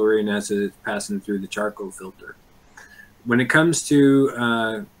that chlorine as it's passing through the charcoal filter. When it comes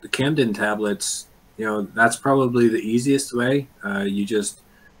to the Camden tablets, that's probably the easiest way. You just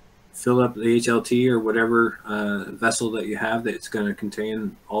fill up the HLT or whatever vessel that you have that's going to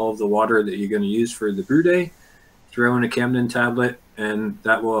contain all of the water that you're going to use for the brew day, throw in a Camden tablet, and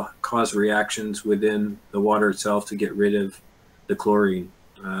that will cause reactions within the water itself to get rid of the chlorine.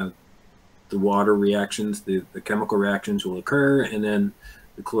 The water reactions, the chemical reactions will occur, and then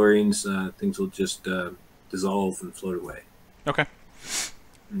the chlorines, things will just dissolve and float away. Okay,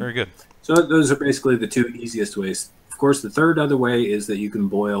 very good. So those are basically the two easiest ways. Of course, the third other way is that you can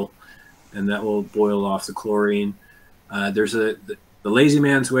boil, and that will boil off the chlorine. There's the lazy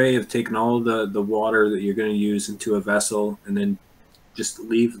man's way of taking all the water that you're going to use into a vessel and then just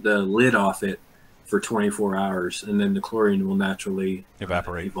leave the lid off it for 24 hours, and then the chlorine will naturally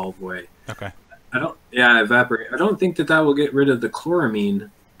evolve away. Okay. Evaporate. I don't think that will get rid of the chloramine,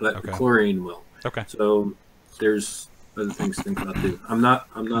 but okay. The chlorine will. Okay. So there's other things to think about too. I'm not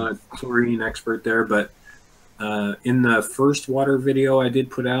a chlorine expert there, but in the first water video I did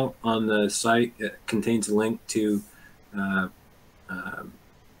put out on the site, it contains a link to AJ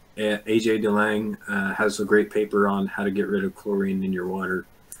DeLange has a great paper on how to get rid of chlorine in your water,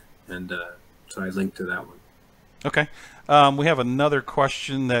 and so I linked to that one. Okay. We have another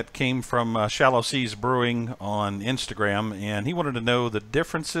question that came from Shallow Seas Brewing on Instagram, and he wanted to know the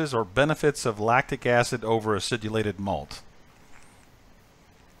differences or benefits of lactic acid over acidulated malt.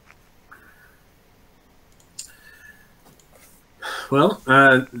 Well,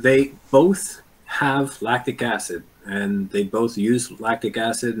 they both have lactic acid, and they both use lactic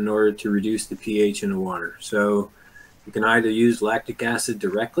acid in order to reduce the pH in the water. So you can either use lactic acid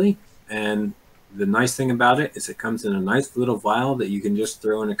directly, and the nice thing about it is it comes in a nice little vial that you can just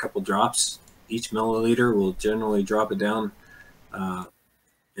throw in a couple drops. Each milliliter will generally drop it down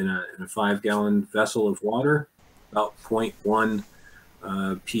in a 5-gallon vessel of water, about 0.1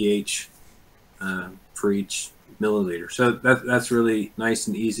 pH for each milliliter. So that's really nice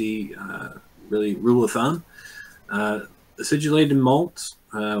and easy, really rule of thumb. Acidulated malt,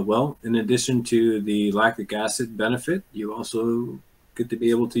 well, in addition to the lactic acid benefit, you also get to be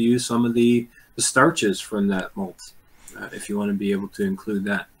able to use some of the starches from that malt, if you want to be able to include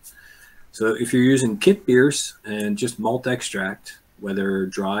that. So if you're using kit beers and just malt extract, whether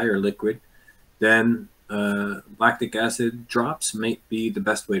dry or liquid, then lactic acid drops might be the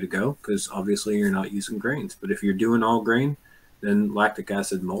best way to go, because obviously you're not using grains. But if you're doing all grain, then lactic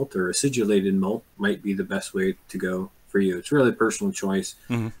acid malt or acidulated malt might be the best way to go for you. It's really personal choice.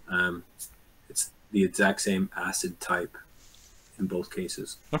 Mm-hmm. It's the exact same acid type in both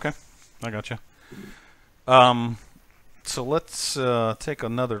cases. Okay, I gotcha. So let's take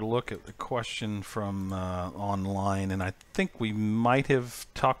another look at the question from online, and I think we might have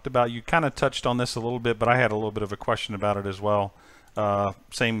talked about, you kind of touched on this a little bit, but I had a little bit of a question about it as well.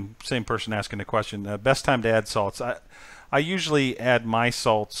 Same person asking the question. Best time to add salts. I usually add my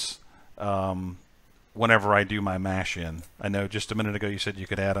salts whenever I do my mash in. I know just a minute ago you said you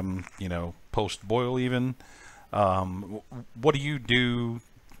could add them, post boil even. What do you do,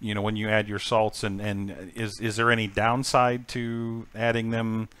 when you add your salts, and is there any downside to adding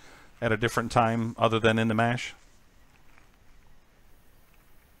them at a different time other than in the mash?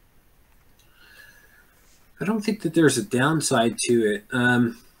 I don't think that there's a downside to it.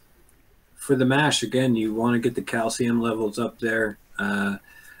 For the mash, again, you want to get the calcium levels up there.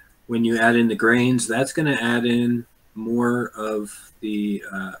 When you add in the grains, that's going to add in more of the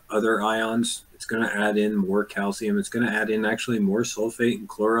other ions. It's going to add in more calcium. It's going to add in actually more sulfate and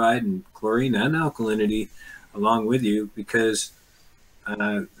chloride and chlorine and alkalinity along with you, because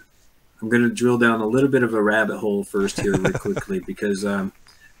I'm going to drill down a little bit of a rabbit hole first here really quickly, because I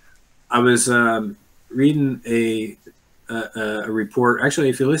was reading a report. Actually,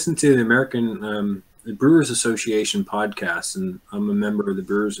 if you listen to the American the Brewers Association podcast, and I'm a member of the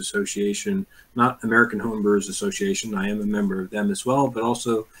Brewers Association, not American Home Brewers Association. I am a member of them as well, but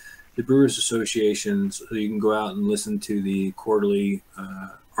also the Brewers Association. So you can go out and listen to the quarterly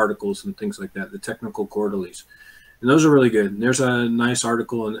articles and things like that, the technical quarterlies. And those are really good. And there's a nice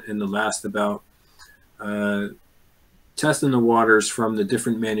article in the last about testing the waters from the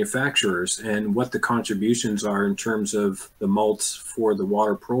different manufacturers and what the contributions are in terms of the malts for the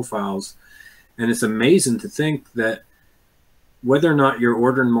water profiles. And it's amazing to think that whether or not you're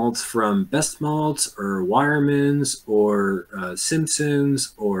ordering malts from Best Malts or Wireman's or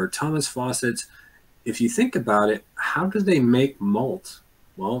Simpson's or Thomas Fawcett's, if you think about it, how do they make malt?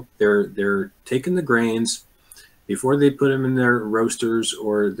 Well, they're taking the grains before they put them in their roasters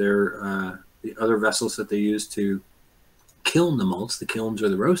or their the other vessels that they use to kiln the malts, the kilns or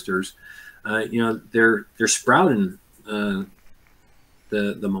the roasters. You know, they're sprouting the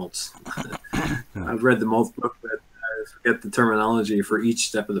malts. I've read the malt book, but I forget the terminology for each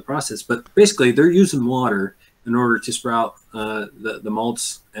step of the process. But basically, they're using water in order to sprout the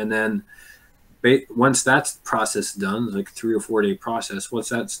malts, and then once that's process done, like a 3 or 4 day process, once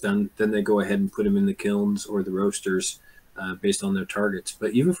that's done, then they go ahead and put them in the kilns or the roasters based on their targets.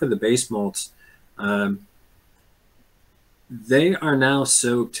 But even for the base malts, they are now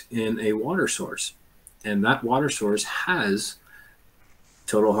soaked in a water source, and that water source has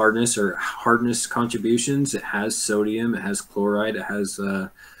total hardness or hardness contributions. It has sodium, it has chloride, it has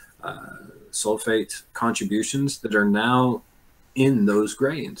sulfate contributions that are now in those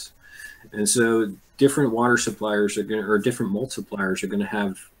grains. And so different water suppliers are going to, or different malt suppliers are going to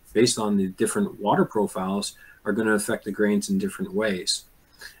have, based on the different water profiles, are going to affect the grains in different ways.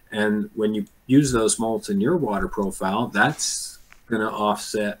 And when you use those malts in your water profile, that's going to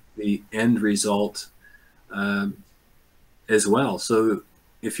offset the end result as well. So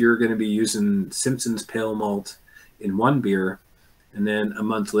if you're going to be using Simpson's pale malt in one beer, and then a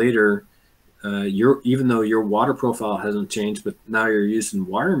month later, even though your water profile hasn't changed, but now you're using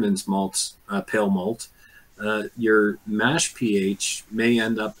Wireman's malts, pale malt, your mash pH may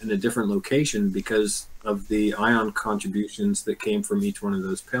end up in a different location because of the ion contributions that came from each one of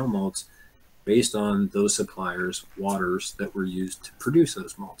those pale malts based on those suppliers' waters that were used to produce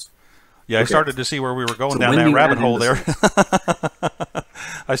those malts. Yeah, okay. I started to see where we were going down that rabbit hole there.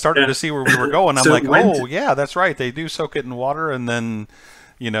 I started to see where we were going. I'm like, oh, yeah, that's right. They do soak it in water, and then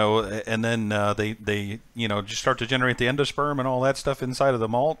they just start to generate the endosperm and all that stuff inside of the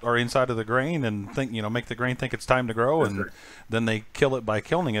malt or inside of the grain, and make the grain think it's time to grow, and then they kill it by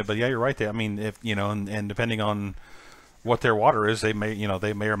kilning it. But yeah, you're right. I mean, if and depending on what their water is, they may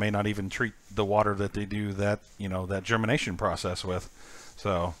or may not even treat the water that they do that that germination process with.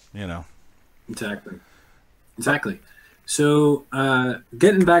 So exactly. So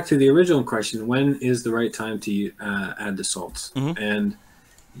getting back to the original question, when is the right time to add the salts? Mm-hmm. And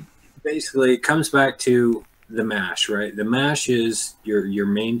basically it comes back to the mash, right? The mash is your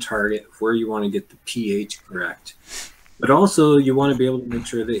main target where you want to get the pH correct. But also you want to be able to make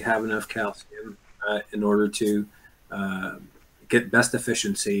sure they have enough calcium in order to get best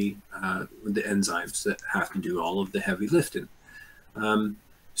efficiency with the enzymes that have to do all of the heavy lifting.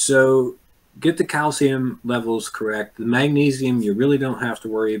 So get the calcium levels correct. The magnesium you really don't have to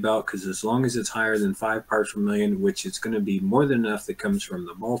worry about, because as long as it's higher than 5 parts per million, which is going to be more than enough that comes from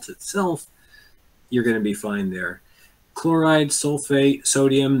the malt itself, you're going to be fine there. Chloride, sulfate,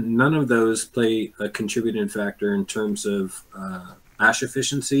 sodium, none of those play a contributing factor in terms of mash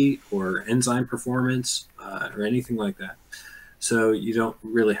efficiency or enzyme performance or anything like that. So you don't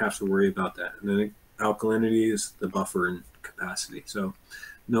really have to worry about that. And then alkalinity is the buffer and capacity. So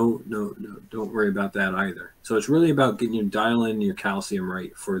no, don't worry about that either. So it's really about getting you dial in your calcium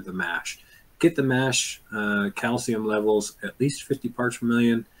right for the mash. Get the mash calcium levels at least 50 parts per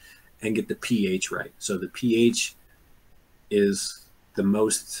million, and get the pH right. So the pH is the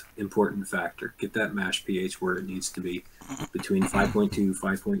most important factor. Get that mash pH where it needs to be, between 5.2,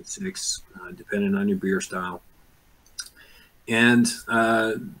 5.6, depending on your beer style. And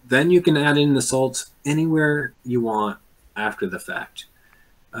then you can add in the salts anywhere you want after the fact.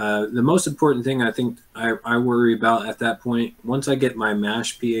 The most important thing I think I worry about at that point, once I get my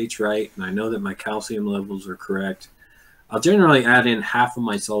mash pH right and I know that my calcium levels are correct, I'll generally add in half of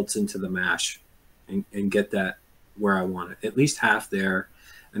my salts into the mash and get that where I want it, at least half there.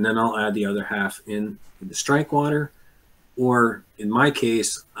 And then I'll add the other half in the strike water, or in my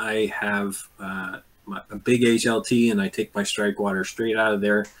case, I have a big HLT and I take my strike water straight out of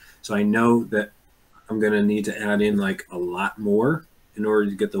there. So I know that I'm going to need to add in like a lot more in order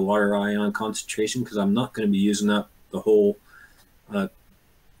to get the water ion concentration, because I'm not going to be using up the whole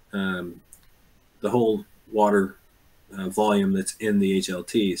water volume that's in the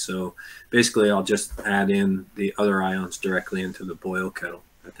HLT. So basically I'll just add in the other ions directly into the boil kettle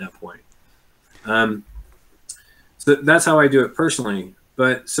at that point. So that's how I do it personally.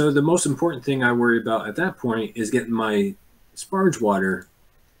 But so the most important thing I worry about at that point is getting my sparge water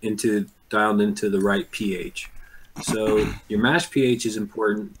dialed into the right pH. So your mash pH is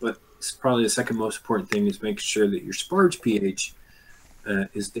important, but it's probably the second most important thing is making sure that your sparge pH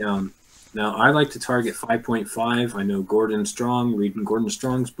is down Now, I like to target 5.5. I know Gordon Strong, reading Gordon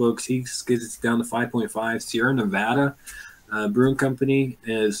Strong's books, he gets it down to 5.5. Sierra Nevada Brewing Company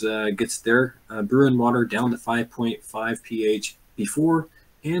gets their brewing water down to 5.5 pH before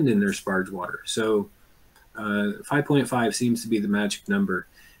and in their sparge water. So 5.5 seems to be the magic number.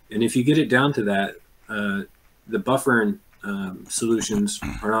 And if you get it down to that, the buffering solutions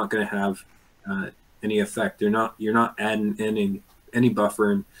are not going to have any effect. You're not adding any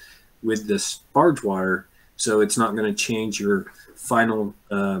buffering with the sparge water, so it's not going to change your final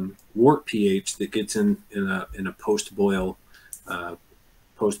wort pH that gets in a post boil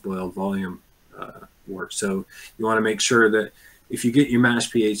volume wort. So you want to make sure that if you get your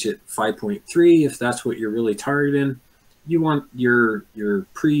mash pH at 5.3, if that's what you're really targeting, you want your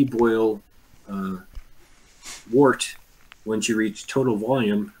pre-boil wort, once you reach total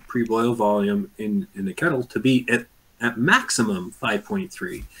volume, pre-boil volume in the kettle, to be at maximum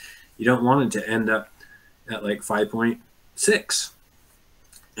 5.3. You don't want it to end up at like 5.6.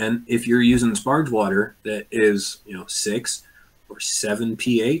 And if you're using sparge water that is 6 or 7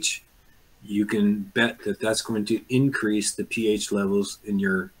 pH, you can bet that that's going to increase the pH levels in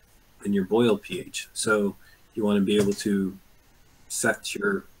your boil pH. So you want to be able to set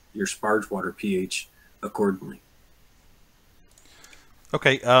your sparge water pH accordingly.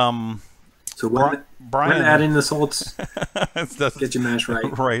 Okay. So when adding the salts, get your mash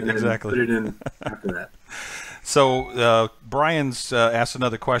right. Right, and exactly. Put it in after that. So Brian's asked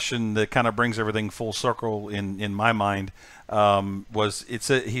another question that kind of brings everything full circle in my mind.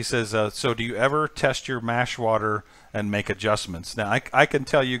 He says, so do you ever test your mash water and make adjustments? Now I can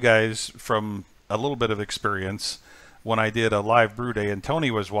tell you guys from a little bit of experience, when I did a live brew day and Tony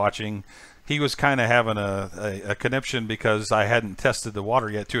was watching, he was kind of having a conniption because I hadn't tested the water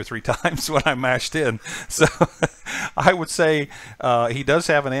yet 2 or 3 times when I mashed in. So I would say he does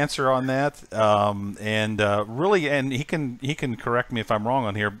have an answer on that, really, and he can correct me if I'm wrong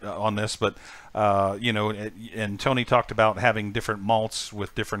on this, but and Tony talked about having different malts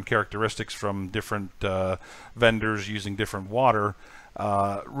with different characteristics from different vendors using different water.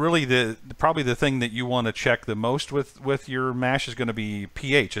 Really, probably the thing that you want to check the most with your mash is going to be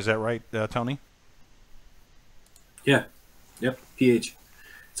pH. Is that right, Tony? Yeah. Yep. pH.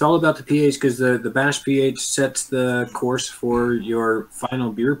 It's all about the pH because the mash pH sets the course for your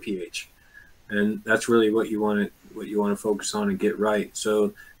final beer pH, and that's really what you want to focus on and get right.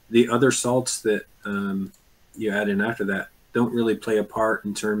 So the other salts that you add in after that don't really play a part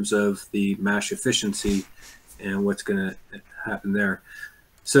in terms of the mash efficiency and what's going to happen there.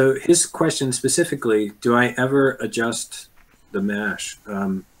 So his question specifically, do I ever adjust the mash?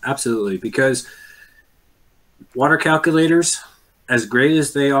 Absolutely, because water calculators, as great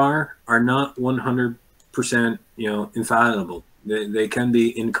as they are not 100% infallible. They can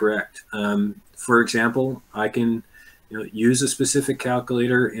be incorrect. For example, I can use a specific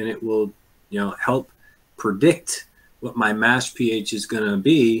calculator and it will help predict what my mash pH is going to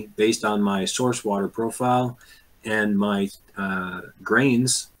be based on my source water profile and my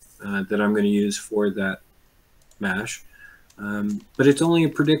grains that I'm going to use for that mash. But it's only a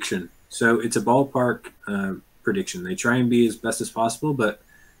prediction. So it's a ballpark prediction. They try and be as best as possible, but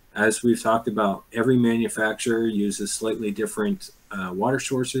as we've talked about, every manufacturer uses slightly different water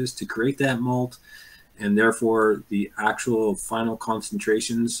sources to create that malt, and therefore the actual final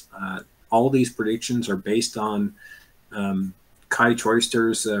concentrations, all these predictions are based on Kai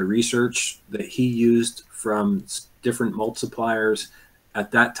Troister's research that he used from different malt suppliers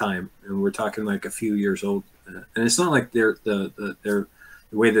at that time, and we're talking like a few years old. And it's not like the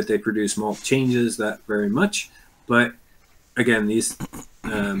way that they produce malt changes that very much, but again, these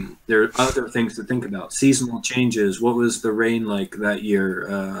there are other things to think about. Seasonal changes. What was the rain like that year?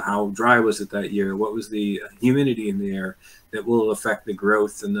 How dry was it that year? What was the humidity in the air that will affect the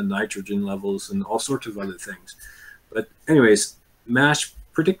growth and the nitrogen levels and all sorts of other things. But anyways,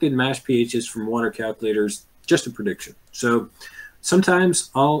 predicted mash pHs from water calculators, just a prediction. So sometimes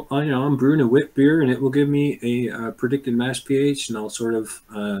I'm brewing a wit beer and it will give me a predicted mash pH, and I'll sort of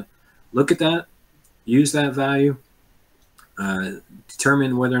look at that, use that value,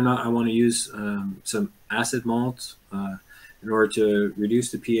 determine whether or not I want to use some acid malts in order to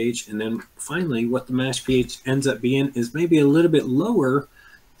reduce the pH, and then finally what the mash pH ends up being is maybe a little bit lower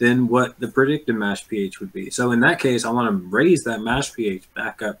than what the predicted mash pH would be. So in that case, I want to raise that mash pH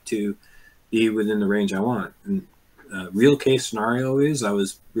back up to be within the range I want. And real case scenario is I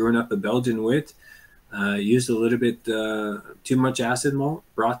was brewing up a Belgian wit, used a little bit too much acid malt,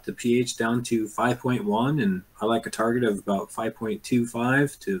 brought the pH down to 5.1, and I like a target of about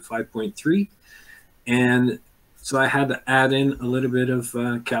 5.25 to 5.3. And So I had to add in a little bit of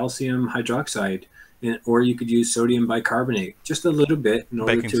calcium hydroxide, or you could use sodium bicarbonate, just a little bit in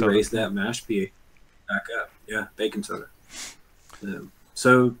order to raise that mash pH back up. Yeah, baking soda.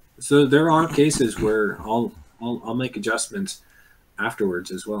 So there are cases where I'll make adjustments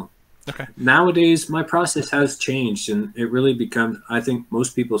afterwards as well. Okay. Nowadays, my process has changed, and it really becomes, I think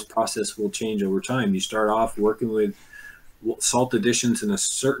most people's process will change over time. You start off working with salt additions in a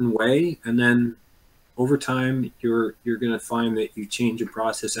certain way, and then over time, you're going to find that you change your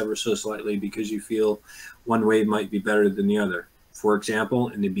process ever so slightly because you feel one way might be better than the other. For example,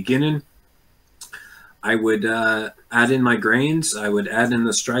 in the beginning, I would add in my grains, I would add in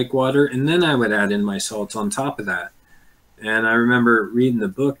the strike water, and then I would add in my salts on top of that. And I remember reading the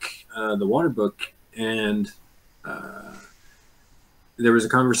book, the water book, and there was a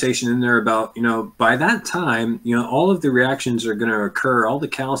conversation in there about, by that time, all of the reactions are going to occur. All the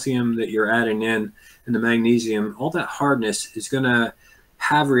calcium that you're adding in and the magnesium, all that hardness is going to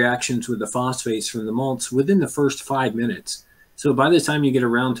have reactions with the phosphates from the malts within the first 5 minutes. So by the time you get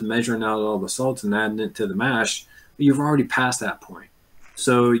around to measuring out all the salts and adding it to the mash, you've already passed that point.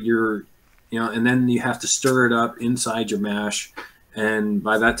 So you're, and then you have to stir it up inside your mash. And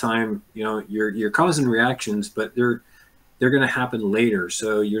by that time, you're causing reactions, but they're going to happen later.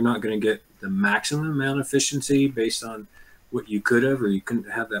 So you're not going to get the maximum amount of efficiency based on what you could have, or you couldn't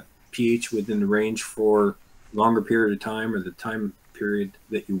have that pH within the range for a longer period of time, or the time period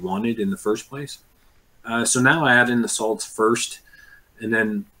that you wanted in the first place. So now I add in the salts first, and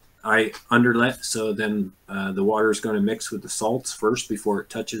then I underlet. So then the water is going to mix with the salts first before it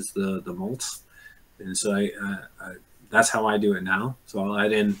touches the malts. And so that's how I do it now. So I'll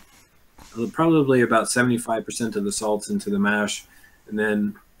add in probably about 75% of the salts into the mash. And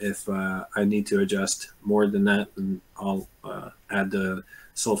then if I need to adjust more than that, then I'll add the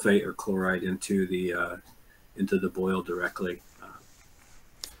sulfate or chloride into the boil directly.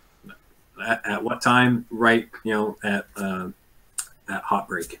 At what time? Right, at hot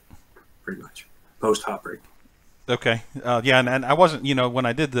break, pretty much post hot break. Okay. Yeah, and I wasn't, when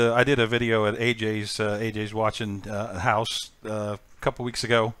I did a video at AJ's watching house a couple weeks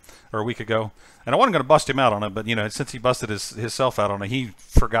ago, or a week ago, and I wasn't going to bust him out on it, but since he busted himself out on it, he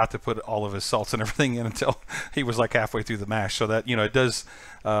forgot to put all of his salts and everything in until he was like halfway through the mash. So that it does,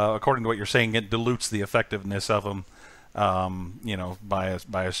 according to what you're saying, it dilutes the effectiveness of them,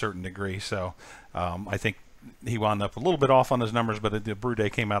 by a certain degree. So I think he wound up a little bit off on his numbers, but the brew day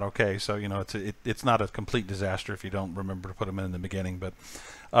came out okay. So it's not a complete disaster if you don't remember to put them in the beginning. But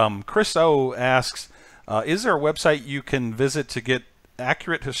Chris O asks, is there a website you can visit to get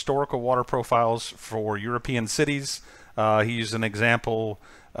accurate historical water profiles for European cities? He used an example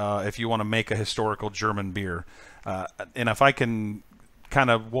if you want to make a historical German beer, and if I can kind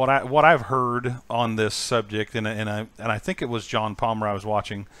of what I've heard on this subject, and I think it was John Palmer I was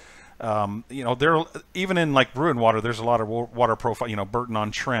watching. There, even in like brewing water, there's a lot of water profile. Burton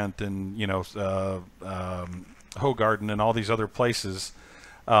on Trent and Hogarden and all these other places.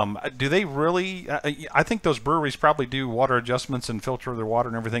 Do they really? I think those breweries probably do water adjustments and filter their water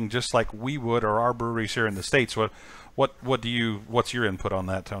and everything just like we would, or our breweries here in the States. What's your input on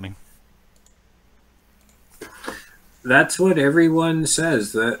that, Tony? That's what everyone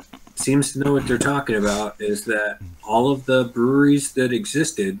says that seems to know what they're talking about, is that all of the breweries that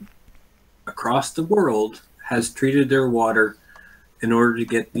existed across the world has treated their water in order to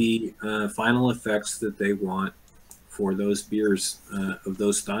get the final effects that they want for those beers of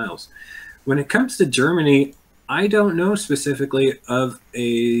those styles. When it comes to Germany, I don't know specifically of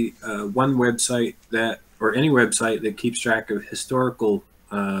a one website or any website that keeps track of historical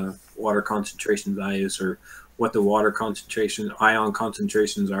water concentration values, or what the water concentration, ion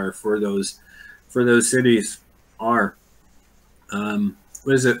concentrations are for those cities are.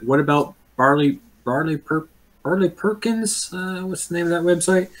 What is it? What about Barley Perkins? What's the name of that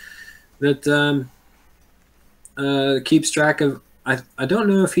website that keeps track of? I don't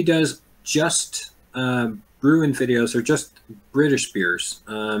know if he does just brewing videos or just British beers.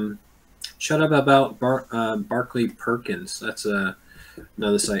 Shut up about Barclay Perkins. That's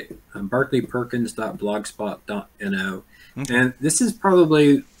another site, barclayperkins.blogspot.no. Okay. And this is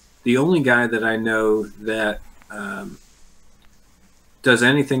probably the only guy that I know that does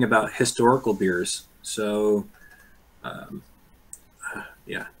anything about historical beers. So,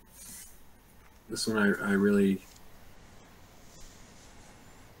 yeah, this one I really,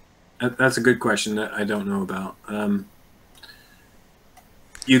 that's a good question that I don't know about.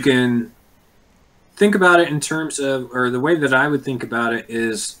 You can think about it in terms of, or the way that I would think about it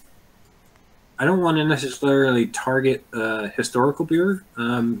is, I don't want to necessarily target historical beer,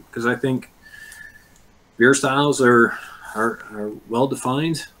 because I think beer styles are well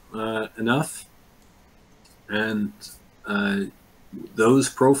defined enough, and those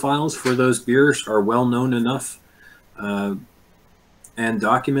profiles for those beers are well known enough and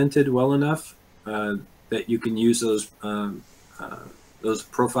documented well enough that you can use those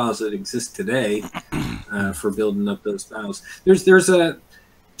profiles that exist today for building up those styles. There's a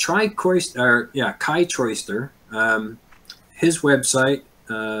Kai Troyster. His website,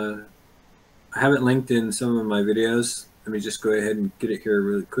 I have it linked in some of my videos. Let me just go ahead and get it here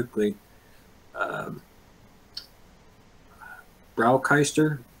really quickly.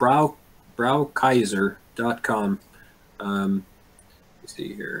 Braukaiser.com. Let's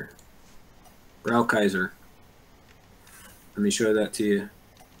see here. Braukaiser. Let me show that to you.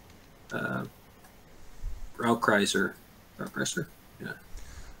 Braukaiser. Braukaiser? Yeah.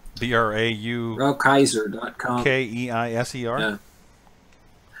 Braukaiser.com. Keiser. Yeah.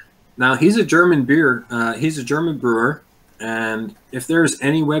 Now he's a German beer. He's a German brewer, and if there's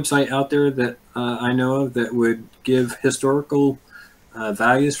any website out there that I know of that would give historical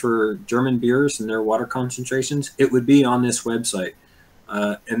values for German beers and their water concentrations, it would be on this website.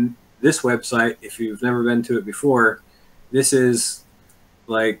 And this website, if you've never been to it before, this is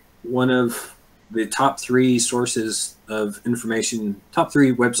like one of the top 3 sources of information, top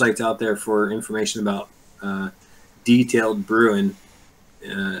 3 websites out there for information about detailed brewing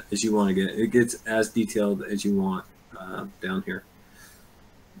as you want to get. It gets as detailed as you want down here.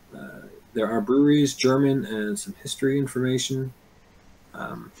 There are breweries, German, and some history information.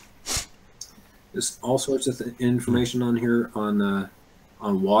 There's all sorts of information on here on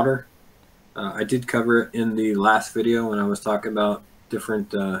water. I did cover it in the last video when I was talking about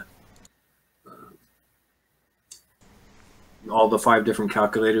different all the 5 different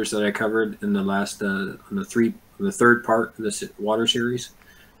calculators that I covered in the last on the third part of this water series.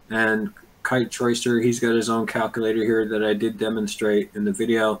 And Kai Troyster, he's got his own calculator here that I did demonstrate in the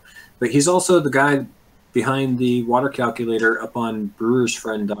video, but he's also the guy behind the water calculator up on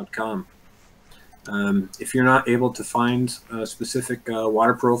brewersfriend.com. If you're not able to find a specific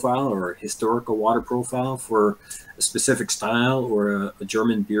water profile or a historical water profile for a specific style or a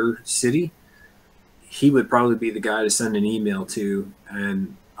German beer city, he would probably be the guy to send an email to,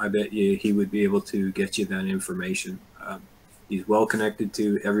 and I bet you he would be able to get you that information. He's well connected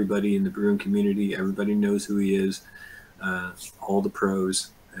to everybody in the brewing community. Everybody knows who he is, all the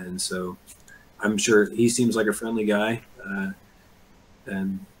pros, and so I'm sure he seems like a friendly guy.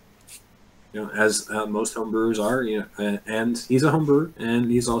 And you know, as most homebrewers are, you know, and he's a homebrewer, and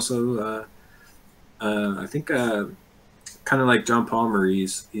he's also, I think, kind of like John Palmer,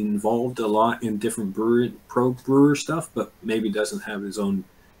 he's involved a lot in different pro brewer stuff, but maybe doesn't have his own.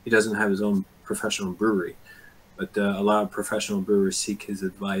 He doesn't have his own professional brewery, but a lot of professional brewers seek his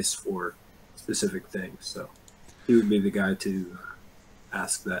advice for specific things. So he would be the guy to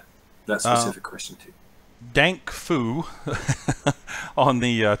ask that specific question to. Dank Fu on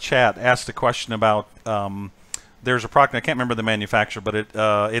the chat asked a question about there's a product, I can't remember the manufacturer, but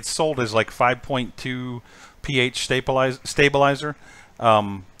it's sold as like 5.2 pH stabilizer.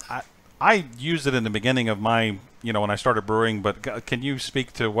 I used it in the beginning of my, when I started brewing, but can you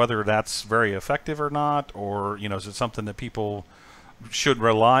speak to whether that's very effective or not, or is it something that people should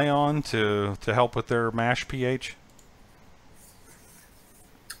rely on to help with their mash pH?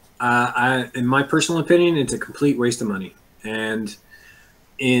 In my personal opinion, it's a complete waste of money. And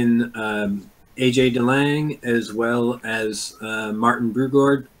in AJ DeLange, as well as Martin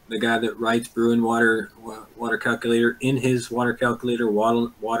Brugord, the guy that writes Brewing Water Calculator, in his Water Calculator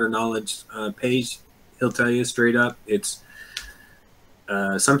water knowledge page, he'll tell you straight up it's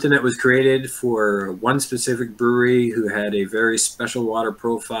something that was created for one specific brewery who had a very special water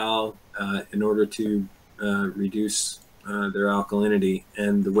profile in order to reduce their alkalinity,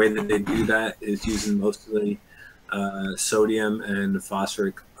 and the way that they do that is using mostly sodium and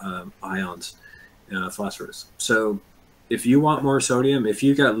phosphoric ions, phosphorus. So if you want more sodium, if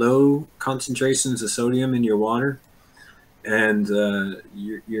you got low concentrations of sodium in your water, and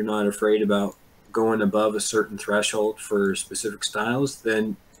you're not afraid about going above a certain threshold for specific styles,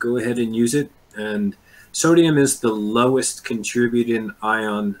 then go ahead and use it. And sodium is the lowest contributing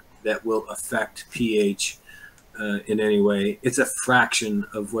ion that will affect pH in any way. It's a fraction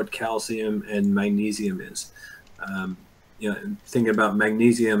of what calcium and magnesium is. Thinking about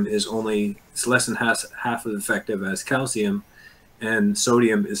magnesium it's less than half as effective as calcium, and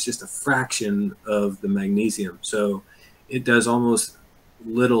sodium is just a fraction of the magnesium. So it does almost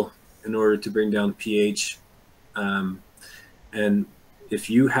little in order to bring down pH. And if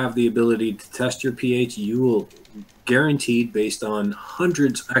you have the ability to test your pH, you will guaranteed, based on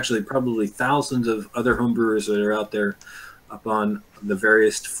hundreds, actually probably thousands of other homebrewers that are out there up on the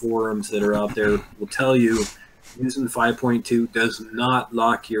various forums that are out there, will tell you using 5.2 does not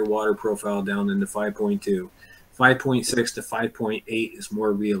lock your water profile down into 5.2. 5.6 to 5.8 is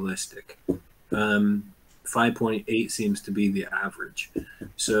more realistic. 5.8 seems to be the average.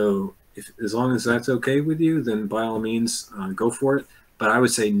 So as long as that's okay with you, then by all means, go for it. But I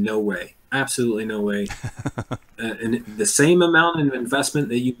would say no way. Absolutely no way. And the same amount of investment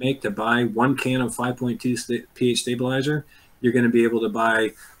that you make to buy 1 can of 5.2 pH stabilizer, you're going to be able to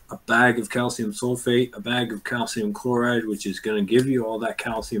buy a bag of calcium sulfate, a bag of calcium chloride, which is going to give you all that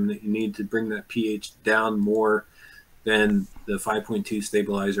calcium that you need to bring that pH down more than the 5.2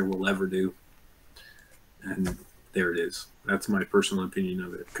 stabilizer will ever do. And there it is. That's my personal opinion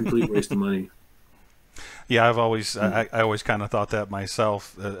of it. Complete waste of money. Yeah, I've always I always kind of thought that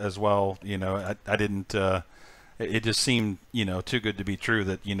myself as well. You know, I didn't. It just seemed, you know, too good to be true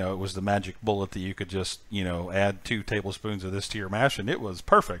that, you know, it was the magic bullet that you could just, you know, add 2 tablespoons of this to your mash and it was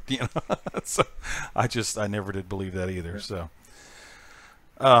perfect. You know, so I never did believe that either. So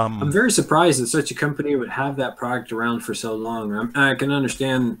I'm very surprised that such a company would have that product around for so long. I can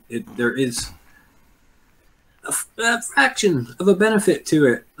understand it. There is a fraction of a benefit to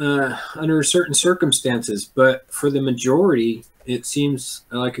it under certain circumstances, but for the majority, it seems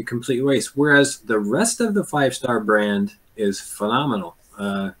like a complete waste. Whereas the rest of the 5-star brand is phenomenal.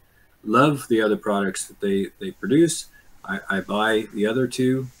 Love the other products that they produce. I buy the other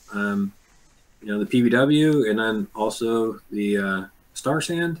 2, you know, the PBW and then also the Star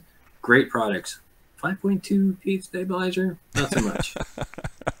Sand. Great products. 5.2 pH stabilizer, not so much.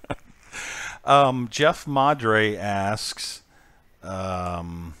 Jeff Madre asks,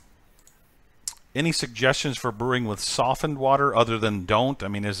 any suggestions for brewing with softened water other than don't? I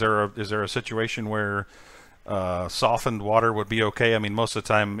mean, is there a situation where softened water would be okay? I mean, most of the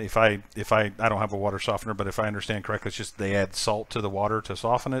time, if I don't have a water softener, but if I understand correctly, it's just they add salt to the water to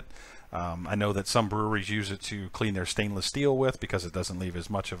soften it. I know that some breweries use it to clean their stainless steel with because it doesn't leave as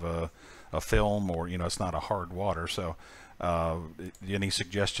much of a film, or, you know, it's not a hard water. So any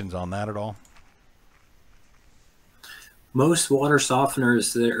suggestions on that at all? Most water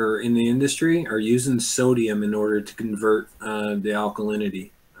softeners that are in the industry are using sodium in order to convert the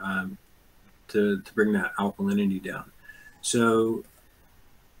alkalinity, to bring that alkalinity down. So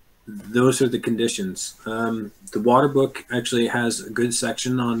those are the conditions. The water book actually has a good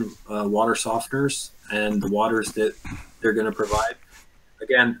section on water softeners and the waters that they're going to provide.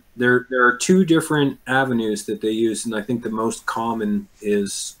 Again, there are 2 different avenues that they use, and I think the most common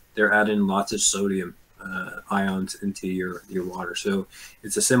is they're adding lots of sodium ions into your water. So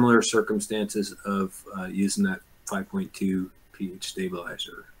it's a similar circumstances of using that 5.2 pH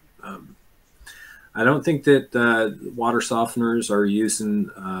stabilizer. I don't think that water softeners are using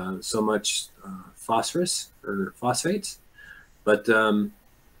so much phosphorus or phosphates, but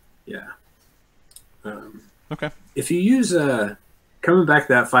yeah. Okay. If you use coming back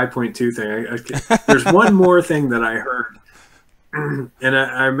to that 5.2 thing, there's one more thing that I heard. And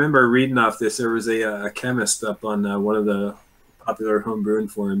I remember reading off this. There was a chemist up on one of the popular home brewing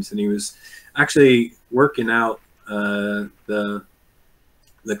forums, and he was actually working out the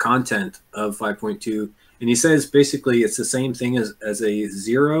content of 5.2. And he says basically it's the same thing as a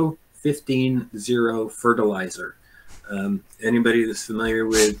 0-15-0 fertilizer. Anybody that's familiar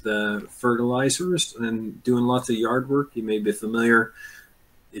with fertilizers and doing lots of yard work, you may be familiar.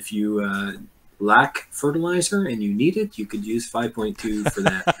 If you lack fertilizer and you need it, you could use 5.2 for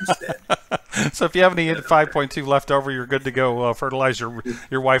that instead. So if you have any 5.2 left over, you're good to go. Fertilize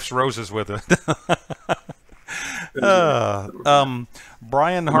your wife's roses with it.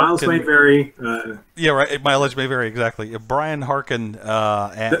 Brian Harkin. Miles may vary. Yeah, right. Mileage may vary, exactly. Brian Harkin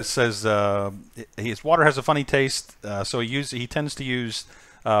says his water has a funny taste, so he tends to use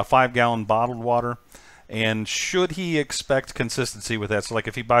 5-gallon bottled water. And should he expect consistency with that? So, like,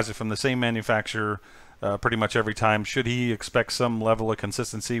 if he buys it from the same manufacturer pretty much every time, should he expect some level of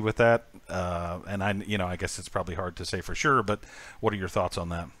consistency with that? And I guess it's probably hard to say for sure, but what are your thoughts on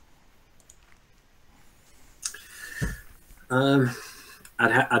that?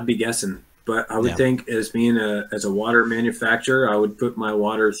 I'd be guessing, but I would think as being as a water manufacturer, I would put my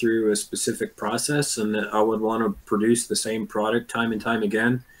water through a specific process, and that I would want to produce the same product time and time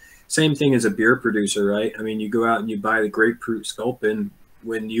again. Same thing as a beer producer, right? I mean, you go out and you buy the grapefruit sculpin.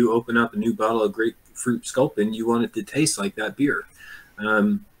 When you open up a new bottle of grapefruit sculpin, you want it to taste like that beer.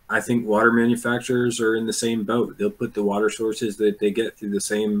 I think water manufacturers are in the same boat. They'll put the water sources that they get through the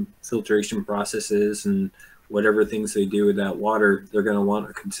same filtration processes and whatever things they do with that water, they're going to want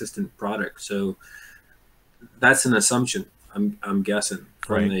a consistent product. So that's an assumption, I'm guessing,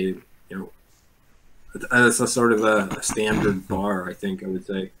 from Right. the, you know, that's a sort of a standard bar, I think I would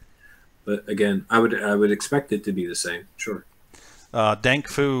say. But again, I would expect it to be the same. Sure. Dank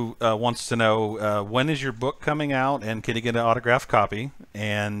Fu wants to know, when is your book coming out, and can you get an autographed copy?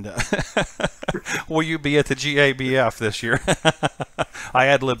 And will you be at the GABF this year? I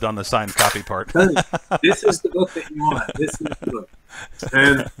ad-libbed on the signed copy part. This is the book that you want. This is the book.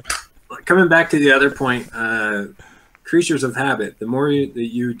 And coming back to the other point, creatures of habit. The more that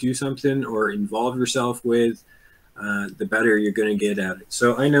you do something or involve yourself with, the better you're going to get at it.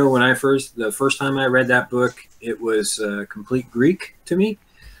 So I know when the first time I read that book, it was complete Greek to me.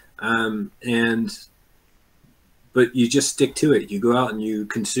 But you just stick to it. You go out and you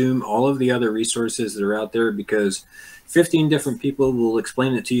consume all of the other resources that are out there, because 15 different people will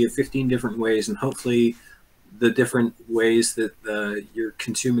explain it to you 15 different ways, and hopefully the different ways that you're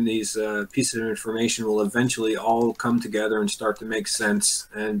consuming these pieces of information will eventually all come together and start to make sense,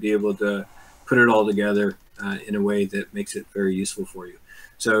 and be able to put it all together in a way that makes it very useful for you.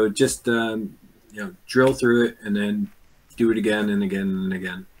 So just drill through it and then do it again and again and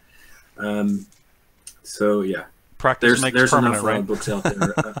again. So yeah, Practice makes permanent, enough right? books out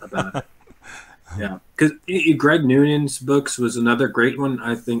there about it. Yeah, because Greg Noonan's books was another great one.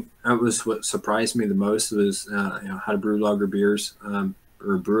 I think that was what surprised me the most, was How to Brew Lager Beers,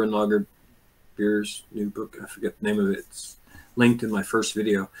 or Brew and Lager Beers, new book. I forget the name of it. It's linked in my first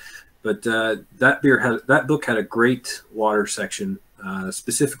video. But that book had a great water section,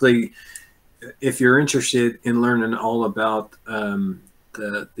 specifically if you're interested in learning all about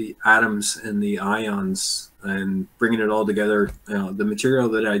the atoms and the ions and bringing it all together. The material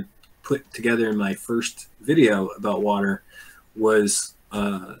that I put together in my first video about water was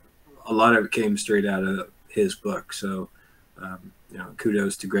a lot of it came straight out of his book. So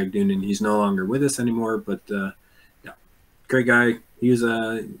kudos to Greg Noonan. He's no longer with us anymore, but yeah, great guy. He was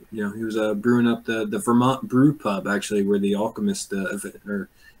brewing up the Vermont Brew Pub, actually, where the Alchemist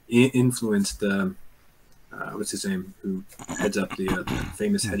influenced what's his name, who heads up the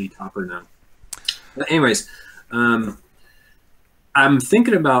famous Heady Topper now. But anyways, I'm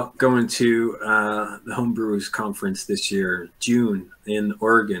thinking about going to the Homebrewers Conference this year, June, in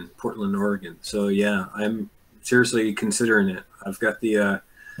Oregon, Portland, Oregon. So yeah, I'm seriously considering it. I've got the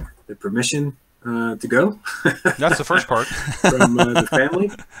permission to go. That's the first part. From the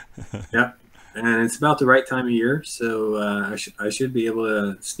family. Yeah, and it's about the right time of year, so I should be able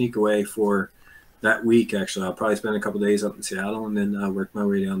to sneak away for that week. Actually, I'll probably spend a couple of days up in Seattle, and then work my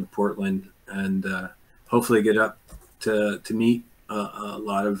way down to Portland, and hopefully get up to meet a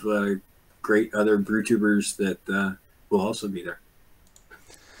lot of great other brew tubers that will also be there.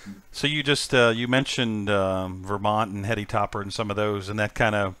 So you just you mentioned Vermont and Heady Topper and some of those, and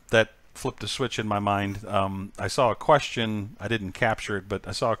that flipped a switch in my mind. I saw a question. I didn't capture it, but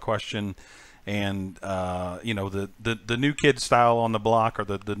I saw a question, and the new kid style on the block, or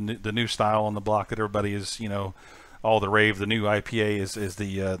the new style on the block that everybody is all the rave. The new IPA is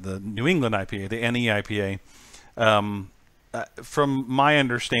the New England IPA, the NE IPA. From my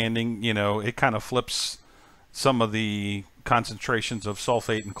understanding, it kind of flips some of the concentrations of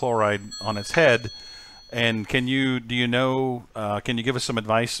sulfate and chloride on its head. And can you give us some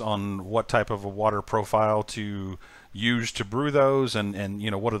advice on what type of a water profile to use to brew those, and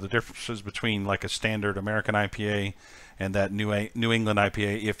what are the differences between like a standard American IPA and that New England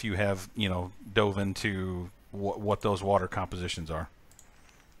IPA, if you have dove into what those water compositions are?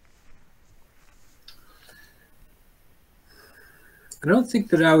 I don't think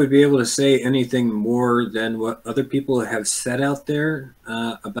that I would be able to say anything more than what other people have said out there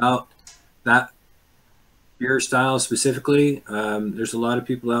about that beer style specifically. There's a lot of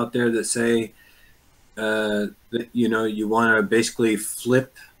people out there that say that you want to basically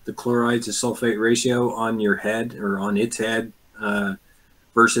flip the chloride to sulfate ratio on your head, or on its head,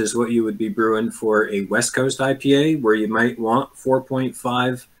 versus what you would be brewing for a West Coast IPA, where you might want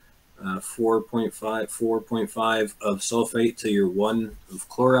 4.5 of sulfate to your 1 of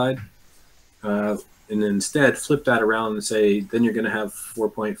chloride, and instead flip that around and say then you're going to have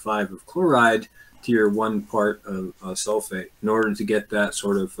 4.5 of chloride to your 1 part of sulfate, in order to get that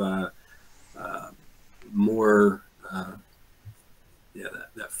sort of more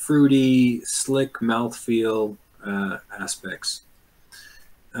that fruity, slick mouthfeel aspects.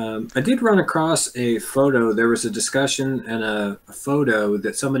 I did run across a photo. There was a discussion and a photo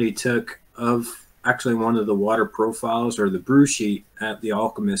that somebody took of actually one of the water profiles, or the brew sheet at the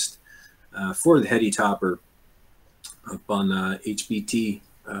Alchemist for the Heady Topper up on HBT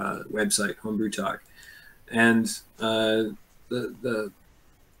website, Homebrew Talk. and the the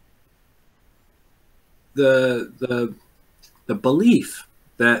the the belief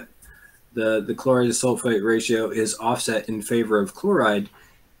that the chloride to sulfate ratio is offset in favor of chloride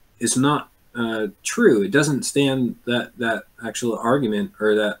is not true. It doesn't stand that actual argument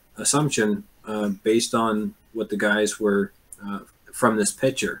or that assumption based on what the guys were from this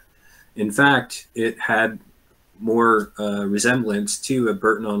picture. In fact, it had more resemblance to a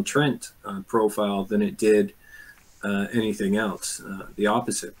Burton-on-Trent profile than it did anything else, the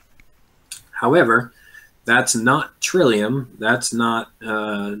opposite. However, that's not Trillium. That's not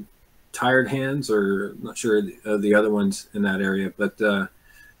Tired Hands, or I'm not sure the other ones in that area, but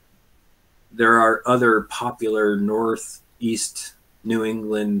there are other popular Northeast New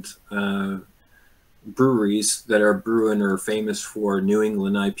England breweries that are brewing or famous for New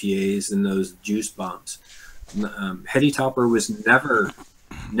England IPAs and those juice bombs. Heady Topper was never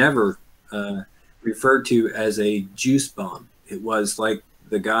referred to as a juice bomb. It was like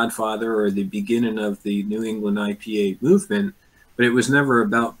the godfather or the beginning of the New England IPA movement, but it was never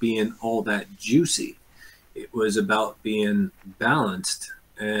about being all that juicy. It was about being balanced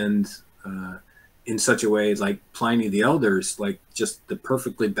and in such a way like Pliny the Elder's, like just the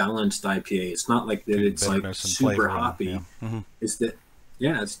perfectly balanced IPA. It's not like that it's like super hoppy. Yeah. Mm-hmm. It's that,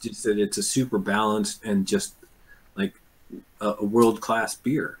 yeah, it's just that it's a super balanced and just like a world-class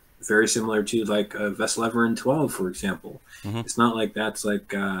beer. Very similar to like a Vesleverin 12, for example. Mm-hmm. It's not like that's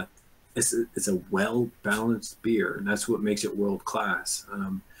like, it's a well-balanced beer, and that's what makes it world-class.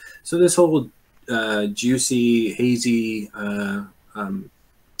 So this whole juicy, hazy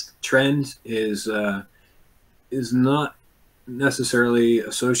trend is not necessarily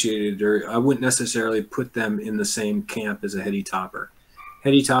associated, or I wouldn't necessarily put them in the same camp as a Heady Topper.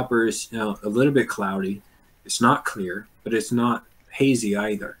 Heady Topper is, you know, a little bit cloudy. It's not clear, but it's not hazy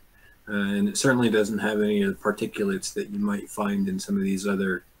either. And it certainly doesn't have any of the particulates that you might find in some of these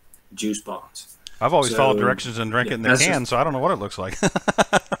other juice bombs. I've always followed directions and drank it in the can, so I don't know what it looks like.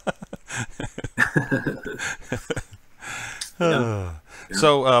 Yeah.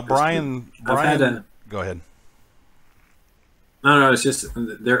 So Brian, go ahead. No, it's just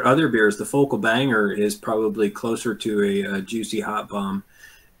there are other beers. The Focal Banger is probably closer to a juicy hot bomb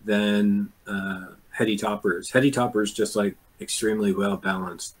than Heady Topper is. Heady Topper is just like extremely well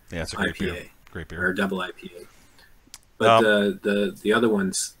balanced. Yeah, it's a great IPA, beer. Great beer, or double IPA. But the other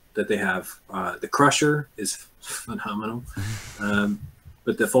ones that they have, the Crusher is phenomenal.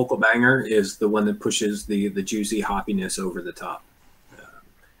 But the Focal Banger is the one that pushes the juicy hoppiness over the top.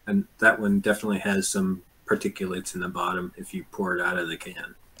 And that one definitely has some particulates in the bottom if you pour it out of the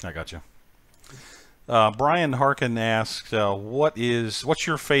can. I got you. Brian Harkin asked, what's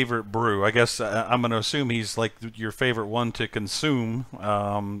your favorite brew? I guess I'm going to assume he's like your favorite one to consume.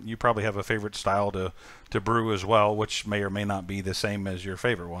 You probably have a favorite style to brew as well, which may or may not be the same as your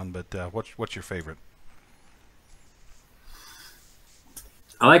favorite one. But what's your favorite?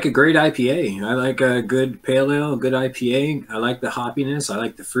 I like a great IPA. I like a good pale ale, a good IPA. I like the hoppiness. I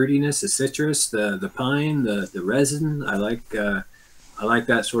like the fruitiness, the citrus, the pine, the resin. I like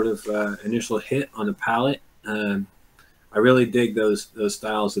that sort of initial hit on the palate. I really dig those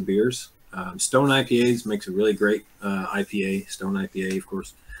styles of beers. Stone IPAs makes a really great IPA. Stone IPA, of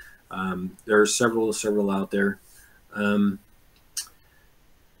course. There are several out there. I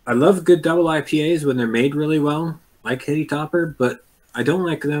love good double IPAs when they're made really well, like Heady Topper, but I don't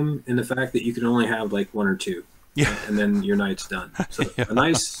like them in the fact that you can only have like one or two, and then your night's done. So yeah. A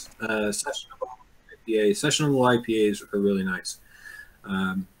nice sessionable IPA. Sessionable IPAs are really nice.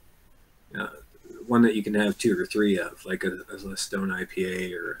 One that you can have two or three of, like a Stone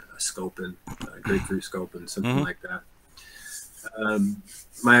IPA or a Sculpin, grapefruit Sculpin, something like that.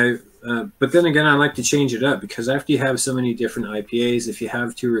 But then again, I like to change it up, because after you have so many different IPAs, if you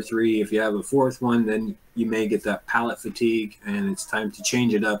have two or three, if you have a fourth one, then you may get that palate fatigue, and it's time to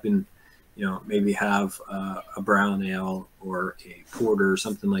change it up and, you know, maybe have a brown ale or a porter or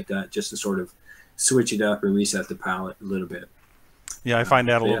something like that, just to sort of switch it up and reset the palate a little bit. Yeah, I find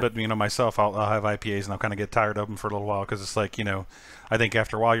that a little bit, you know, myself. I'll have IPAs and I'll kind of get tired of them for a little while, because it's like, you know, I think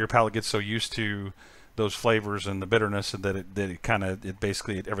after a while your palate gets so used to those flavors and the bitterness that it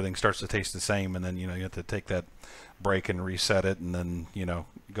basically everything starts to taste the same, and then, you know, you have to take that break and reset it, and then, you know,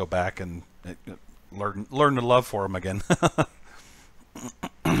 go back and learn to love for them again.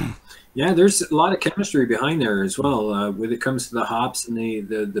 Yeah, there's a lot of chemistry behind there as well when it comes to the hops and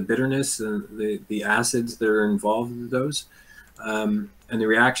the bitterness and the acids that are involved with those, and the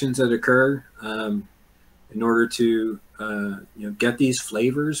reactions that occur in order to you know, get these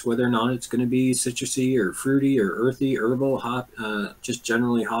flavors, whether or not it's going to be citrusy or fruity or earthy, herbal, hop, just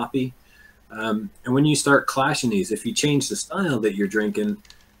generally hoppy. And when you start clashing these, if you change the style that you're drinking,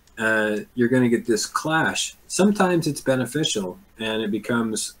 you're going to get this clash. Sometimes it's beneficial and it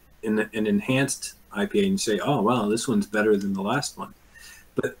becomes an enhanced IPA, and you say, oh, wow, this one's better than the last one.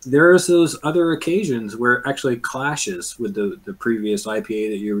 But there's those other occasions where it actually clashes with the previous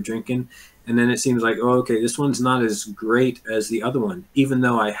IPA that you were drinking. And then it seems like, oh, okay, this one's not as great as the other one, even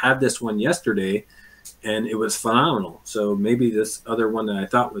though I had this one yesterday and it was phenomenal. So maybe this other one that I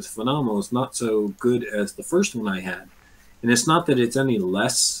thought was phenomenal is not so good as the first one I had. And it's not that it's any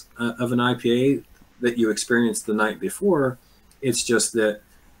less of an IPA that you experienced the night before. It's just that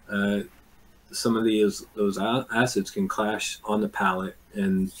some of those acids can clash on the palate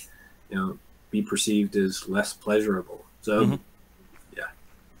and, you know, be perceived as less pleasurable. So, yeah,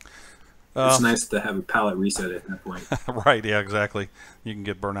 it's nice to have a palate reset at that point. Right, yeah, exactly. You can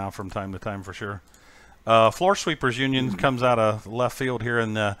get burnt out from time to time for sure. Floor Sweepers Union comes out of left field here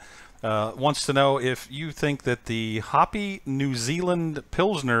and wants to know if you think that the hoppy New Zealand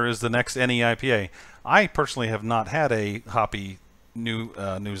Pilsner is the next NE IPA. I personally have not had a hoppy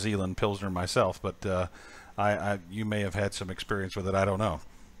New Zealand Pilsner myself, but you may have had some experience with it. I don't know.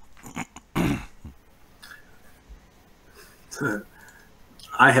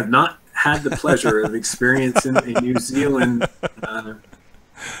 I have not had the pleasure of experiencing a New Zealand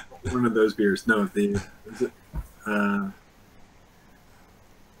one of those beers. No,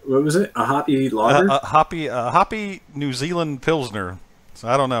 what was it? A hoppy lager? Hoppy New Zealand Pilsner. So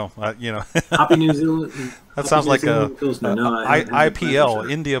I don't know. You know, Hoppy New Zealand. That sounds like a IPL, sure.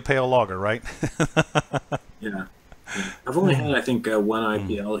 India Pale Lager, right? Yeah. I've only had, I think, one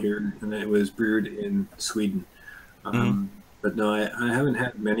IPL here, and it was brewed in Sweden. But no, I haven't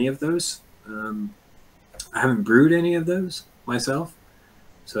had many of those. I haven't brewed any of those myself.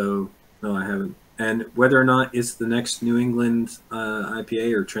 So, no, I haven't. And whether or not it's the next New England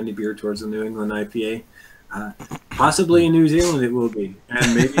IPA or trendy beer towards the New England IPA, possibly in New Zealand it will be,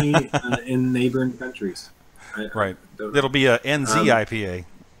 and maybe in neighboring countries. Right. It'll be a NZ IPA.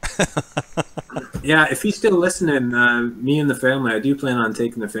 Yeah, if he's still listening, me and the family, I do plan on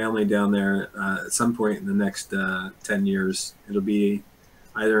taking the family down there at some point in the next 10 years. It'll be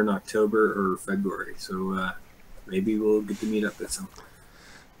either in October or February. So maybe we'll get to meet up at some point.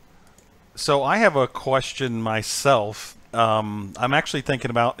 So I have a question myself. I'm actually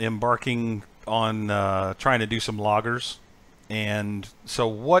thinking about embarking on trying to do some lagers. And so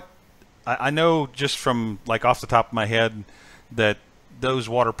what I know just from like off the top of my head that those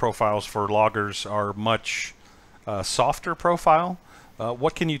water profiles for lagers are much softer profile.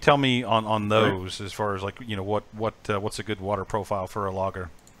 What can you tell me on those as far as like, you know, what's a good water profile for a lager?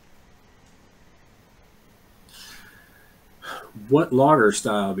 What lager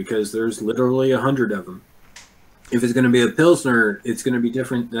style? Because there's literally 100 of them. If it's going to be a Pilsner, it's going to be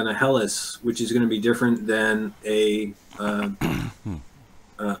different than a Helles, which is going to be different than a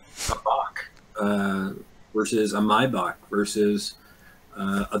Bock versus a Maibach versus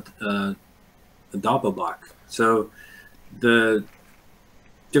a Doppelbock. So the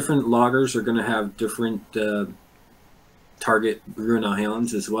different lagers are going to have different target brewing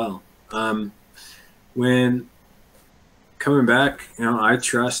ions as well. When coming back, you know, I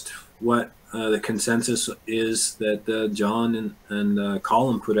trust what the consensus is that John and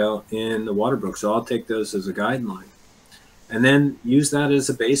Colin put out in the water book. So I'll take those as a guideline and then use that as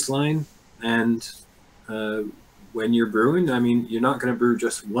a baseline. And when you're brewing, I mean, you're not going to brew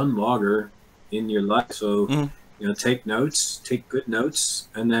just one lager in your life. So, you know, take notes, take good notes,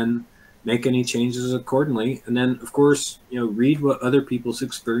 and then make any changes accordingly. And then, of course, you know, read what other people's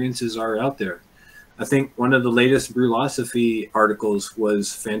experiences are out there. I think one of the latest Brewlosophy articles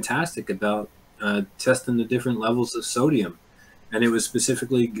was fantastic about testing the different levels of sodium, and it was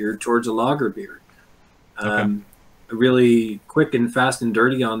specifically geared towards a lager beer. Really quick and fast and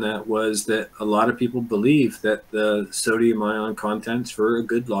dirty on that was that a lot of people believe that the sodium ion contents for a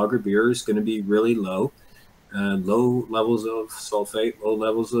good lager beer is going to be really low. Low levels of sulfate, low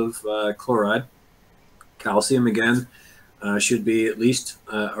levels of chloride. Calcium, again, should be at least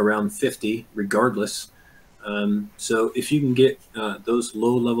around 50 regardless. So if you can get those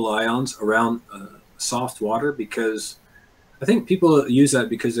low level ions around soft water, because I think people use that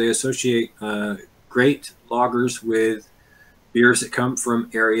because they associate great lagers with beers that come from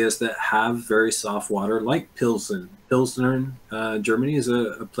areas that have very soft water, like Pilsen. Pilsner, Germany is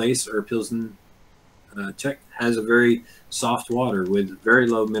a place, or Pilsen, Czech, has a very soft water with very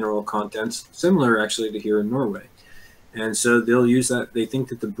low mineral contents, similar actually to here in Norway. And so they'll use that. They think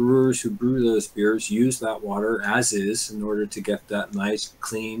that the brewers who brew those beers use that water as is in order to get that nice,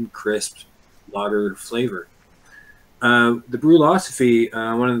 clean, crisp lager flavor. The Brewlosophy,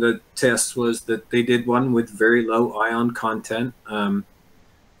 one of the tests was that they did one with very low ion content.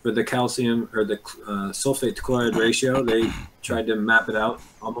 For the calcium or the sulfate to chloride ratio, they tried to map it out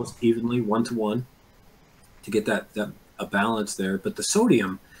almost evenly, 1-to-1, to get that a balance there. But the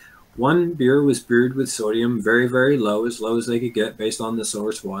sodium, one beer was brewed with sodium very, very low as they could get based on the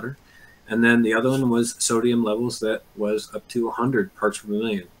source water. And then the other one was sodium levels that was up to 100 parts per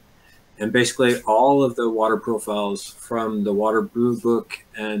million. And basically all of the water profiles from the water brew book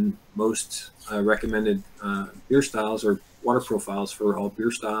and most recommended beer styles or water profiles for all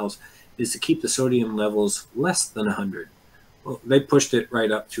beer styles is to keep the sodium levels less than 100. Well, they pushed it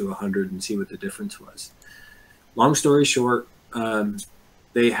right up to 100 and see what the difference was. Long story short,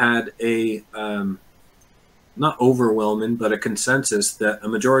 they had a not overwhelming, but a consensus that a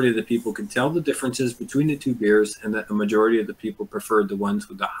majority of the people could tell the differences between the two beers, and that a majority of the people preferred the ones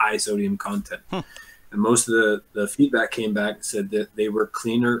with the high sodium content. And most of the feedback came back and said that they were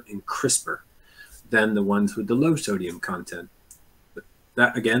cleaner and crisper than the ones with the low sodium content. But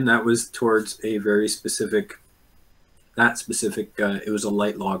that, again, that was towards a very specific, it was a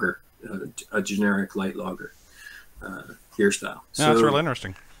light lager, a generic light lager beer style. Yeah, so that's really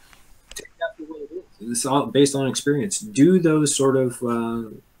interesting. It's all based on experience. Do those sort of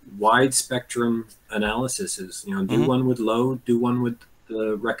wide spectrum analyses. You know, do one with low, do one with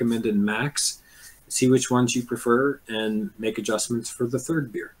the recommended max, see which ones you prefer, and make adjustments for the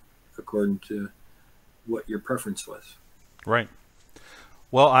third beer according to what your preference was. Right.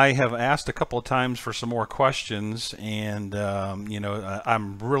 Well, I have asked a couple of times for some more questions, and you know,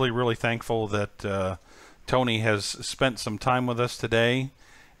 I'm really, really thankful that Tony has spent some time with us today.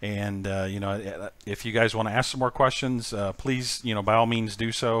 And you know, if you guys want to ask some more questions, please, you know, by all means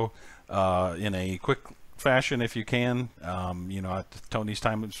do so in a quick fashion if you can. You know, Tony's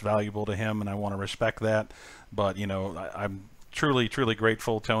time is valuable to him, and I want to respect that. But you know, I'm truly, truly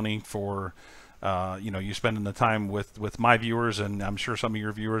grateful, Tony, for you know, you spending the time with my viewers, and I'm sure some of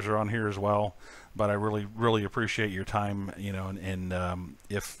your viewers are on here as well. But I really, really appreciate your time. You know, and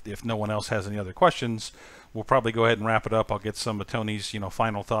if no one else has any other questions, we'll probably go ahead and wrap it up. I'll get some of Tony's, you know,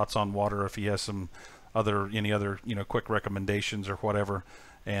 final thoughts on water if he has some any other, you know, quick recommendations or whatever,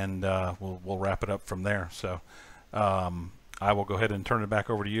 and we'll wrap it up from there. So I will go ahead and turn it back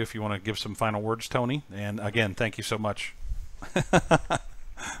over to you if you want to give some final words, Tony. And again, thank you so much.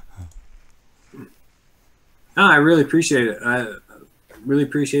 No, I really appreciate it. I really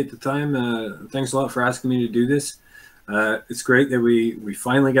appreciate the time. Thanks a lot for asking me to do this. It's great that we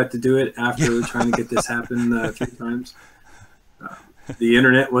finally got to do it after trying to get this happen 3 times. The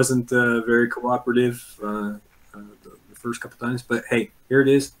internet wasn't very cooperative the first couple times, but hey, here it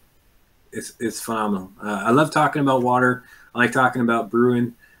is. It's phenomenal. I love talking about water. I like talking about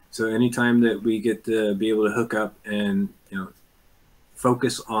brewing. So anytime that we get to be able to hook up and, you know,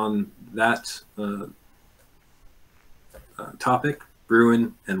 focus on that topic,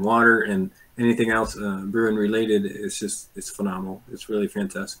 brewing and water and anything else brewing related, it's phenomenal. It's really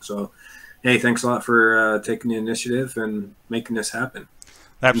fantastic. So hey, thanks a lot for taking the initiative and making this happen.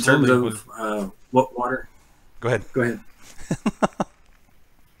 Absolutely. In terms of what water, go ahead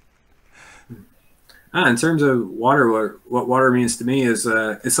in terms of water, what water means to me is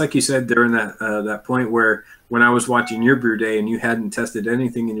it's like you said during that point where when I was watching your brew day and you hadn't tested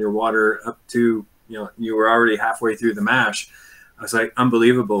anything in your water up to, you know, you were already halfway through the mash. I was like,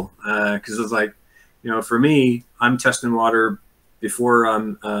 unbelievable, because it was like, you know, for me, I'm testing water before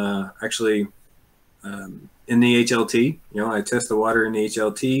I'm actually in the HLT. You know, I test the water in the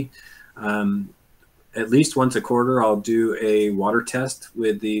HLT. At least once a quarter, I'll do a water test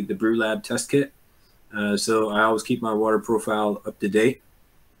with the Brew Lab test kit. So I always keep my water profile up to date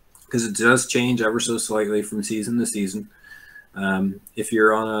because it does change ever so slightly from season to season. If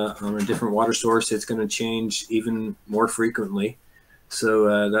you're on a different water source, it's going to change even more frequently.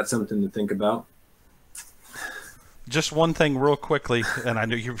 So that's something to think about. Just one thing real quickly, and I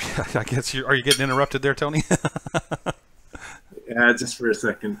know you, I guess are you getting interrupted there, Tony? Yeah, just for a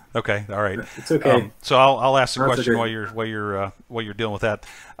second. Okay, all right. It's okay. So I'll ask the question okay. while you're dealing with that.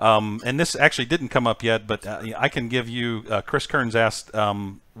 And this actually didn't come up yet, but I can give you. Chris Kearns asked,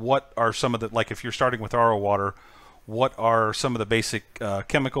 what are some of the, like, if you're starting with RO water, what are some of the basic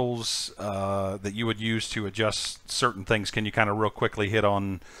chemicals that you would use to adjust certain things? Can you kind of real quickly hit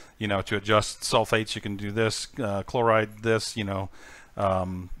on, you know, to adjust sulfates, you can do this, chloride, this, you know,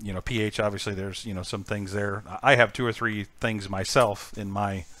 pH, obviously there's, you know, some things there. I have 2 or 3 things myself in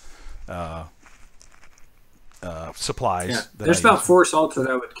my supplies. Yeah, there's about 4 salts that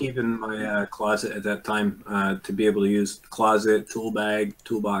I would keep in my closet at that time to be able to use closet, tool bag,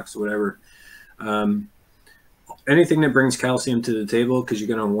 toolbox, whatever. anything that brings calcium to the table, because you're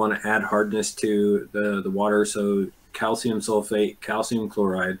going to want to add hardness to the water. So calcium sulfate, calcium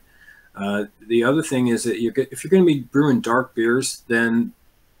chloride. The other thing is that if you're going to be brewing dark beers, then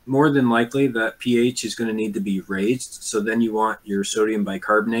more than likely that pH is going to need to be raised. So then you want your sodium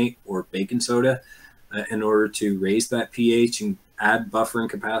bicarbonate or baking soda in order to raise that pH and add buffering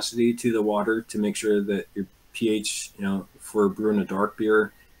capacity to the water to make sure that your pH, for brewing a dark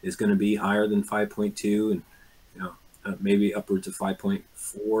beer is going to be higher than 5.2 and, maybe upwards of 5.4,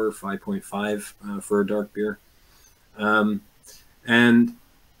 5.5 for a dark beer. And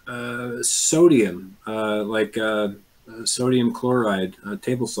sodium, like sodium chloride,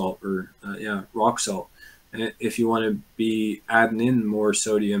 table salt, or rock salt. And if you want to be adding in more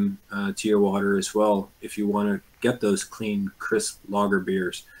sodium to your water as well, if you want to get those clean, crisp lager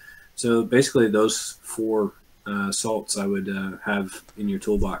beers. So basically those 4 salts I would have in your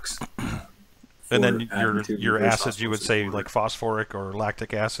toolbox. And then your acids, you would say like phosphoric or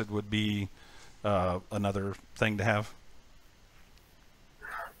lactic acid would be another thing to have?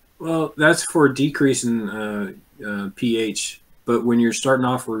 Well, that's for decreasing pH. But when you're starting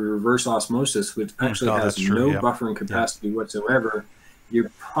off with reverse osmosis, which actually has no buffering capacity whatsoever,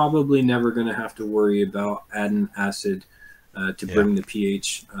 you're probably never going to have to worry about adding acid to bring the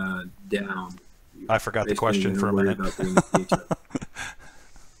pH down. I forgot the question for a minute.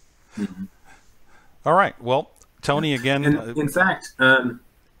 All right. Well, Tony, again. And in fact, on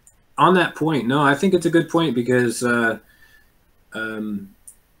that point, no, I think it's a good point because I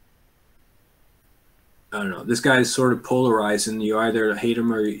don't know. This guy's sort of polarizing. You either hate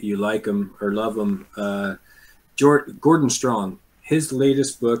him or you like him or love him. Gordon Strong, his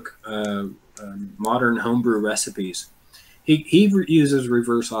latest book, Modern Homebrew Recipes, he uses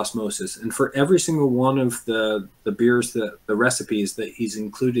reverse osmosis. And for every single one of the beers, the recipes that he's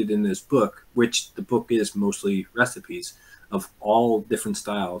included in this book, which the book is mostly recipes of all different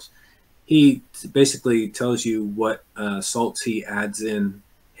styles, he basically tells you what salts he adds in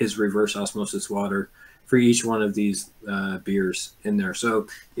his reverse osmosis water for each one of these beers in there. So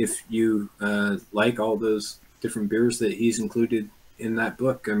if you like all those different beers that he's included in that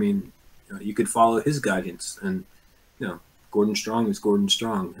book, I mean, you could follow his guidance. And, Gordon Strong is Gordon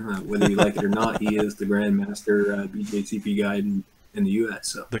Strong. Whether you like it or not, he is the Grandmaster BJCP guide in the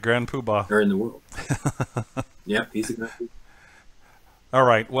U.S. So the Grand Poobah. Or in the world. Yep, he's the Grand Poobah. All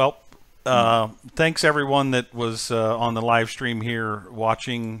right. Well, thanks everyone that was on the live stream here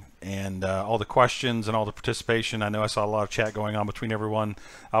watching, and all the questions and all the participation. I know I saw a lot of chat going on between everyone.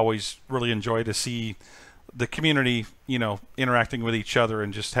 I always really enjoy to see the community, interacting with each other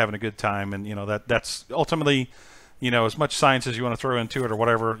and just having a good time. And, that's ultimately, as much science as you want to throw into it or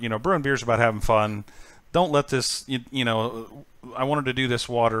whatever, brewing beer is about having fun. Don't let this, I wanted to do this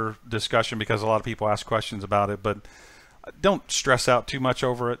water discussion because a lot of people ask questions about it, but don't stress out too much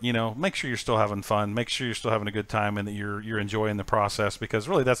over it. Make sure you're still having fun. Make sure you're still having a good time and that you're enjoying the process, because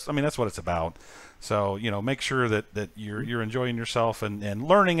really that's what it's about. So, make sure that you're enjoying yourself and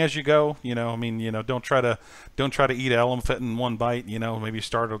learning as you go. Don't try to eat an elephant in one bite. Maybe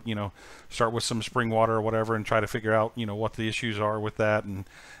start with some spring water or whatever and try to figure out, what the issues are with that.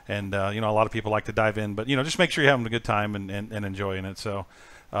 And a lot of people like to dive in, but, just make sure you're having a good time and enjoying it. So,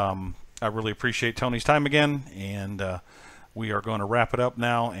 I really appreciate Tony's time again, and we are going to wrap it up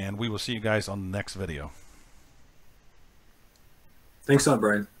now, and we will see you guys on the next video. Thanks a lot,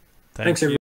 Brian. Thanks, everyone.